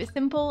gonna keep it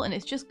simple, and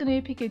it's just gonna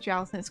be Piggy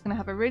Joust, and it's gonna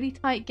have a really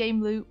tight game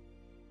loop.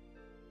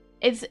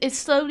 It's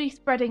slowly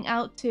spreading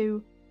out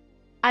to,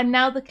 and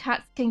now the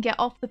cats can get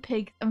off the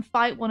pigs and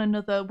fight one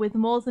another with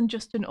more than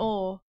just an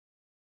oar.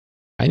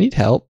 I need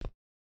help.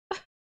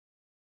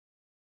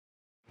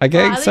 I get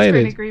Well, at least we're in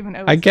excited. agreement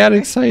over I get something.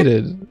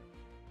 excited.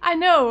 I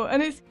know,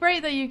 and it's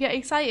great that you get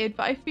excited,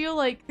 but I feel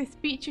like this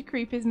feature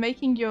creep is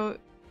making your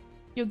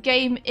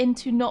game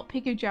into not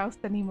Piggy Joust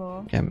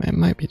anymore. Yeah, it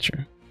might be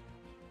true.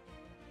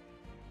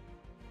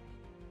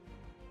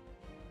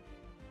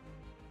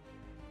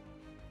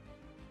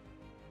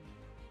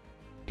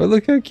 But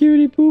look how cute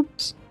he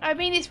poops. I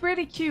mean, it's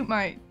really cute,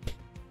 Mike,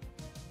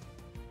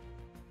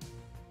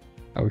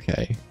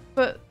 Okay.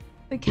 but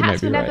the You might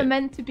cats be were never right.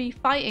 meant to be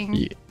fighting.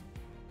 Yeah,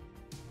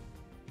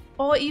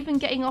 Or even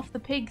getting off the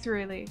pigs,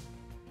 really.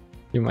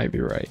 you might be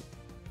right.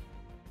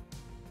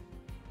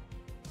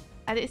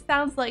 And it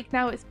sounds like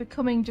now it's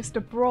becoming just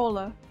a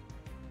brawler.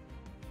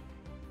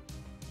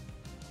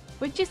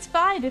 Which is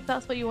fine if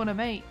that's what you want to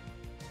make.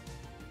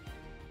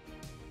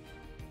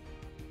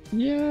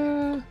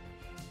 Yeah.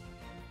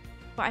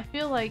 But I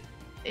feel like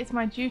it's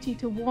my duty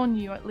to warn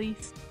you, at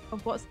least,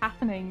 of what's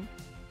happening.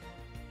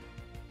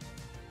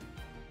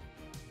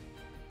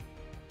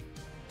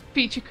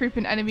 Feature creep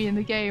an enemy in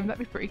the game, that'd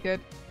be pretty good.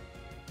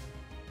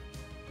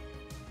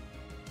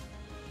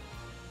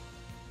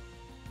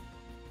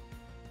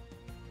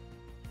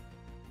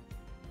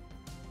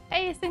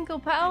 Hey, Single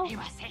Pal.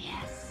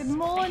 Good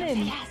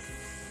morning.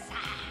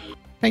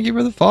 Thank you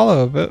for the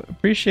follow, but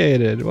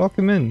appreciated.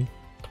 Welcome in.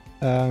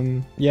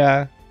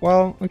 Yeah.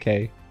 Well,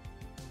 okay.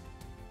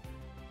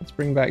 Let's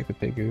bring back the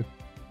Pigu.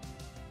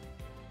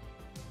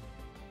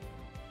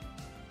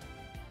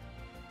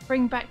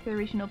 bring back the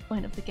original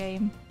point of the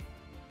game.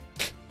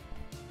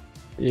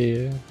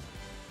 Yeah.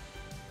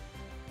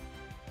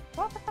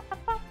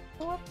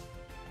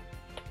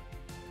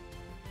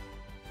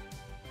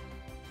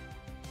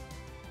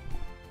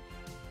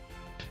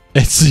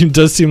 It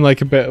does seem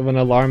like a bit of an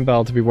alarm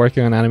bell to be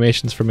working on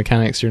animations for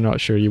mechanics you're not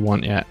sure you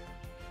want yet.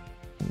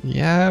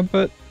 Yeah,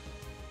 but...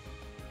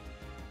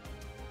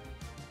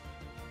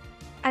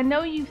 I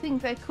know you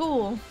think they're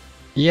cool.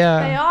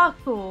 Yeah. They are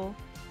cool.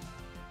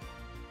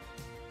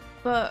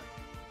 But...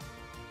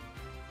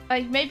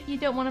 like, maybe you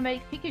don't want to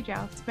make Pikachu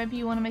Joust. Maybe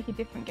you want to make a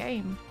different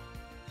game.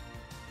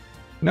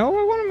 No,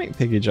 I want to make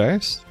Piggy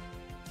Joust.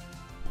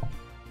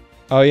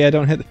 Oh yeah,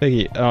 don't hit the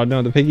piggy. Oh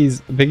no, the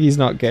piggy's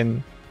not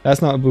getting...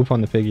 That's not a boop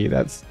on the piggy,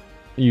 that's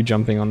you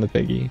jumping on the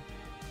piggy.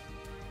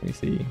 Let me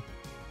see.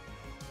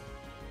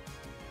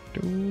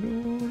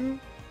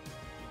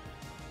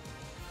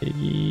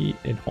 Piggy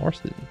and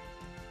horses.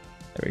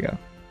 There we go.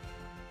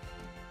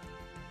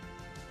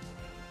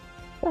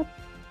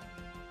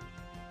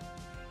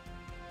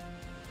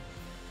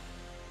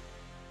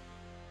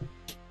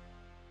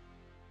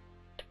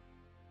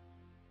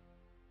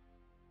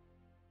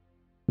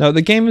 No,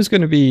 the game is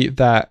going to be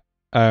that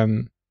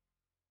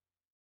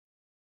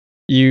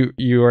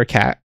you are a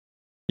cat,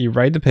 you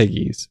ride the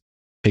piggies,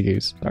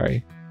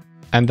 sorry,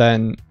 and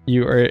then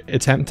you are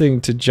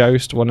attempting to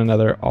joust one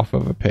another off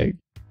of a pig.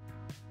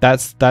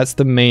 That's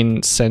the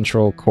main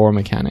central core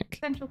mechanic.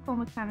 Central core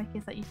mechanic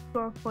is that you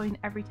score a point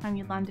every time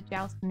you land a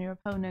joust on your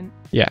opponent.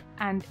 Yeah.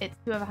 And it's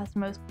whoever has the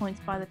most points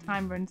by the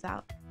time runs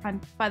out. And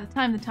by the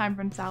time the time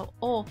runs out,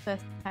 or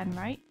first to 10,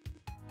 right?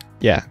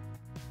 Yeah.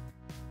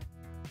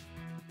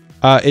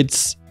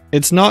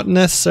 It's not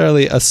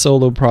necessarily a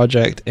solo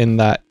project in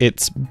that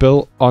it's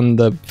built on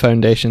the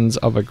foundations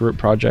of a group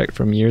project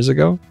from years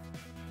ago.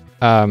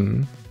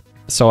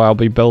 So I'll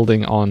be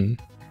building on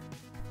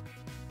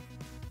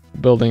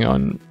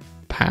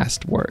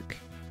past work.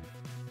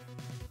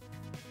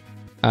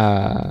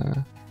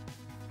 I'll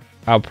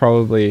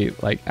probably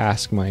like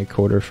ask my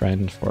coder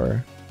friend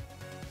for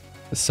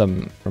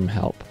some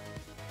help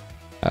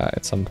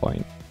at some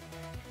point.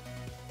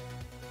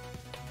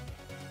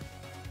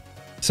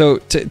 So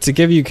to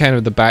give you kind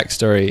of the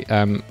backstory,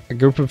 a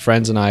group of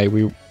friends and I,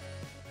 we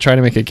tried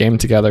to make a game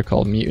together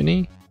called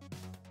Mutiny,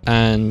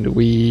 and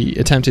we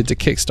attempted to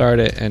kickstart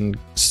it and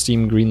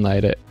Steam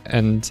greenlight it,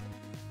 and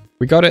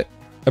we got it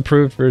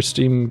approved for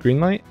Steam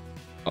greenlight.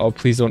 Oh,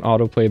 please don't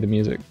autoplay the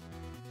music.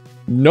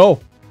 No.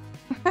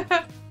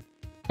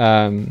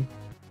 And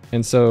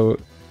so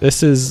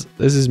this is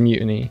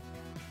Mutiny.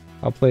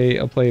 I'll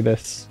play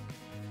this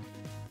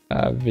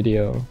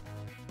video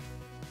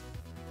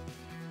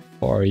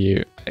for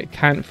you. I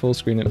can't full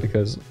screen it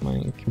because my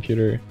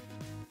computer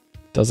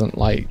doesn't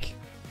like.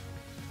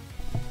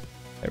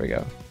 There we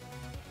go.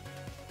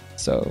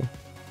 So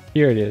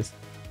here it is.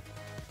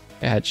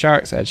 It had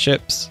sharks, it had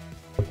ships.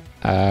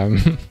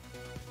 And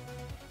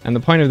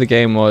the point of the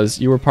game was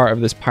you were part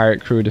of this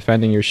pirate crew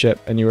defending your ship,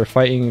 and you were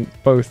fighting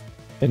both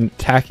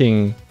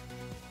attacking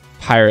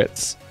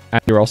pirates, and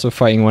you were also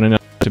fighting one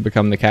another to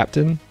become the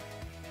captain.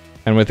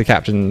 And with the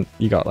captain,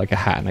 you got like a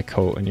hat and a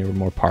coat, and you were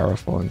more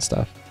powerful and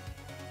stuff.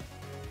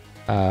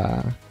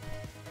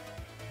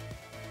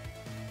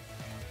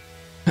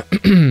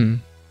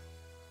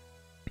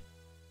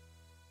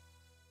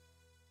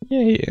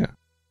 Yeah.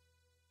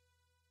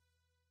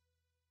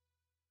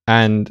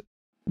 And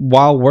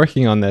while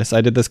working on this,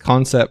 I did this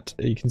concept.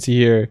 You can see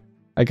here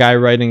a guy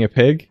riding a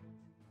pig,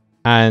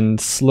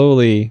 and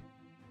slowly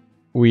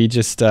we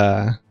just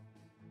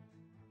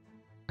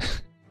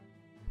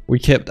we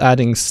kept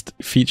adding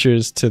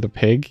features to the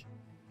pig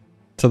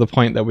to the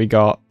point that we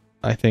got,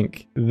 I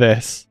think,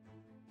 this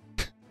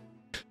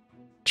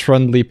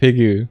Trundly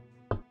Pigu.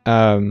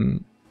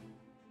 And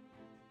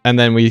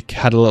then we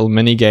had a little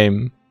mini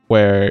game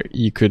where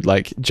you could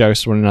like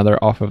joust one another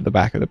off of the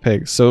back of the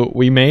pig. So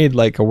we made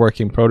like a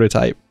working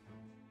prototype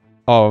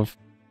of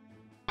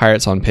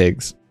Pirates on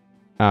Pigs.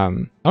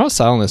 I'm not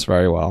selling this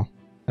very well.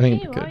 I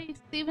think Hey, why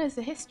even as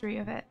the history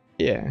of it?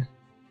 Yeah.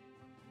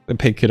 The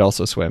pig could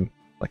also swim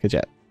like a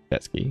jet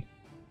ski.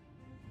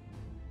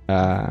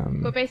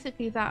 But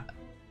basically that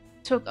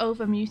took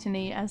over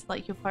Mutiny as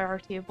like your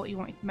priority of what you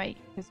wanted to make,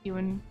 because you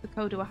and the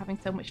coder were having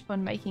so much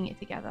fun making it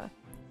together.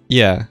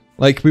 Yeah,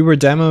 like we were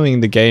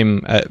demoing the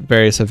game at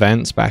various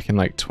events back in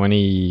like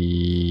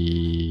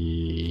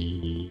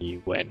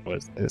 20... When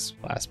was this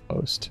last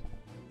post?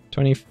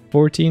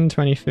 2014,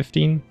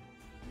 2015?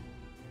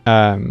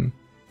 And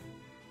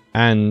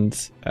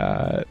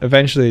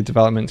eventually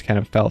development kind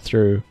of fell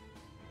through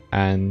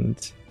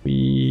and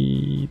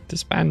we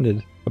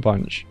disbanded a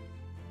bunch.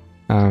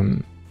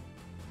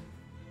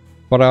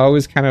 But I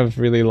always kind of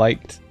really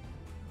liked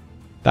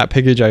that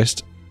Piggy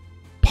Joust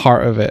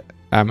part of it.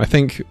 I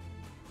think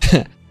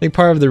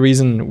part of the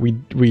reason we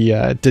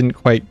didn't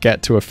quite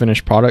get to a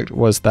finished product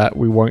was that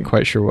we weren't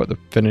quite sure what the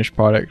finished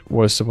product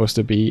was supposed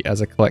to be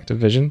as a collective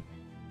vision.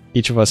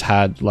 Each of us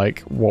had like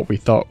what we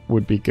thought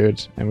would be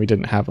good, and we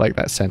didn't have like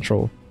that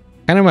central.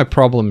 Kind of my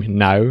problem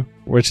now,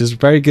 which is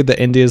very good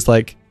that India's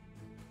like,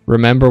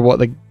 remember what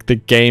the the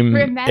game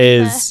Remember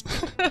is.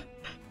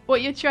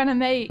 what you're trying to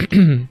make.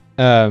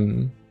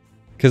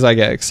 Because I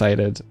get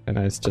excited and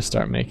I just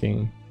start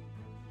making.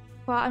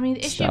 Well, I mean,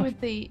 the issue stuff.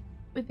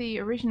 with the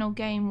original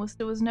game was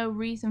there was no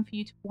reason for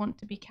you to want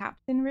to be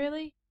captain,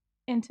 really,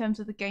 in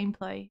terms of the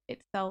gameplay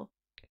itself.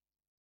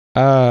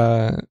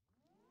 Well,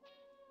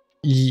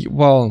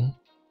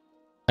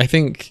 I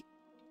think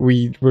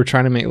we were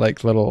trying to make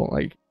like little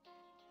like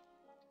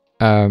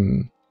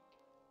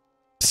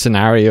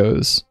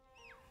scenarios.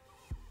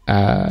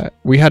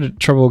 We had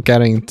trouble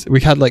getting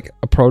we had like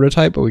a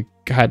prototype, but we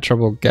had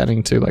trouble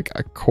getting to like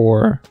a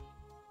core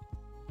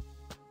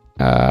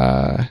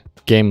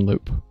game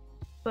loop,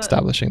 But,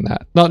 establishing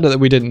that. Not that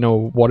we didn't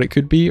know what it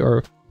could be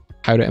or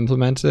how to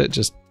implement it,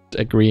 just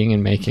agreeing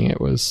and making it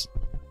was.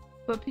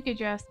 but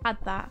Pikachu had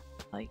that.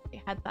 Like,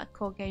 it had that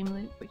core game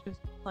loop, which was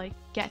like,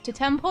 get to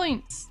 10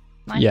 points.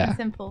 Nice Yeah. and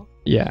simple.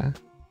 Yeah.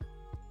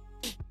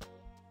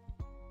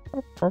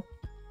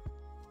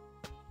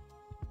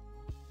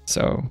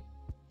 So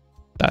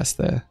that's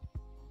the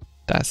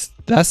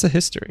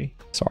history,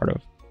 sort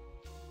of.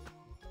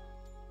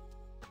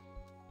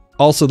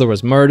 Also, there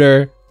was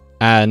murder,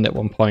 and at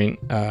one point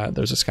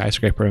there's a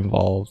skyscraper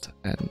involved,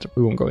 and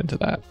we won't go into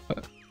that,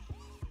 but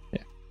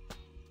yeah.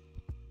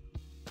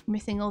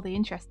 Missing all the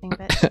interesting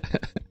bits.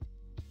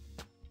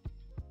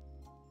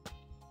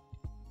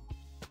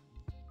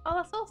 Oh,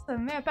 that's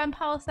awesome. Yeah, Ben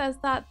Powell says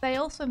that they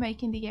also make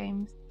indie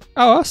games.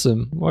 Oh,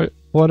 awesome. What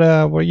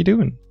are you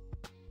doing?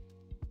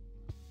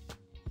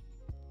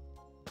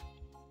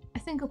 A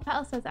single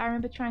petal says, I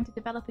remember trying to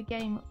develop a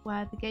game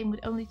where the game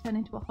would only turn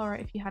into a horror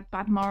if you had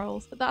bad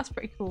morals. But that's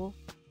pretty cool.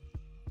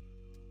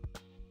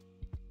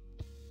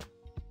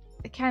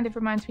 It kind of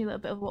reminds me a little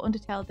bit of what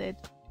Undertale did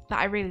that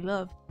I really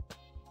love.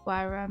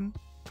 Where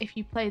if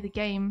you play the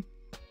game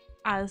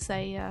as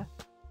a,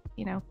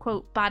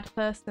 quote, bad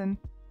person,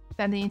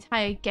 then the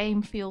entire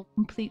game feel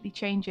completely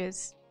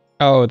changes.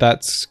 Oh,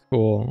 that's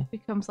cool.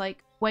 Becomes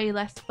like way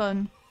less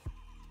fun.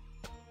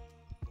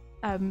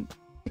 To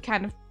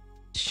kind of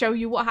show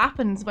you what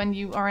happens when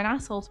you are an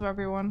asshole to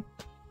everyone.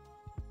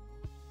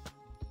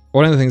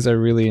 One of the things I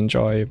really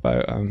enjoy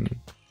about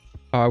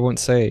I won't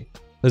say,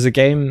 there's a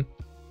game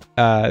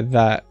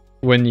that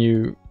when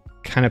you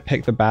kind of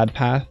pick the bad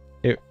path,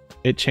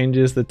 it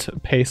changes the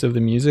pace of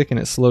the music and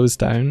it slows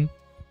down,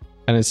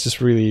 and it's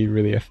just really,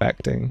 really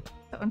affecting.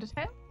 The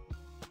Undertale?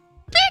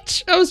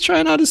 Bitch, I was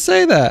trying not to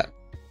say that.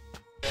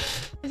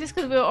 Is this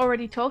because we were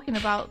already talking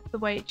about the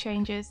way it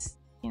changes,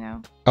 you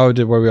know? Oh,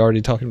 were we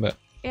already talking about?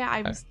 Yeah,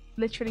 I was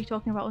literally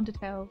talking about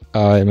Undertale.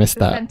 Oh, I missed The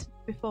that. sentence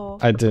before.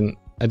 I didn't.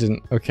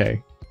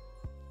 Okay.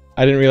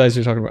 I didn't realize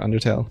you were talking about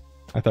Undertale.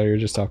 I thought you were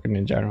just talking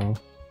in general.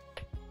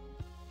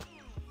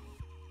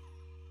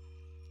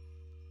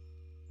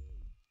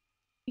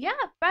 Yeah,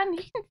 Ben,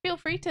 you can feel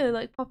free to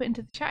like pop it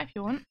into the chat if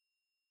you want.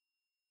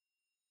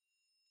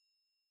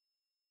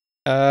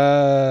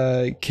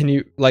 Can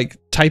you like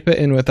type it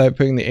in without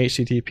putting the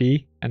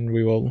HTTP, and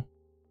we will.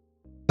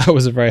 That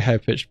was a very high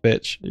pitched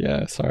bitch.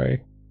 Yeah,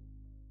 sorry.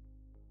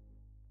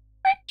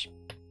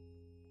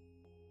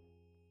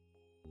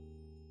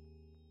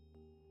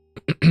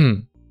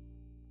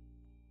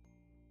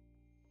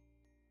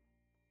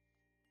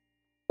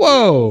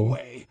 Whoa!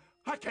 Way.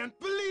 I can't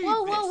believe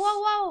Whoa, this. whoa,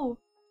 whoa, whoa!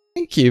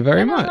 Thank you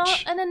very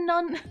much.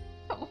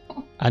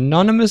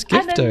 Anonymous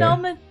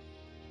gifter.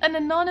 An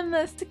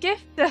anonymous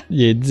gifter.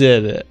 You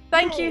did it.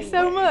 Thank you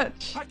so way.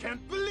 much. I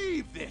can't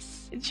believe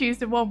this. Choose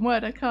the one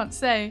word I can't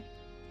say.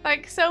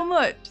 Thanks so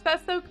much.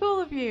 That's so cool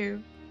of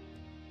you.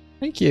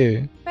 Thank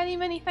you. Many,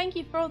 many thank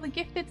you for all the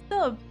gifted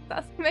subs.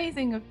 That's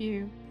amazing of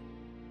you.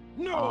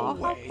 No Aw,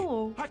 how way.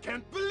 cool. I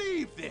can't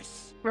believe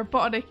this.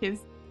 Robotnik is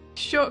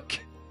shook.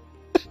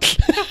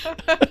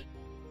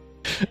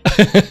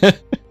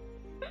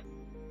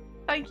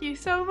 Thank you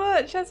so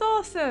much. That's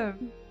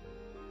awesome.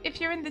 If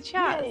you're in the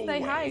chat, No say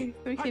way. hi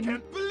so we I can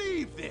can't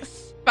believe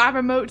this. spam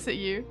emotes at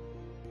you.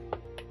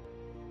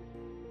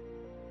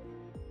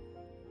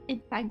 In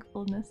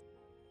thankfulness.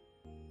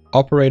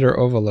 Operator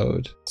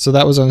overload. So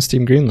that was on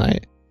Steam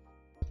Greenlight.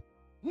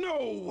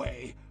 No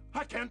way.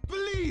 I can't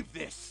believe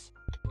this.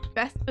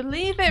 Best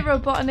believe it,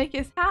 Robotnik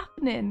is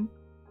happening.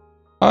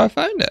 Oh, I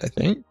found it, I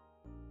think.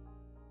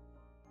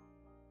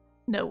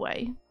 No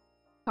way.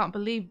 Can't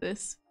believe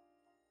this.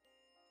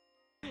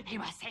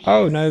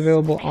 Oh, now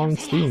available on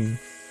Steam.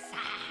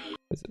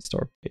 Visit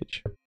store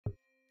page.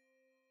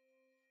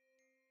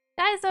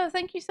 Daiso,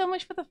 thank you so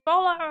much for the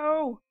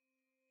follow.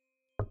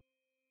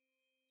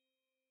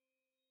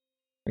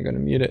 I'm gonna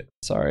mute it.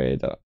 Sorry, I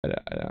don't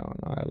know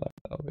how loud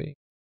that'll be.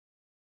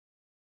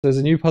 There's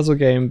a new puzzle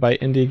game by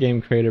indie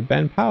game creator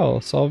Ben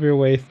Powell. Solve your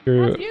way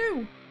through That's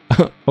you.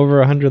 over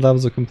 100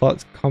 levels of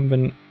complex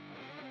combinatoric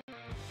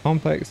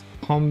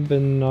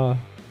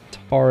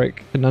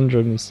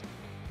conundrums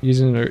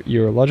using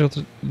your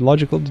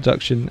logical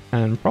deduction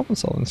and problem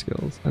solving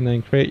skills, and then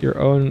create your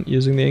own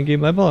using the in-game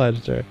level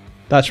editor.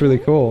 That's really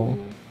cool.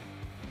 Ooh.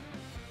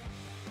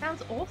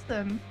 Sounds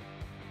awesome.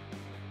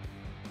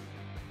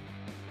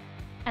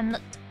 And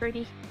looks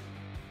pretty.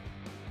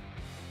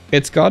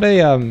 It's got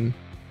a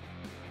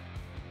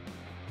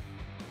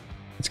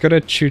got a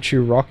Choo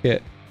Choo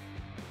Rocket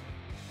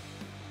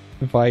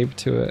vibe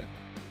to it.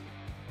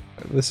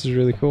 This is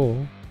really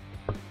cool.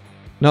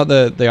 Not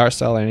the art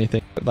style or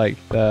anything, but like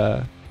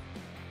the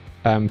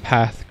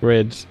path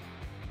grid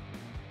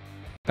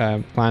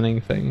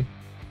planning thing.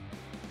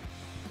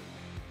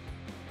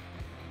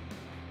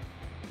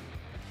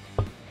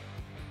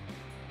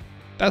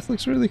 That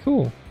looks really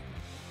cool.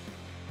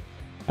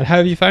 And how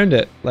have you found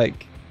it?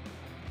 Like,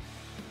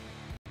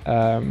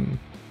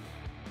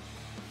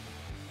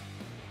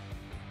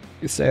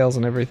 sales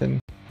and everything.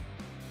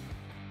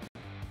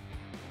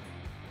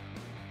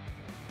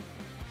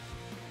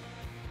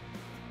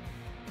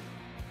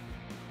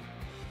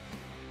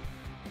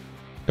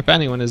 If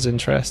anyone is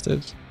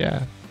interested,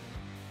 yeah,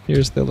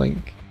 here's the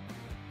link.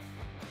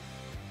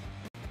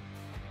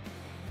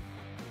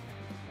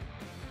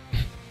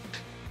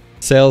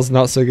 Sales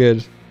not so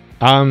good.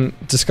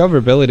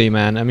 Discoverability,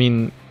 man. I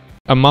mean,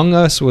 Among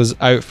Us was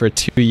out for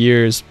 2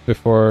 years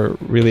before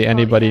really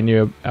anybody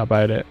knew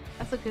about it.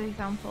 That's a good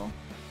example.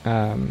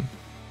 And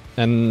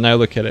now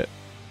look at it.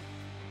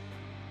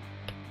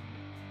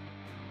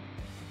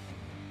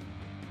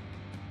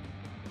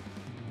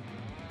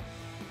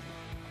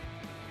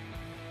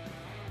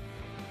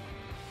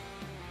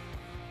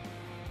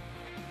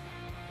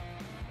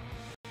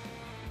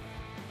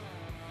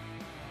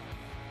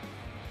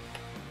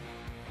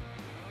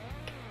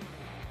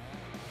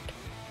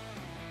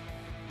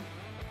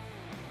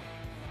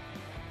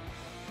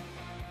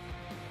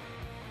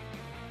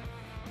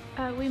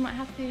 We might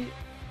have to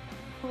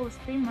call the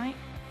stream, Mike.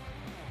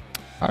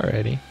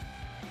 Alrighty.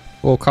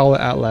 We'll call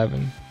it at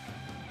 11,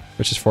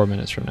 which is 4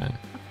 minutes from now.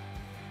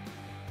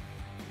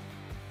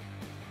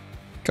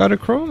 Got a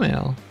crow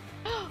mail.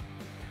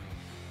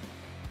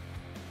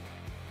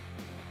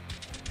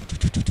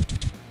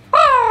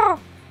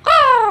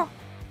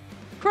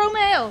 Crow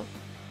mail!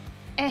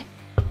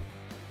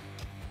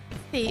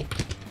 See.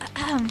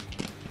 Oh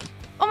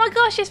my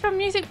gosh, it's from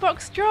Music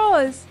Box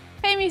Draws!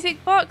 Hey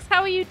Music Box,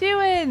 how are you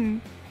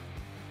doing?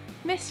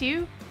 Miss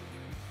you.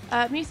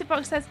 Music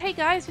Box says, hey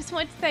guys, just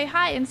wanted to say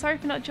hi and sorry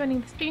for not joining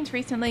the streams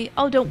recently.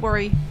 Oh, don't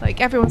worry. Like,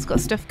 everyone's got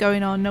stuff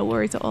going on, no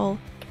worries at all.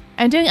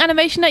 I'm doing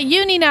animation at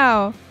uni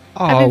now.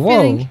 Oh, I've been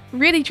feeling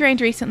really drained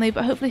recently,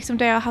 but hopefully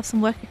someday I'll have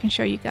some work I can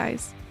show you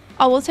guys.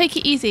 Oh, well, take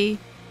it easy.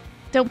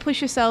 Don't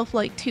push yourself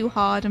like too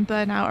hard and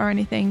burn out or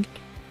anything.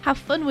 Have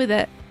fun with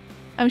it.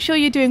 I'm sure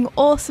you're doing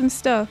awesome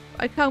stuff.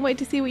 I can't wait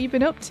to see what you've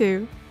been up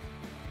to.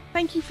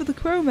 Thank you for the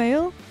crow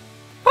mail.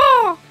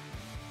 Oh!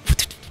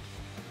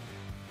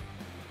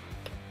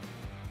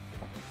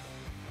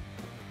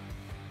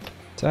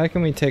 So how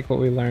can we take what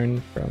we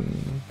learned from...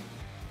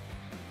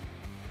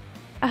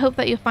 I hope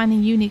that you're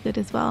finding uni good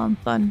as well and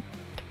fun.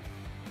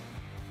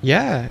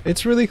 Yeah,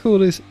 it's really cool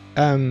to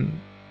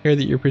hear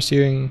that you're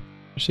pursuing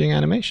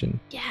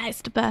animation. Yeah,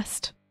 it's the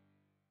best.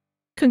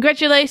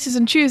 Congratulations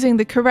on choosing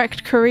the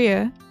correct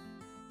career.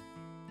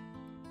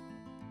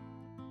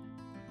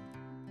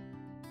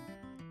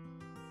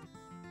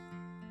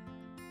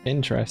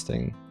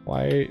 Interesting.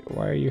 Why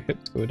are your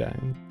hips go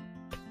down?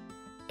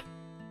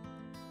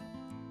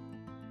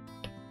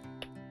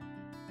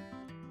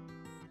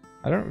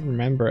 I don't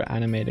remember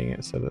animating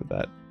it so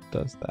that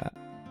does that.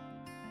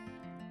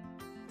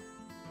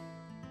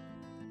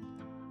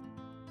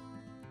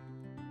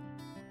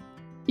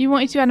 You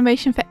wanted to do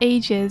animation for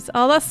ages.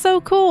 Oh, that's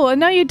so cool. And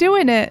now you're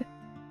doing it.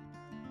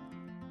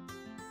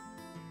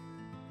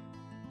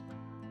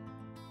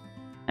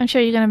 I'm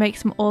sure you're going to make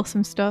some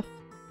awesome stuff.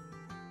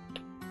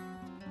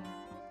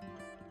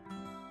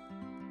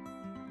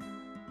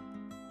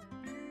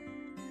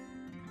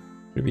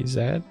 Could it be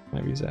Z?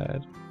 Might be Z.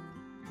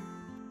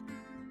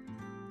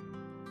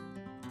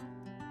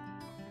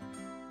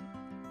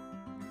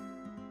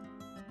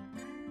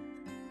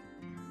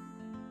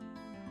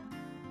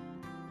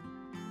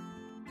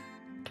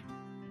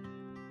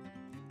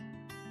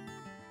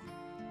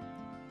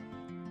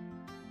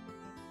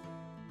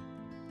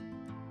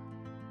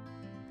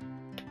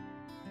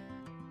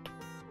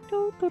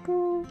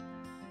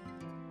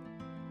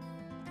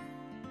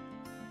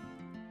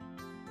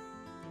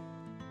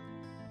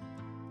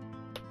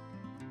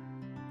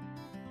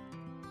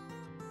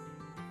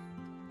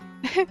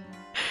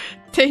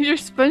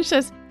 Dangerous Sponge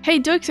says, hey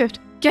Doig Swift,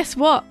 guess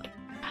what?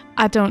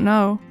 I don't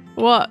know.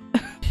 What?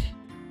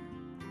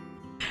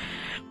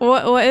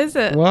 What is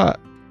it? What?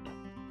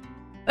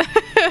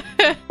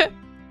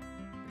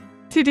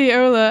 TD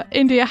Ola,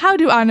 India, how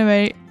to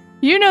animate?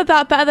 You know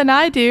that better than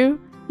I do.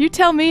 You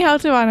tell me how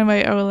to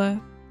animate, Ola.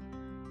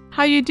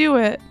 How you do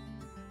it?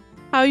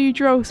 How you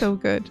draw so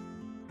good?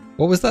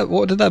 What was that?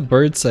 What did that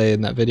bird say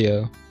in that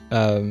video?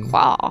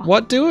 Wow.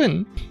 What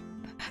doing?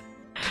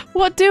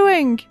 What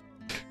doing?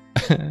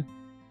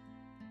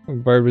 A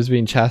bird was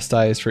being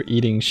chastised for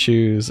eating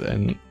shoes,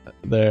 and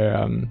their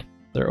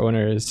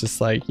owner is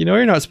just like, you know,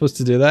 you're not supposed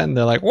to do that, and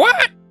they're like,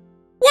 what?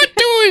 What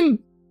doing?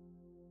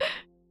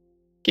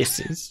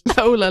 Kisses.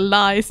 Ola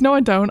lies. No, I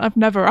don't. I've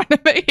never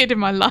animated in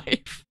my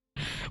life.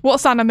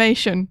 What's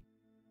animation?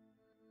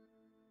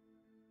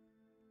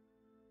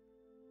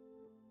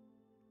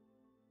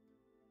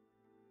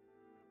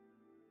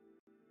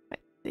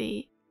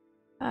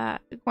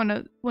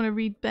 Want to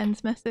read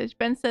Ben's message.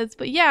 Ben says,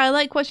 "But yeah, I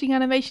like watching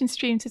animation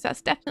streams, because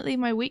that's definitely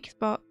my weak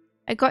spot.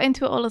 I got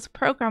into it all as a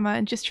programmer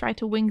and just tried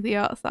to wing the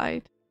art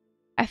side."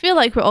 I feel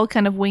like we're all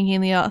kind of winging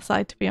the art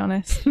side, to be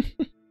honest.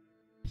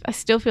 I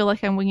still feel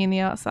like I'm winging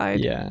the art side.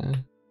 Yeah.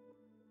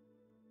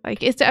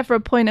 Like, is there ever a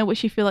point at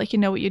which you feel like you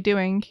know what you're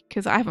doing?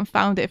 Because I haven't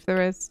found it if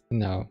there is.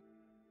 No.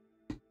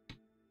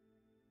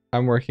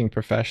 I'm working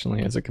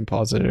professionally as a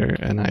compositor,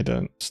 and I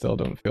still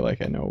don't feel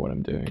like I know what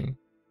I'm doing.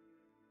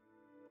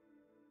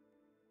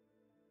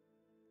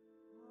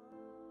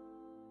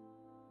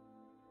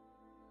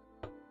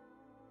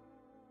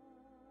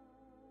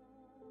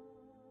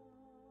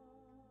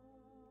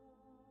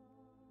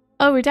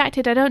 Oh,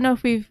 redacted. I don't know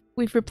if we've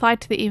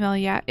replied to the email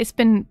yet. It's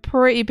been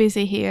pretty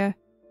busy here.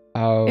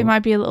 Oh. It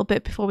might be a little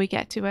bit before we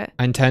get to it.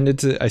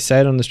 I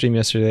said on the stream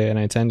yesterday, and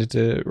I intended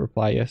to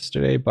reply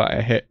yesterday, but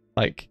I hit,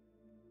 like,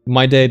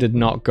 my day did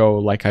not go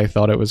like I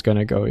thought it was going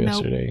to go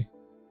yesterday.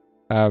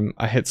 Nope.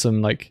 I hit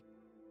some, like,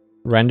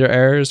 render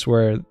errors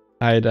where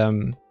I'd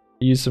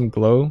used some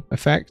glow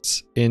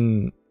effects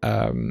in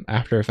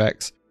After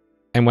Effects,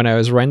 and when I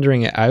was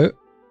rendering it out,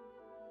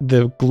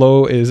 the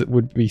glow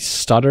would be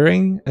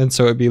stuttering, and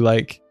so it'd be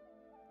like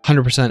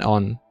 100%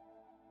 on,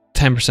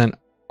 10%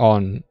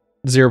 on,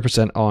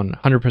 0% on,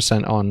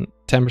 100% on,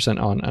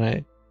 10% on,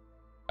 and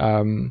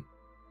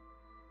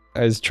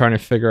I was trying to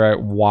figure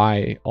out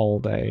why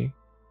all day.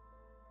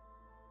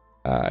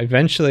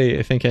 Eventually,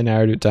 I think I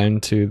narrowed it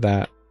down to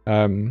that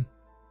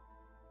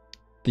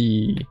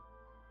the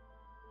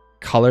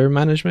color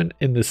management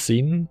in the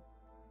scene,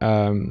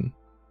 I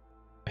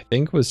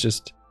think, was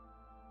just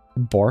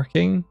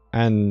barking,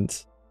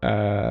 and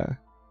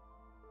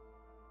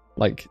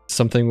like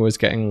something was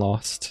getting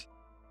lost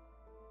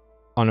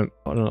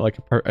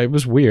it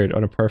was weird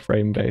on a per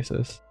frame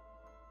basis.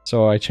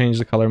 So I changed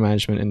the color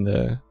management in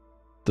the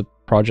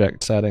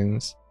project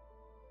settings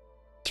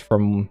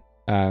from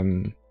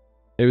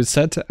it was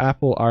set to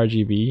Apple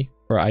RGB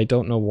for I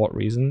don't know what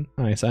reason,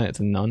 and I set it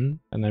to none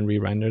and then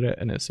re-rendered it,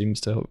 and it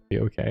seems to be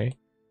okay.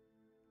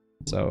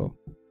 So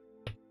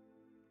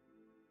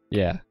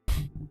yeah,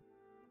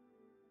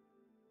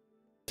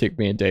 took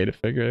me a day to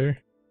figure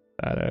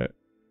that out.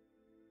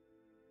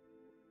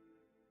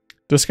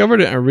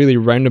 Discovered it in a really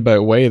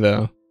roundabout way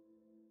though.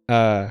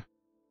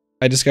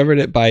 I discovered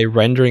it by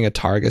rendering a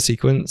target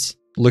sequence,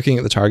 looking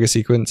at the target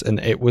sequence, and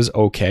it was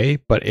okay,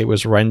 but it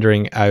was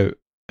rendering out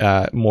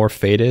more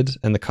faded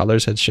and the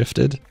colors had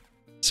shifted.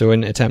 So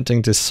in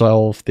attempting to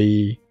solve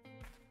the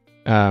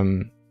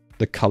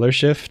color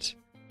shift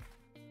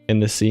in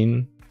the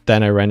scene,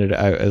 then I rendered it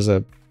out as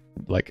a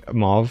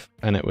mauve,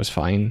 and it was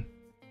fine.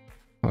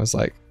 I was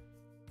like,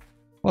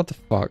 what the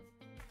fuck?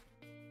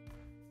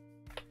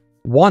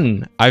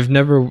 1, I've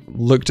never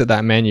looked at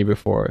that menu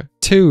before.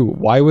 2,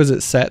 why was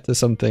it set to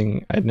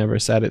something I'd never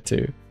set it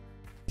to?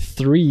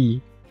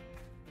 3,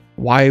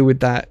 why would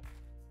that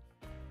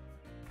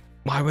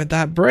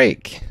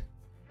break?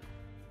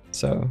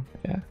 So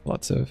yeah,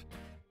 lots of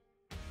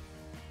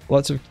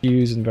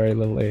Q's and very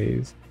little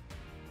A's.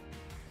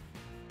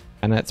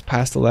 And it's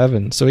past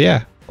 11. So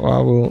yeah,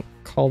 well, we'll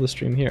call the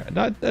stream here.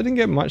 I didn't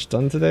get much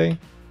done today. I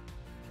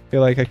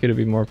feel like I could have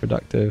been more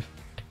productive.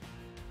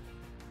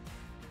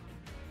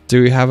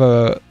 Do we have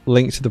a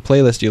link to the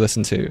playlist you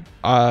listen to?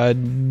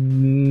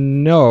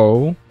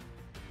 No.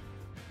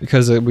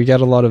 Because we get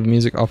a lot of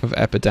music off of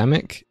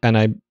Epidemic, and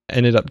I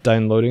ended up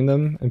downloading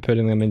them and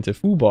putting them into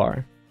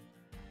Foobar.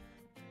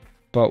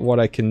 But what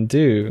I can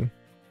do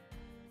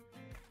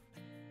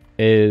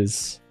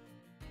is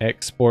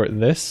export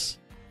this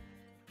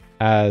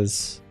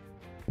as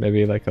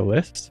maybe like a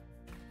list,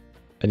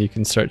 and you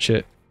can search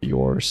it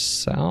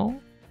yourself.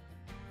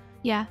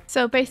 Yeah,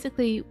 so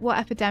basically what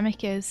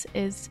Epidemic is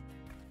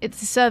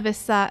it's a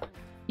service that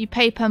you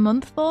pay per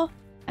month for,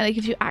 and it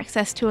gives you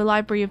access to a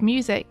library of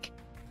music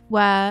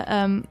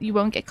where you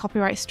won't get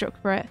copyright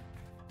struck for it,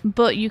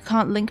 but you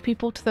can't link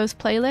people to those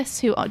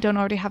playlists who don't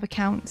already have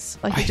accounts.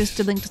 Like,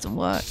 the link doesn't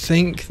work. I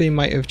think they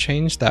might have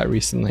changed that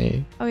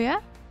recently. Oh yeah?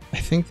 I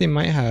think they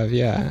might have,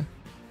 yeah.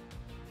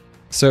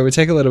 So it would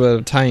take a little bit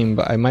of time,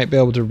 but I might be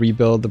able to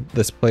rebuild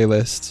this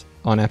playlist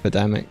on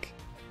Epidemic.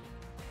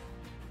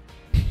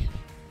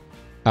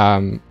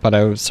 But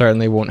I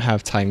certainly won't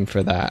have time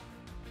for that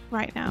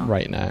right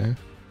now.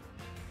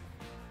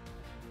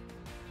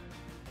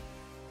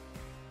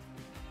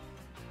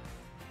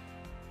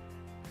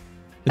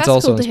 It's That's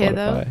also cool on to Spotify. hear,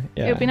 though.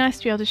 Yeah. It would be nice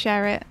to be able to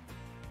share it.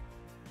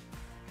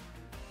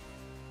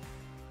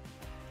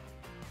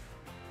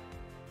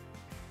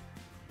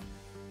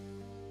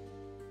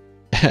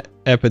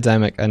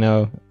 Epidemic, I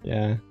know.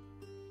 Yeah.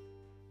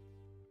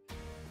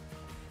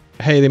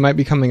 Hey, they might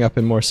be coming up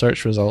in more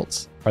search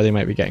results, or they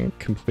might be getting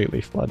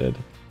completely flooded.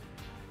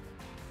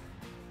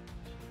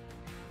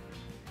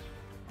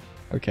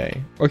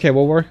 Okay.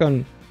 We'll work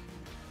on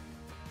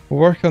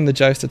the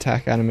joust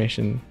attack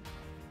animation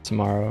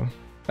tomorrow,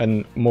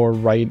 and more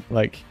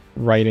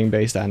writing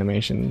based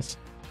animations,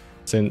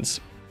 since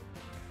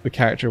the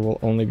character will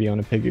only be on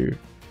a Pigu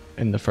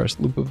in the first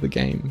loop of the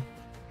game.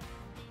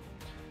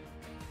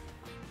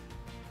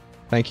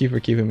 Thank you for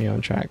keeping me on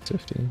track,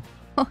 Swifty.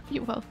 Oh,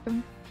 you're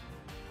welcome.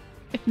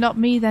 If not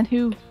me, then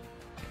who?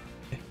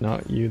 If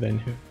not you, then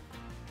who?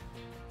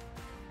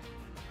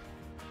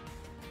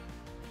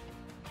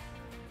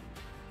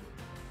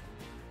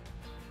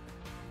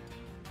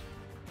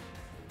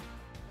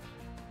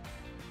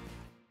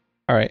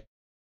 Alright.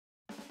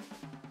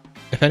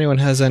 If anyone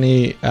has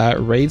any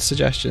raid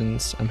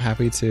suggestions, I'm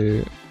happy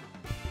to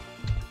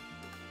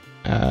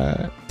take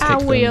I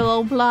them. will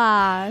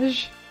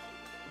oblige.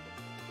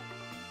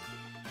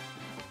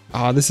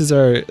 Oh, this is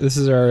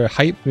our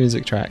hype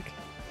music track.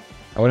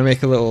 I want to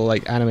make a little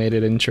like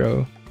animated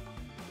intro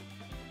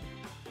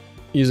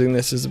using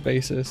this as a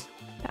basis.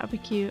 That would be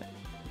cute.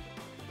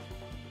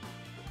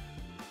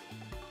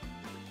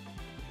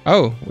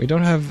 Oh, we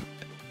don't have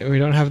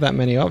that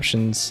many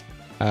options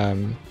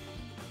from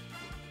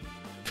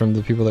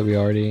the people that we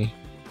already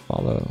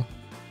follow.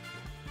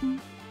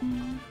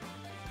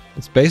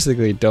 It's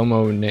basically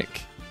Domo,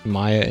 Nick,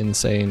 Maya,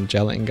 Insane,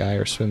 Gelatin Guy,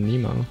 or Swim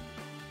Nemo.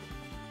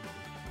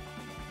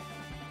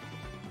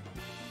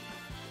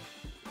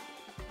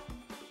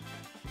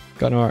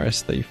 Got no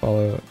artist that you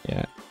follow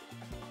yet.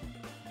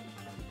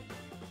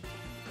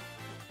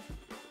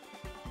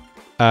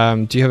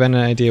 Do you have any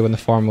idea when the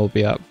farm will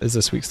be up? Is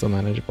this week still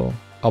manageable?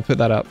 I'll put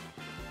that up.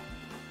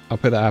 I'll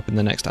put that up in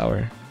the next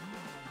hour.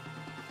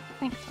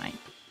 Thanks, Mike.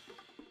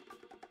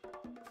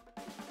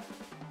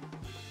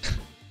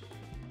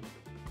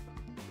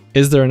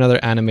 Is there another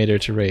animator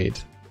to raid?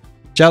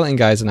 Gelatin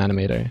Guy's an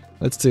animator.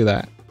 Let's do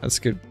that. That's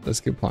good. That's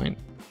a good point.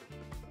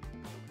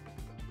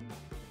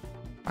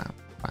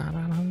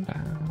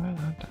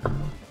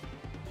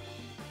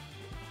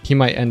 He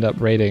might end up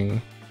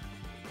raiding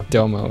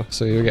Domo,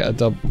 so you'll get a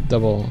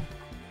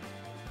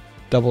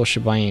double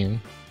shebang.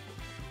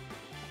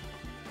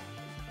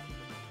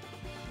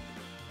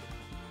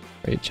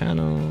 Raid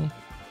channel.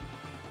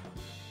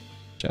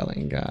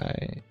 Gelatin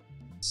Guy.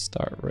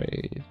 Start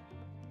raid.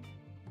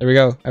 There we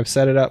go. I've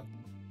set it up.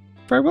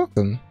 Very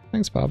welcome.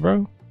 Thanks, Bob,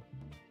 bro.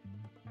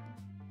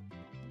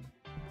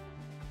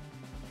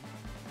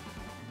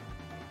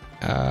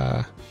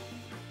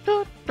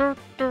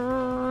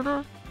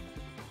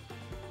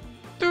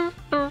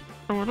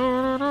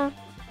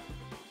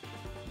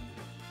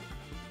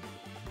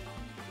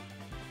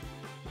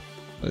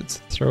 Let's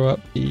throw up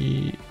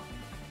the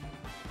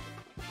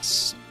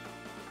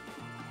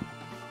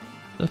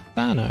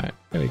fan art.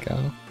 There we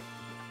go.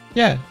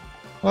 Yeah.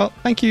 Well,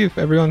 thank you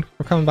everyone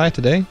for coming by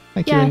today.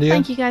 Thank you, India.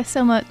 Thank you guys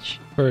so much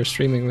for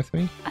streaming with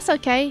me. That's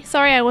okay.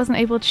 Sorry I wasn't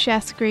able to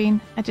share screen.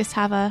 I just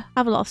have a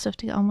lot of stuff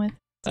to get on with.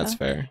 So, that's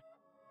fair.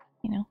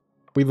 You know.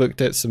 We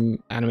looked at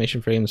some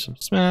animation frames from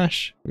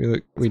Smash.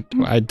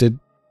 I did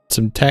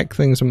some tech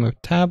things on my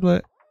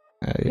tablet.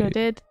 You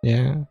did?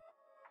 Yeah.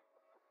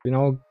 Been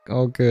all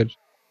good.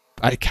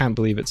 I can't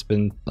believe it's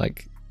been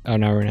like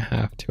an hour and a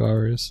half, 2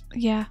 hours.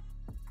 Yeah.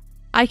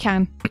 I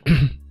can.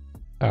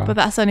 Oh. But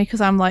that's only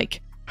because I'm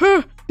like,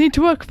 need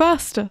to work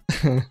faster.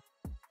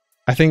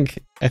 I think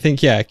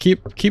yeah,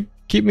 keep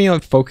me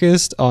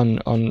focused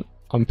on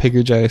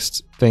Piggy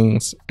Joust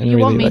things and you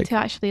really want me like, to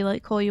actually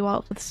like call you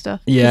out for the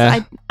stuff.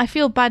 Yeah. I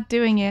feel bad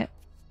doing it.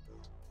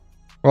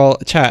 Well,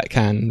 chat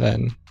can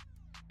then.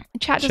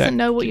 Chat doesn't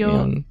know what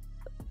you're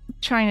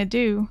trying to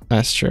do.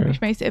 That's true.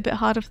 Which makes it a bit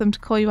harder for them to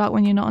call you out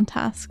when you're not on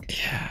task.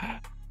 Yeah.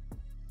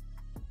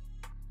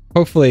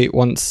 Hopefully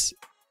once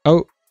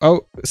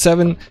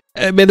 7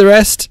 may the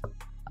rest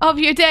of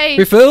your day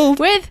be filled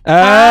with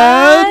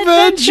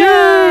adventure.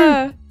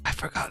 I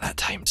forgot that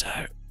time's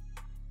out.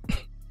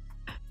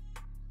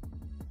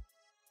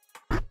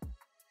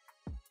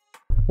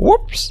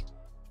 Whoops.